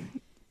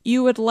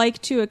you would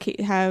like to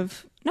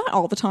have, not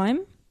all the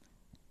time,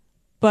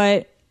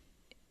 but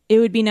it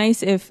would be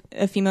nice if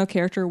a female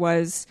character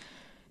was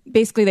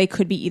basically they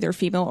could be either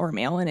female or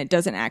male and it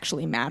doesn't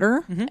actually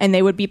matter and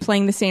they would be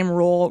playing the same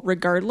role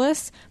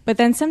regardless. But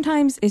then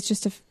sometimes it's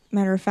just a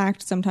matter of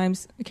fact,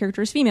 sometimes a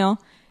character is female.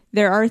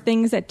 There are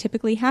things that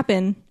typically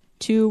happen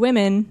to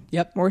women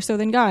Yep. more so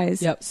than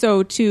guys. Yep.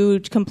 So to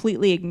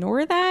completely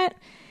ignore that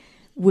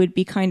would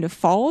be kind of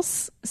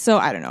false. So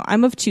I don't know.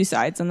 I'm of two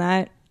sides on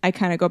that. I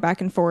kind of go back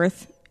and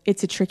forth.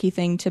 It's a tricky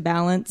thing to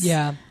balance.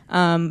 Yeah.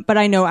 But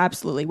I know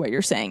absolutely what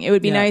you're saying. It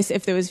would be Yeah. nice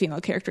if there was a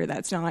female character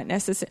that's not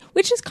necessary,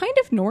 which is kind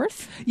of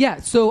North. Yeah,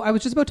 so I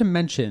was just about to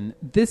mention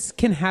this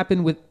can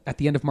happen at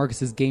the end of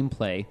Marcus's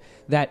gameplay,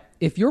 that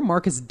if your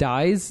Marcus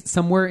dies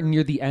somewhere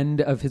near the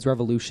end of his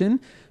revolution,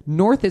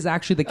 North is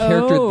actually the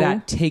character Oh.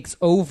 that takes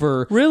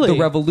over Really? the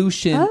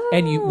revolution,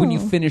 and when you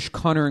Oh. finish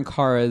Connor and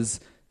Kara's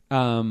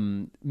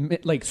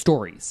like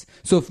stories.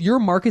 So if your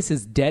Marcus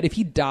is dead, if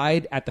he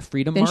died at the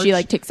Freedom Then March, she,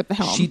 like, takes up the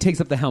helm. She takes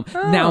up the helm.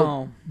 Oh.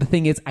 Now the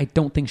thing is, I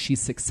don't think she's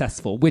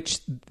successful, which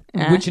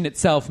in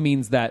itself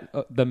means that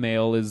the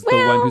male is the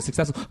one who's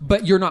successful.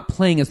 But you're not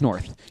playing as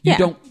North. You Yeah.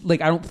 don't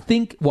like. I don't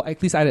think. Well,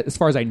 at least as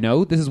far as I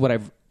know, this is what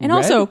I've And read.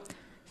 also,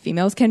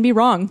 females can be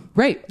wrong.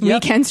 Right. We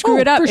can screw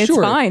it up. For It's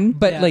sure. fine.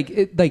 But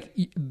Yeah.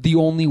 the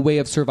only way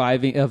of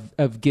surviving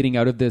of getting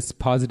out of this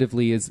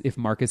positively is if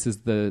Marcus is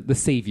the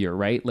savior,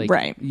 right? Like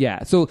Right.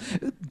 Yeah. So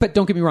but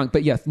don't get me wrong,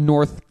 but yes,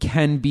 North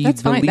can be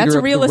That's the fine. leader That's a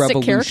of the realistic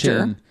revolution.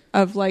 character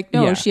of like,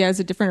 no, Yeah. she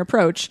has a different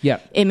approach. Yeah.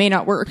 It may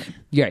not work.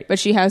 Right. But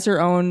she has her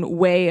own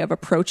way of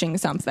approaching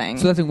something.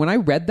 So that's when I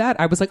read that,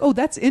 I was like, "Oh,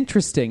 that's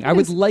interesting." I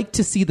would like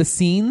to see the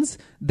scenes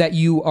that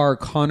you are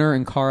Connor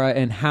and Kara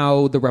and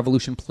how the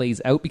revolution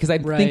plays out, because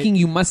I'm Right. thinking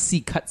you must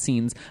see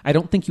cutscenes. I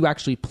don't think you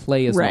actually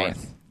play as Right.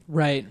 North.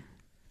 Right.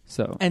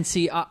 So And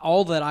see,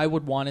 all that I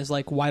would want is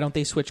like, why don't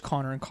they switch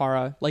Connor and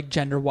Kara, like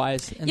gender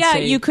wise? yeah,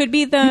 you could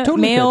be the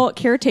totally male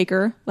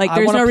caretaker. Like, I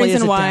there's wanna no play as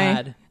reason a why.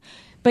 dad.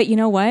 But you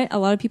know what? A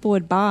lot of people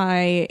would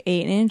buy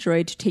an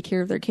android to take care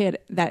of their kid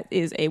that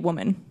is a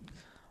woman.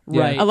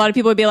 Yeah. Right. A lot of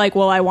people would be like,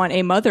 well, I want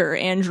a mother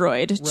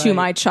android to Right.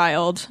 my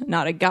child,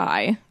 not a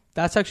guy.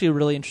 That's actually a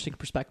really interesting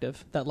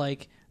perspective. That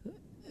like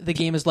the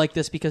game is like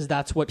this because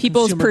that's what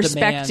People's consumer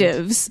demand.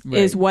 perspectives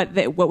is what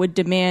would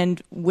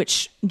demand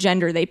which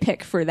gender they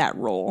pick for that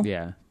role.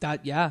 yeah.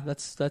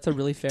 That's a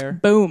really fair.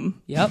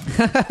 Boom. Yep.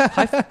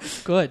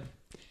 Good.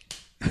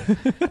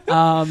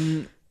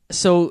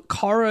 So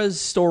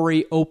Kara's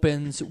story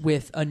opens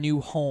with a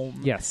new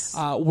home. Yes.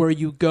 Where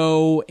you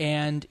go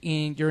and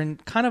you're in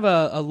kind of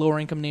a lower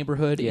income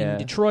neighborhood Yeah. in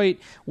Detroit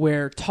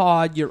where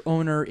Todd, your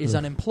owner, is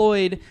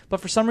unemployed, but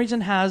for some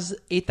reason has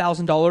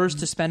 $8,000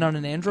 to spend on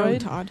an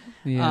android. Oh, Todd.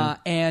 Yeah.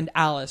 And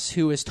Alice,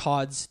 who is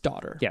Todd's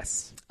daughter.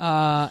 Yes.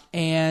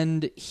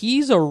 And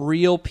he's a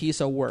real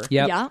piece of work.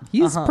 Yep. Yeah.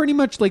 He's pretty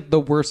much like the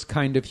worst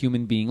kind of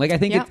human being. Like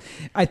Yeah.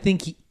 I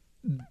think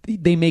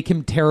they make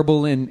him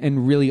terrible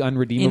and really In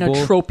unredeemable.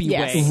 a tropey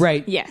Yes. way.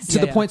 Right. Yes. To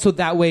the Yeah. point. So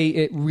that way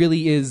it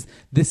really is,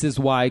 this is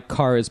why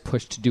Kara is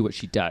pushed to do what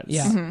she does.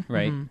 Yeah. Mm-hmm.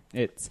 Right.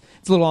 It's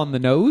a little on the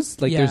nose.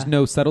 Like Yeah. there's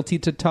no subtlety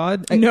to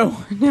Todd. No,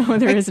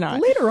 there is not.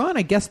 Later on,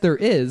 I guess there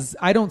is.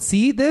 I don't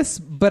see this,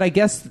 but I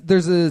guess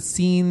there's a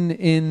scene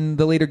in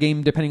the later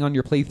game, depending on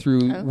your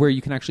playthrough, where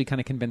you can actually kind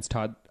of convince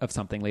Todd of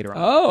something later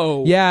on.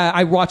 Oh. Yeah,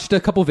 I watched a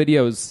couple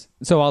videos,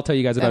 so I'll tell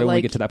you guys about it when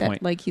we get to that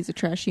point. Like he's a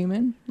trash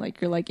human. Like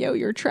you're like, yo,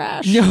 you're trash.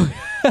 No,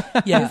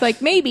 Yeah. He's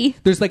like, maybe.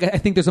 there's I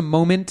think there's a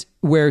moment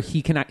where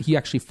he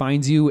actually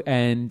finds you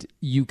and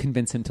you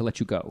convince him to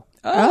let you go.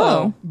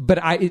 Oh. But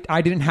I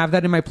didn't have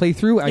that in my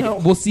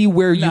playthrough. We'll see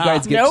where you Nah.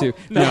 guys get Nope.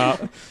 to.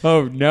 No.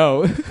 Oh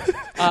no.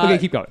 Okay,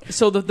 keep going.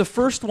 So the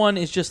first one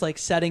is just like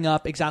setting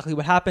up exactly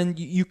what happened.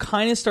 You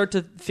kind of start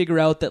to figure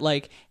out that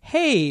like,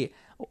 hey,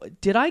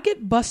 did I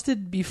get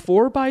busted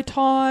before by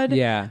Todd?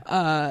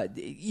 Yeah.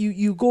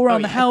 You go around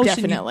Oh, the yeah, house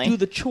definitely. and you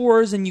do the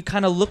chores and you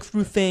kind of look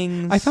through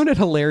things. I found it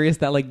hilarious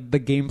that like the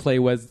gameplay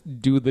was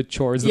do the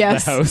chores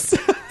Yes. of the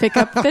house. Pick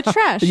up the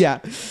trash. Yeah.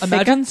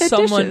 Imagine up the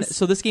someone. dishes.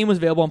 So this game was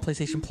available on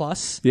PlayStation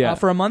Plus Yeah.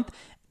 for a month.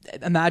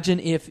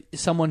 Imagine if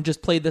someone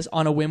just played this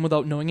on a whim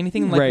without knowing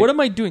anything. Like, Right. what am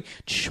I doing?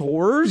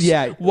 Chores?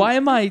 Yeah. Why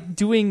am I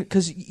doing?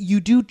 Because you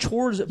do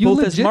chores both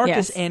as legit- Marcus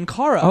Yes. and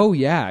Kara. Oh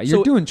yeah, you're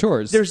So doing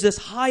chores. There's this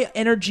high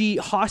energy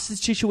hostage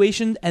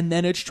situation, and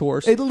then it's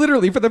chores. it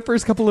literally for the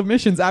first couple of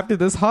missions after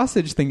this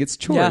hostage thing, it's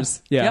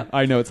chores. Yeah. Yeah, Yep.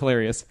 I know, it's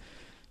hilarious.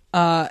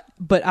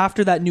 But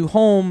after that new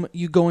home,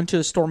 you go into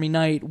a stormy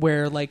night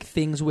where like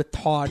things with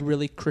Todd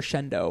really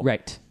crescendo.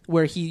 Right.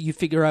 Where you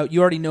figure out,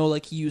 you already know,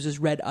 like he uses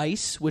red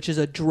ice, which is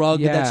a drug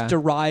Yeah. that's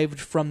derived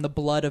from the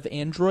blood of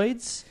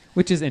androids.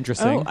 Which is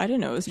interesting. Oh, I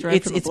didn't know it was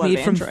derived from the It's blood made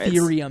of from androids.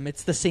 therium.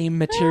 It's the same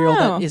material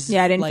Oh. that is.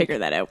 Yeah, I didn't like, figure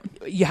that out.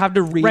 You have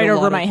to read Right a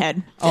over lot my of-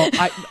 head. Oh,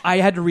 I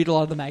had to read a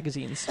lot of the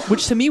magazines,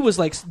 which to me was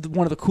like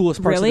one of the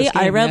coolest parts. Really? of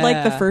this game. I read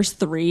like the Yeah. first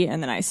 3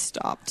 and then I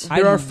stopped.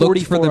 There are looked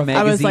 44 for the of them.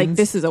 I was like, magazines.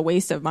 this is a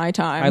waste of my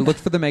time. I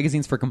looked for the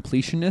magazines for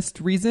completionist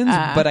reasons,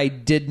 but I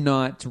did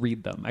not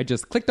read them. I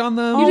just clicked on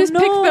them. you just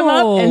picked them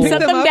up and picked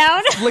set them up,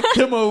 down. flicked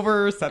them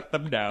over, set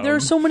them down. There are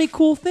so many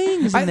cool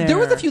things in there. There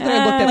was a few that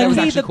I looked at like, that was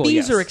hey, actually the cool. bees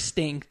yes. are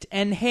extinct,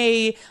 and hey,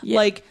 Yeah.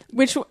 like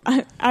Which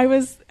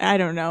I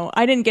don't know.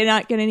 I didn't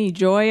not get any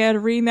joy out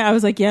of reading that. I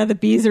was like, yeah, the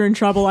bees are in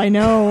trouble. I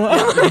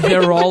know.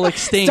 they're all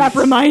extinct. Stop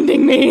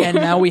reminding me. And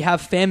now we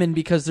have famine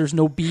because there's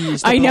no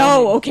bees. to I know.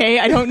 pollinate. Okay,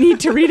 I don't need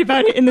to read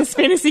about it in this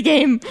fantasy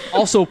game.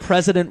 Also,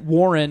 President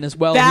Warren as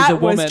well. who's a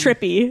That was woman.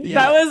 trippy. Yeah.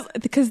 That was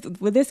because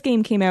this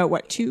game came out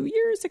 2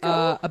 years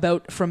ago.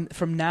 About from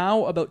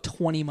now about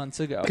 20 months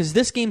ago, because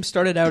this game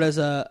started out as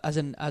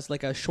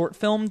like a short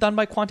film done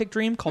by Quantic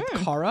Dream called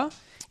Kara,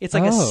 It's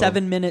like a Oh.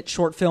 7-minute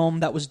short film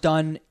that was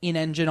done in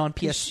engine on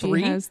PS3.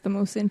 She has the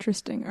most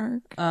interesting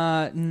arc.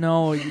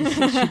 No,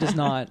 she does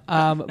not.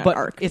 But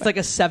arc, it's but- like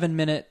a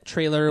 7-minute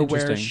trailer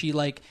where Interesting. she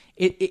like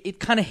it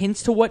kind of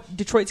hints to what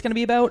Detroit's going to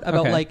be about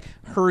Okay. like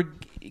her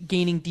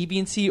gaining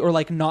deviancy or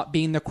like not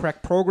being the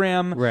correct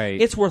program. Right.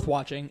 It's worth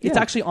watching. It's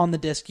Yeah. actually on the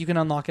disc. You can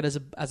unlock it as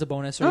a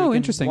bonus. Or Oh, you can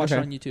interesting. Watch Okay.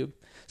 it on YouTube.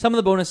 Some of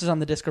the bonuses on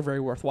the disc are very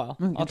worthwhile.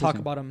 I'll talk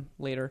interesting. about them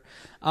later.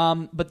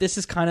 But this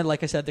is kind of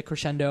like I said, the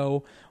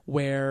crescendo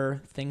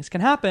where things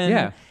can happen.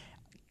 Yeah.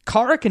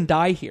 Kara can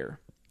die here.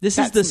 This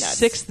is That's the nuts.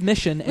 6th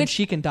mission, and Which-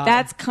 she can die.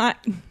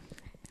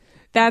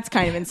 That's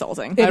kind of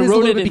insulting. It I is a wrote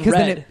little it bit in because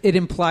then red. it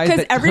implies 'Cause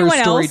that her everyone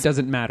story else-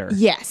 doesn't matter.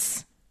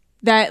 Yes.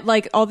 That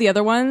like all the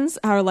other ones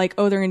are like,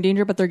 oh, they're in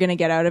danger, but they're going to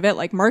get out of it.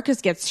 Like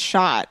Marcus gets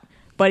shot,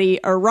 but he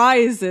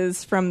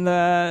arises from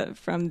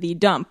the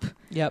dump.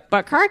 Yep.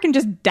 But Kara can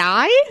just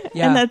die,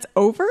 Yeah. and that's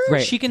over.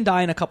 Right. She can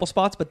die in a couple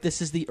spots, but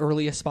this is the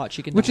earliest spot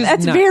she can Which die. is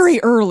That's nuts. very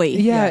early.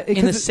 Yeah, in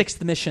the because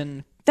 6th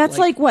mission. That's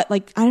like what?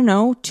 Like I don't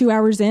know, 2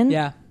 hours in.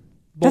 Yeah.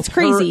 That's Both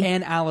her crazy.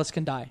 and Alice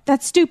can die.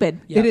 That's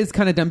stupid. Yeah. it is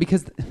kind of dumb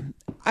because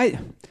I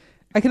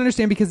can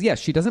understand because yes,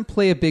 she doesn't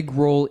play a big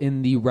role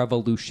in the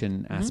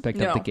revolution aspect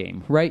of No. the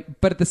game, right?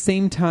 But at the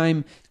same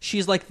time,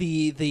 She's like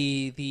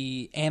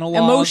the analog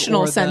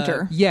Emotional or the-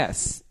 center.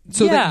 yes,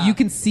 so Yeah. that you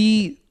can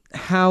see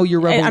how your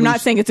revolution. I'm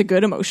not saying it's a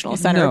good emotional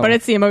center, No. but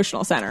it's the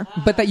emotional center.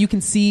 but that you can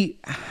see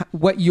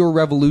what your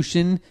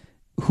revolution,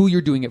 who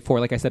you're doing it for,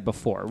 like I said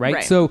before, right?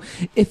 Right. So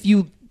if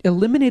you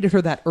eliminated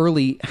her that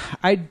early,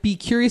 I'd be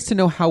curious to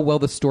know how well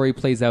the story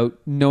plays out,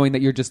 knowing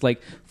that you're just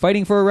like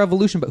fighting for a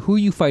revolution, but who are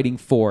you fighting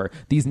for?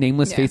 These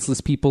nameless, Yeah.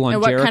 faceless people on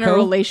And what Jericho? kind of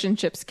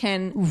relationships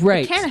can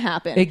Right.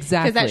 Exactly.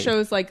 because that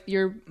shows like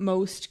your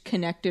most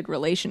connected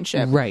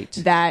relationship Right.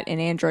 that an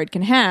android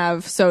can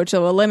have. So to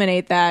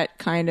eliminate that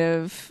kind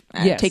of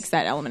Yes. takes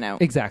that element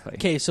out. Exactly.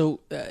 Okay, so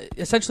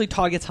essentially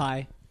Todd gets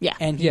high. Yeah.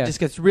 And he Yeah. just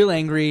gets real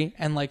angry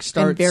and like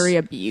starts And very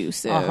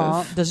abusive.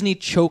 Doesn't he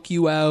choke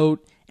you out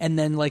and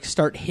then like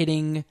start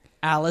hitting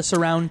Alice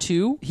around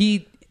too?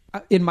 He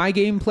in my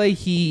gameplay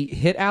he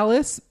hit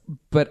Alice,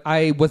 but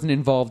I wasn't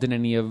involved in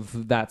any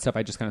of that stuff.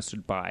 I just kind of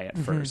stood by at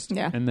first.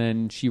 Yeah. And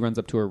then she runs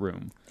up to her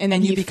room. And then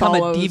And you he become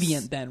follows, a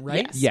deviant then,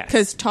 right? Yes.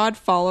 Because Todd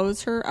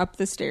follows her up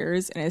the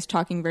stairs and is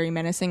talking very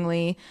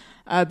menacingly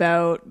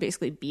about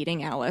basically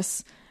beating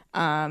Alice.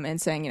 And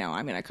saying,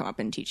 I'm going to come up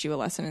and teach you a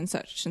lesson and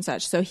such and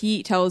such. So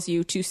he tells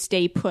you to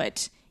stay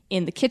put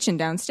in the kitchen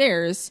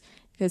downstairs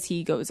because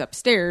he goes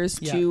upstairs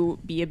to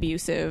be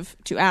abusive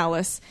to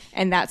Alice.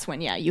 And that's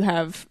when,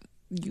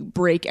 you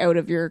break out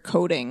of your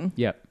coding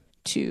Yep.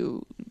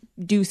 to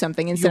do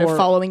something instead Your- of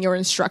following your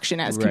instruction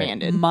as Right.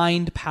 commanded.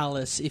 Mind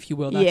Palace, if you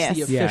will. That's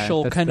Yes. the Yeah,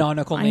 official that's the-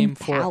 canonical Mind name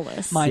for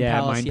Palace. Mind Yeah,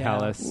 Palace. Mind yeah.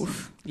 Palace.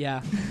 Oof.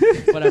 Yeah,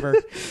 whatever.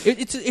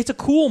 It's a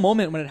cool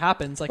moment when it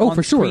happens. Like Oh, on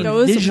for sure. screen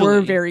Those visually.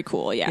 were very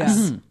cool,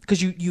 yes.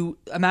 Because you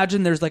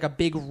imagine there's like a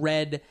big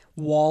red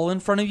wall in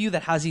front of you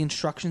that has the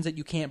instructions that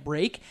you can't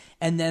break,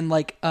 and then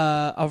like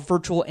a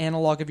virtual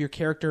analog of your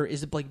character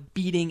is like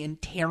beating and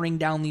tearing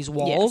down these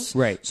walls, Yes.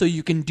 Right. So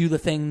you can do the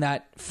thing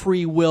that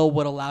free will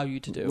would allow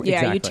you to do. Yeah,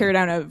 Exactly. you tear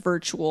down a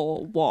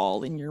virtual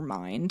wall in your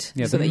mind.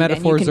 Yeah, so the that then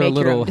metaphors you can are a make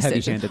your own little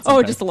decision. heavy-handed Oh,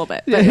 sometimes. just a little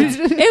bit.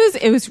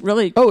 But it was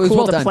really Oh, it was cool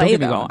well to done. Don't play get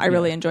me though. wrong. I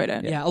really enjoyed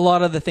it. Yeah, a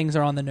lot of the things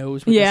are on the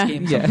nose with Yeah. this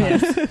game. Yeah.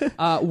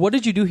 Sometimes. What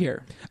did you do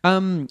here?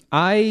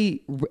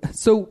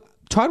 So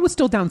Todd was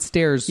still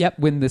downstairs Yep.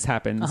 when this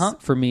happens Uh-huh.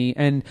 for me,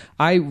 and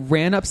I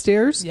ran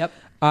upstairs. Yep.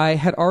 I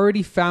had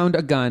already found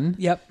a gun.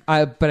 Yep.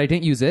 But I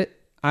didn't use it.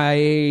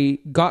 I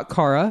got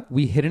Kara.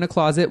 We hid in a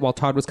closet while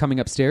Todd was coming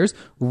upstairs.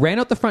 Ran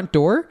out the front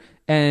door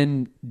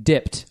and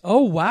dipped.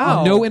 Oh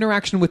wow! No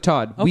interaction with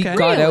Todd. We Okay.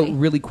 got Really? out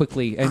really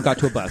quickly and got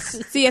to a bus.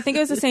 See, I think it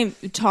was the same.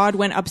 Todd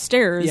went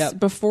upstairs Yep.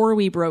 before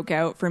we broke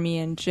out for me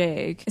and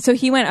Jake. So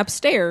he went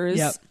upstairs,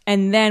 Yep.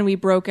 and then we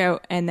broke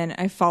out, and then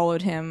I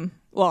followed him.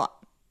 Well,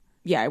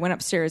 yeah, I went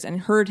upstairs and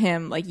heard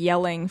him like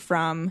yelling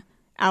from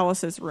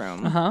Alice's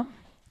room. Huh?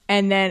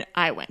 And then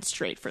I went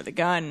straight for the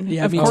gun.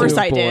 Yeah, of me course too.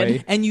 I Boy.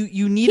 did. And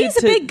you needed He's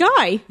a to big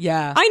guy.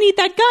 Yeah. I need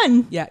that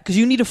gun. Yeah, because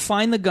you need to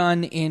find the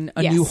gun in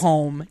a Yes. new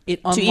home.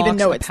 It unlocks even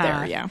know the it's there,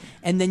 path, yeah.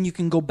 and then you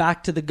can go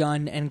back to the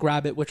gun and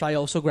grab it. Which I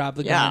also grabbed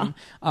the Yeah.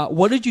 gun.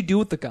 What did you do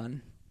with the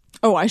gun?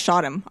 Oh, I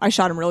shot him. I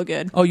shot him real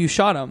good. Oh, you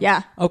shot him.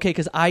 Yeah. Okay,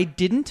 because I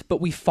didn't, but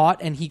we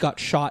fought and he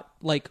got shot.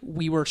 Like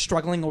we were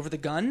struggling over the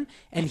gun,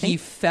 and he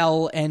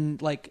fell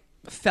and like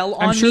fell on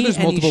me. I'm sure there's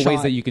and he multiple ways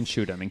shot. that you can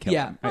shoot him and kill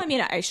Yeah. him. I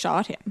mean, I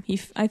shot him.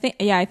 I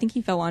think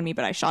he fell on me,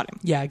 but I shot him.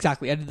 Yeah,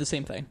 exactly. I did the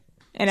same thing.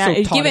 And So I, Todd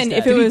is given dead.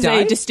 if Did it he was die?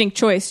 a distinct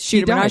choice,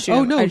 shoot him or not shoot him.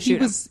 Oh no, I'd he shoot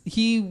him. was.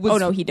 He was. Oh,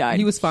 no, he died.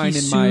 He was fine He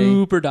in my.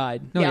 super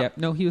died. No, Yeah. yeah,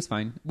 no, he was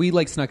fine. We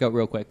like snuck out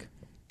real quick.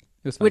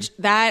 It was fine. Which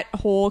that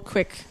whole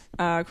quick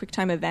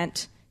time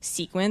event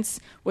sequence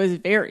was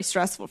very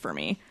stressful for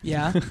me.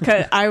 Yeah.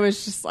 Because I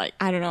was just like,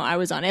 I don't know, I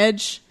was on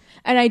edge.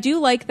 And I do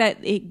like that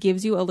it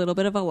gives you a little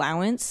bit of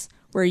allowance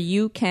where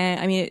you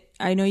can,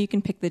 I know you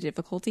can pick the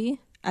difficulty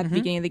at the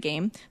beginning of the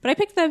game, but I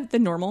picked the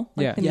normal,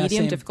 like Yeah. the Yeah,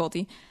 medium same.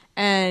 difficulty.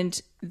 And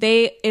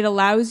it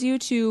allows you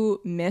to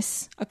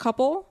miss a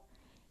couple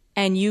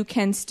and you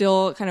can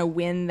still kind of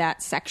win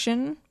that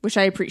section, which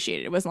I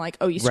appreciated. It wasn't like,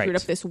 oh, you screwed Right.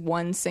 up this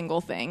one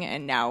single thing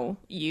and now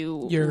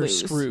you're You're lose.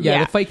 screwed.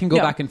 Yeah, the fight can go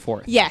No. back and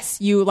forth. Yes,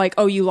 you like,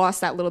 oh, you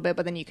lost that little bit,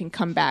 but then you can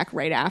come back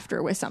right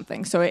after with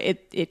something. So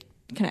it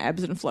kind of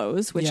ebbs and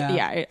flows, which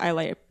I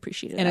like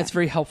appreciated. And that. it's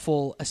very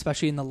helpful,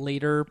 especially in the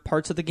later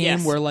parts of the game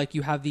Yes. where like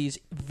you have these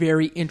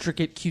very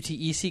intricate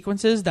QTE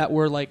sequences that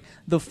were like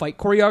the fight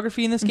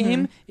choreography in this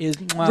game is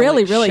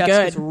Really, really chef's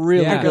good. kiss,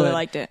 really Yeah. good. I really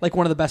liked it. Like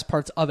one of the best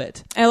parts of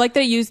it. I like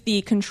that it used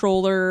the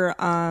controller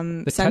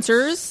The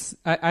sensors.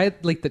 touch- I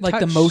like the Like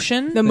the touch.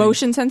 motion. The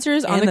motion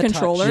sensors on And the the touch,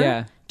 controller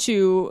yeah.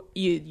 to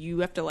you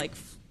have to like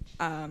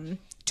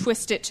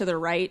twist it to the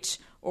right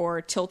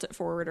or tilt it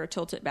forward or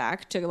tilt it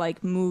back to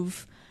like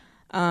move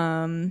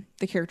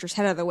the character's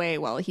head out of the way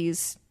while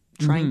he's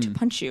trying to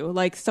punch you,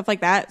 like stuff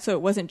like that. So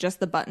it wasn't just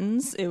the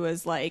buttons, it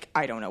was like,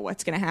 I don't know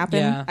what's gonna happen.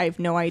 Yeah. I have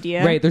no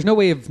idea. Right. There's no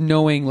way of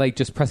knowing, like,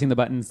 just pressing the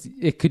buttons.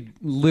 It could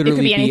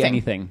literally It could be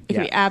anything. It could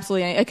Yeah. be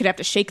absolutely anything. I could have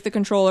to shake the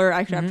controller,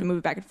 I could have to move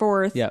it back and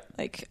forth. Yeah.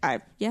 Like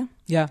Yeah.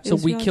 It So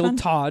was we really killed fun.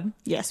 Todd.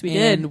 Yes, we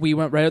and did. we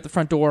went right out the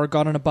front door,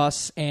 got on a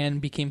bus,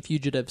 and became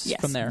fugitives Yes.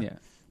 from there. Yeah.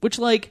 Which,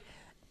 like,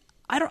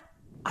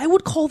 I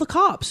would call the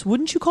cops.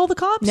 Wouldn't you call the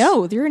cops?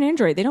 No, you're an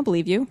android. They don't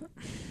believe you.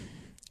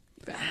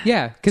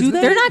 Yeah, because Do they?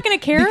 They're not going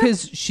to care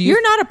because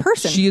you're not a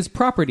person. She is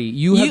property.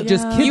 You have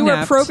just kidnapped. You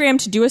were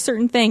programmed to do a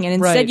certain thing, and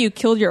instead Right. you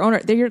killed your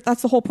owner.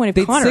 That's the whole point of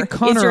They'd Connor. sick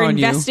Connor is you're on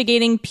you.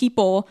 investigating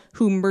people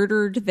who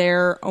murdered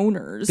their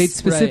owners. They'd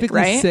specifically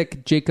Right?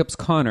 sick Jacob's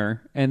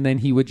Connor, and then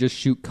he would just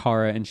shoot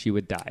Kara, and she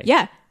would die.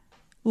 Yeah.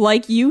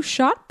 Like you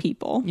shot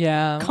people.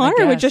 Yeah, I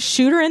Connor would guess. just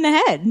shoot her in the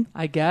head.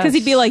 I guess. Because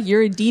he'd be like,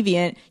 you're a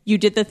deviant. You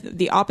did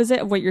the opposite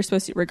of what you're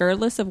supposed to,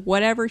 regardless of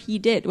whatever he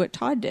did, what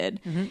Todd did.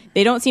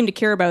 They don't seem to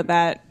care about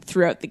that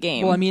throughout the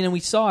game. Well, I mean, and we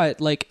saw it.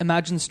 Like,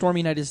 imagine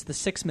Stormy Night is the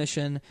 6th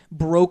mission,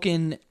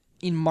 Broken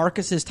in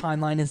Marcus's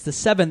timeline is the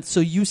 7th. So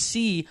you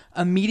see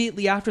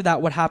immediately after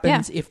that what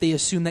happens if they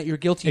assume that you're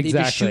guilty. They just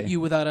Exactly. shoot you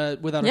without a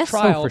Yes.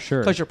 trial Oh, for sure.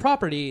 because you're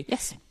property.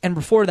 Yes. And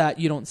before that,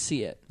 you don't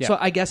see it. Yeah. So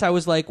I guess I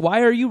was like,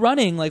 why are you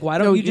running? Like, why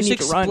don't No, you you just need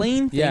to run.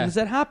 explain things Yeah.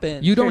 that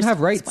happen? You don't Here's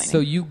have rights, explaining. so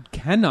you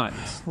cannot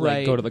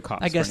Right. go to the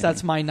cops. I guess for that's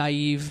anything. my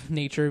naive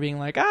nature being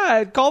like,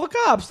 call the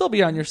cops. They'll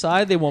be on your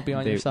side. They won't be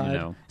on They- your side. you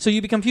know. So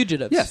you become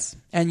fugitives. Yes.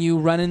 And you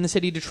run in the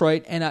city of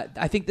Detroit. And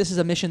I think this is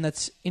a mission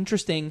that's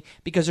interesting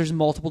because there's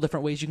multiple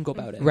different ways you can go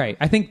about it. Right.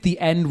 I think the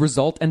end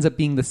result ends up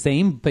being the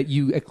same, but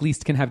you at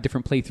least can have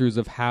different playthroughs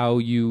of how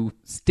you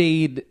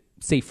stayed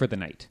safe for the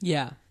night.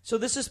 Yeah. So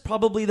this is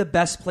probably the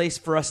best place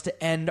for us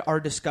to end our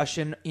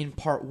discussion in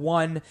part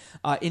 1.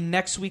 In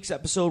next week's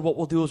episode, what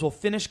we'll do is we'll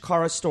finish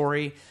Kara's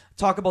story,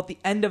 talk about the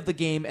end of the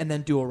game, and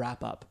then do a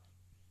wrap-up.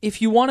 If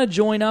you want to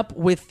join up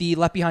with the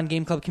Left Behind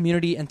Game Club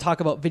community and talk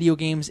about video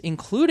games,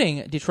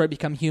 including Detroit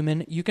Become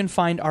Human, you can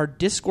find our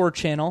Discord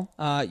channel.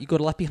 You go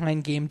to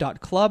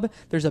leftbehindgame.club.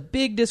 There's a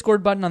big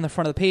Discord button on the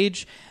front of the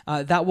page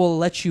that will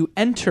let you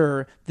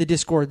enter the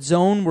Discord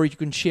zone where you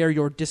can share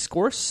your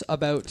discourse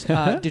about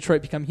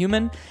Detroit Become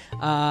Human.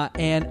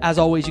 And as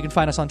always, you can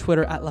find us on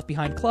Twitter at Left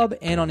Behind Club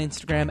and on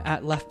Instagram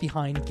at Left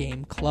Behind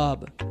Game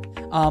Club.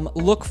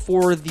 Look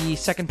for the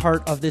second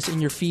part of this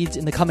in your feeds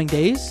in the coming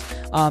days.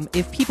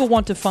 If people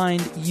want to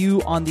find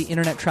you on the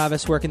internet,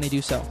 Travis, where can they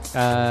do so?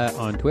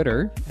 On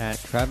Twitter at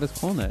Travis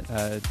Polnut,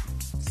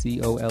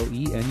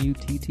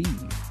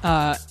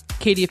 COLENUTT.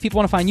 Katie, if people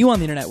want to find you on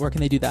the internet, where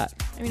can they do that?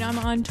 I mean, I'm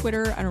on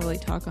Twitter. I don't really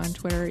talk on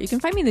Twitter. You can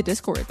find me in the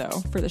Discord,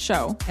 though, for the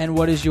show. And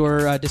what is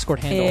your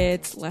Discord handle?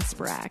 It's Les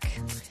Brack.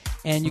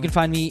 And you can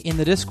find me in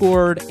the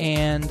Discord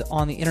and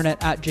on the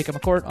internet at Jacob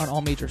McCourt on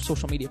all major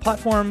social media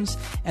platforms.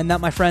 And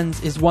that, my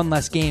friends, is one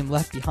less game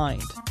left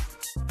behind.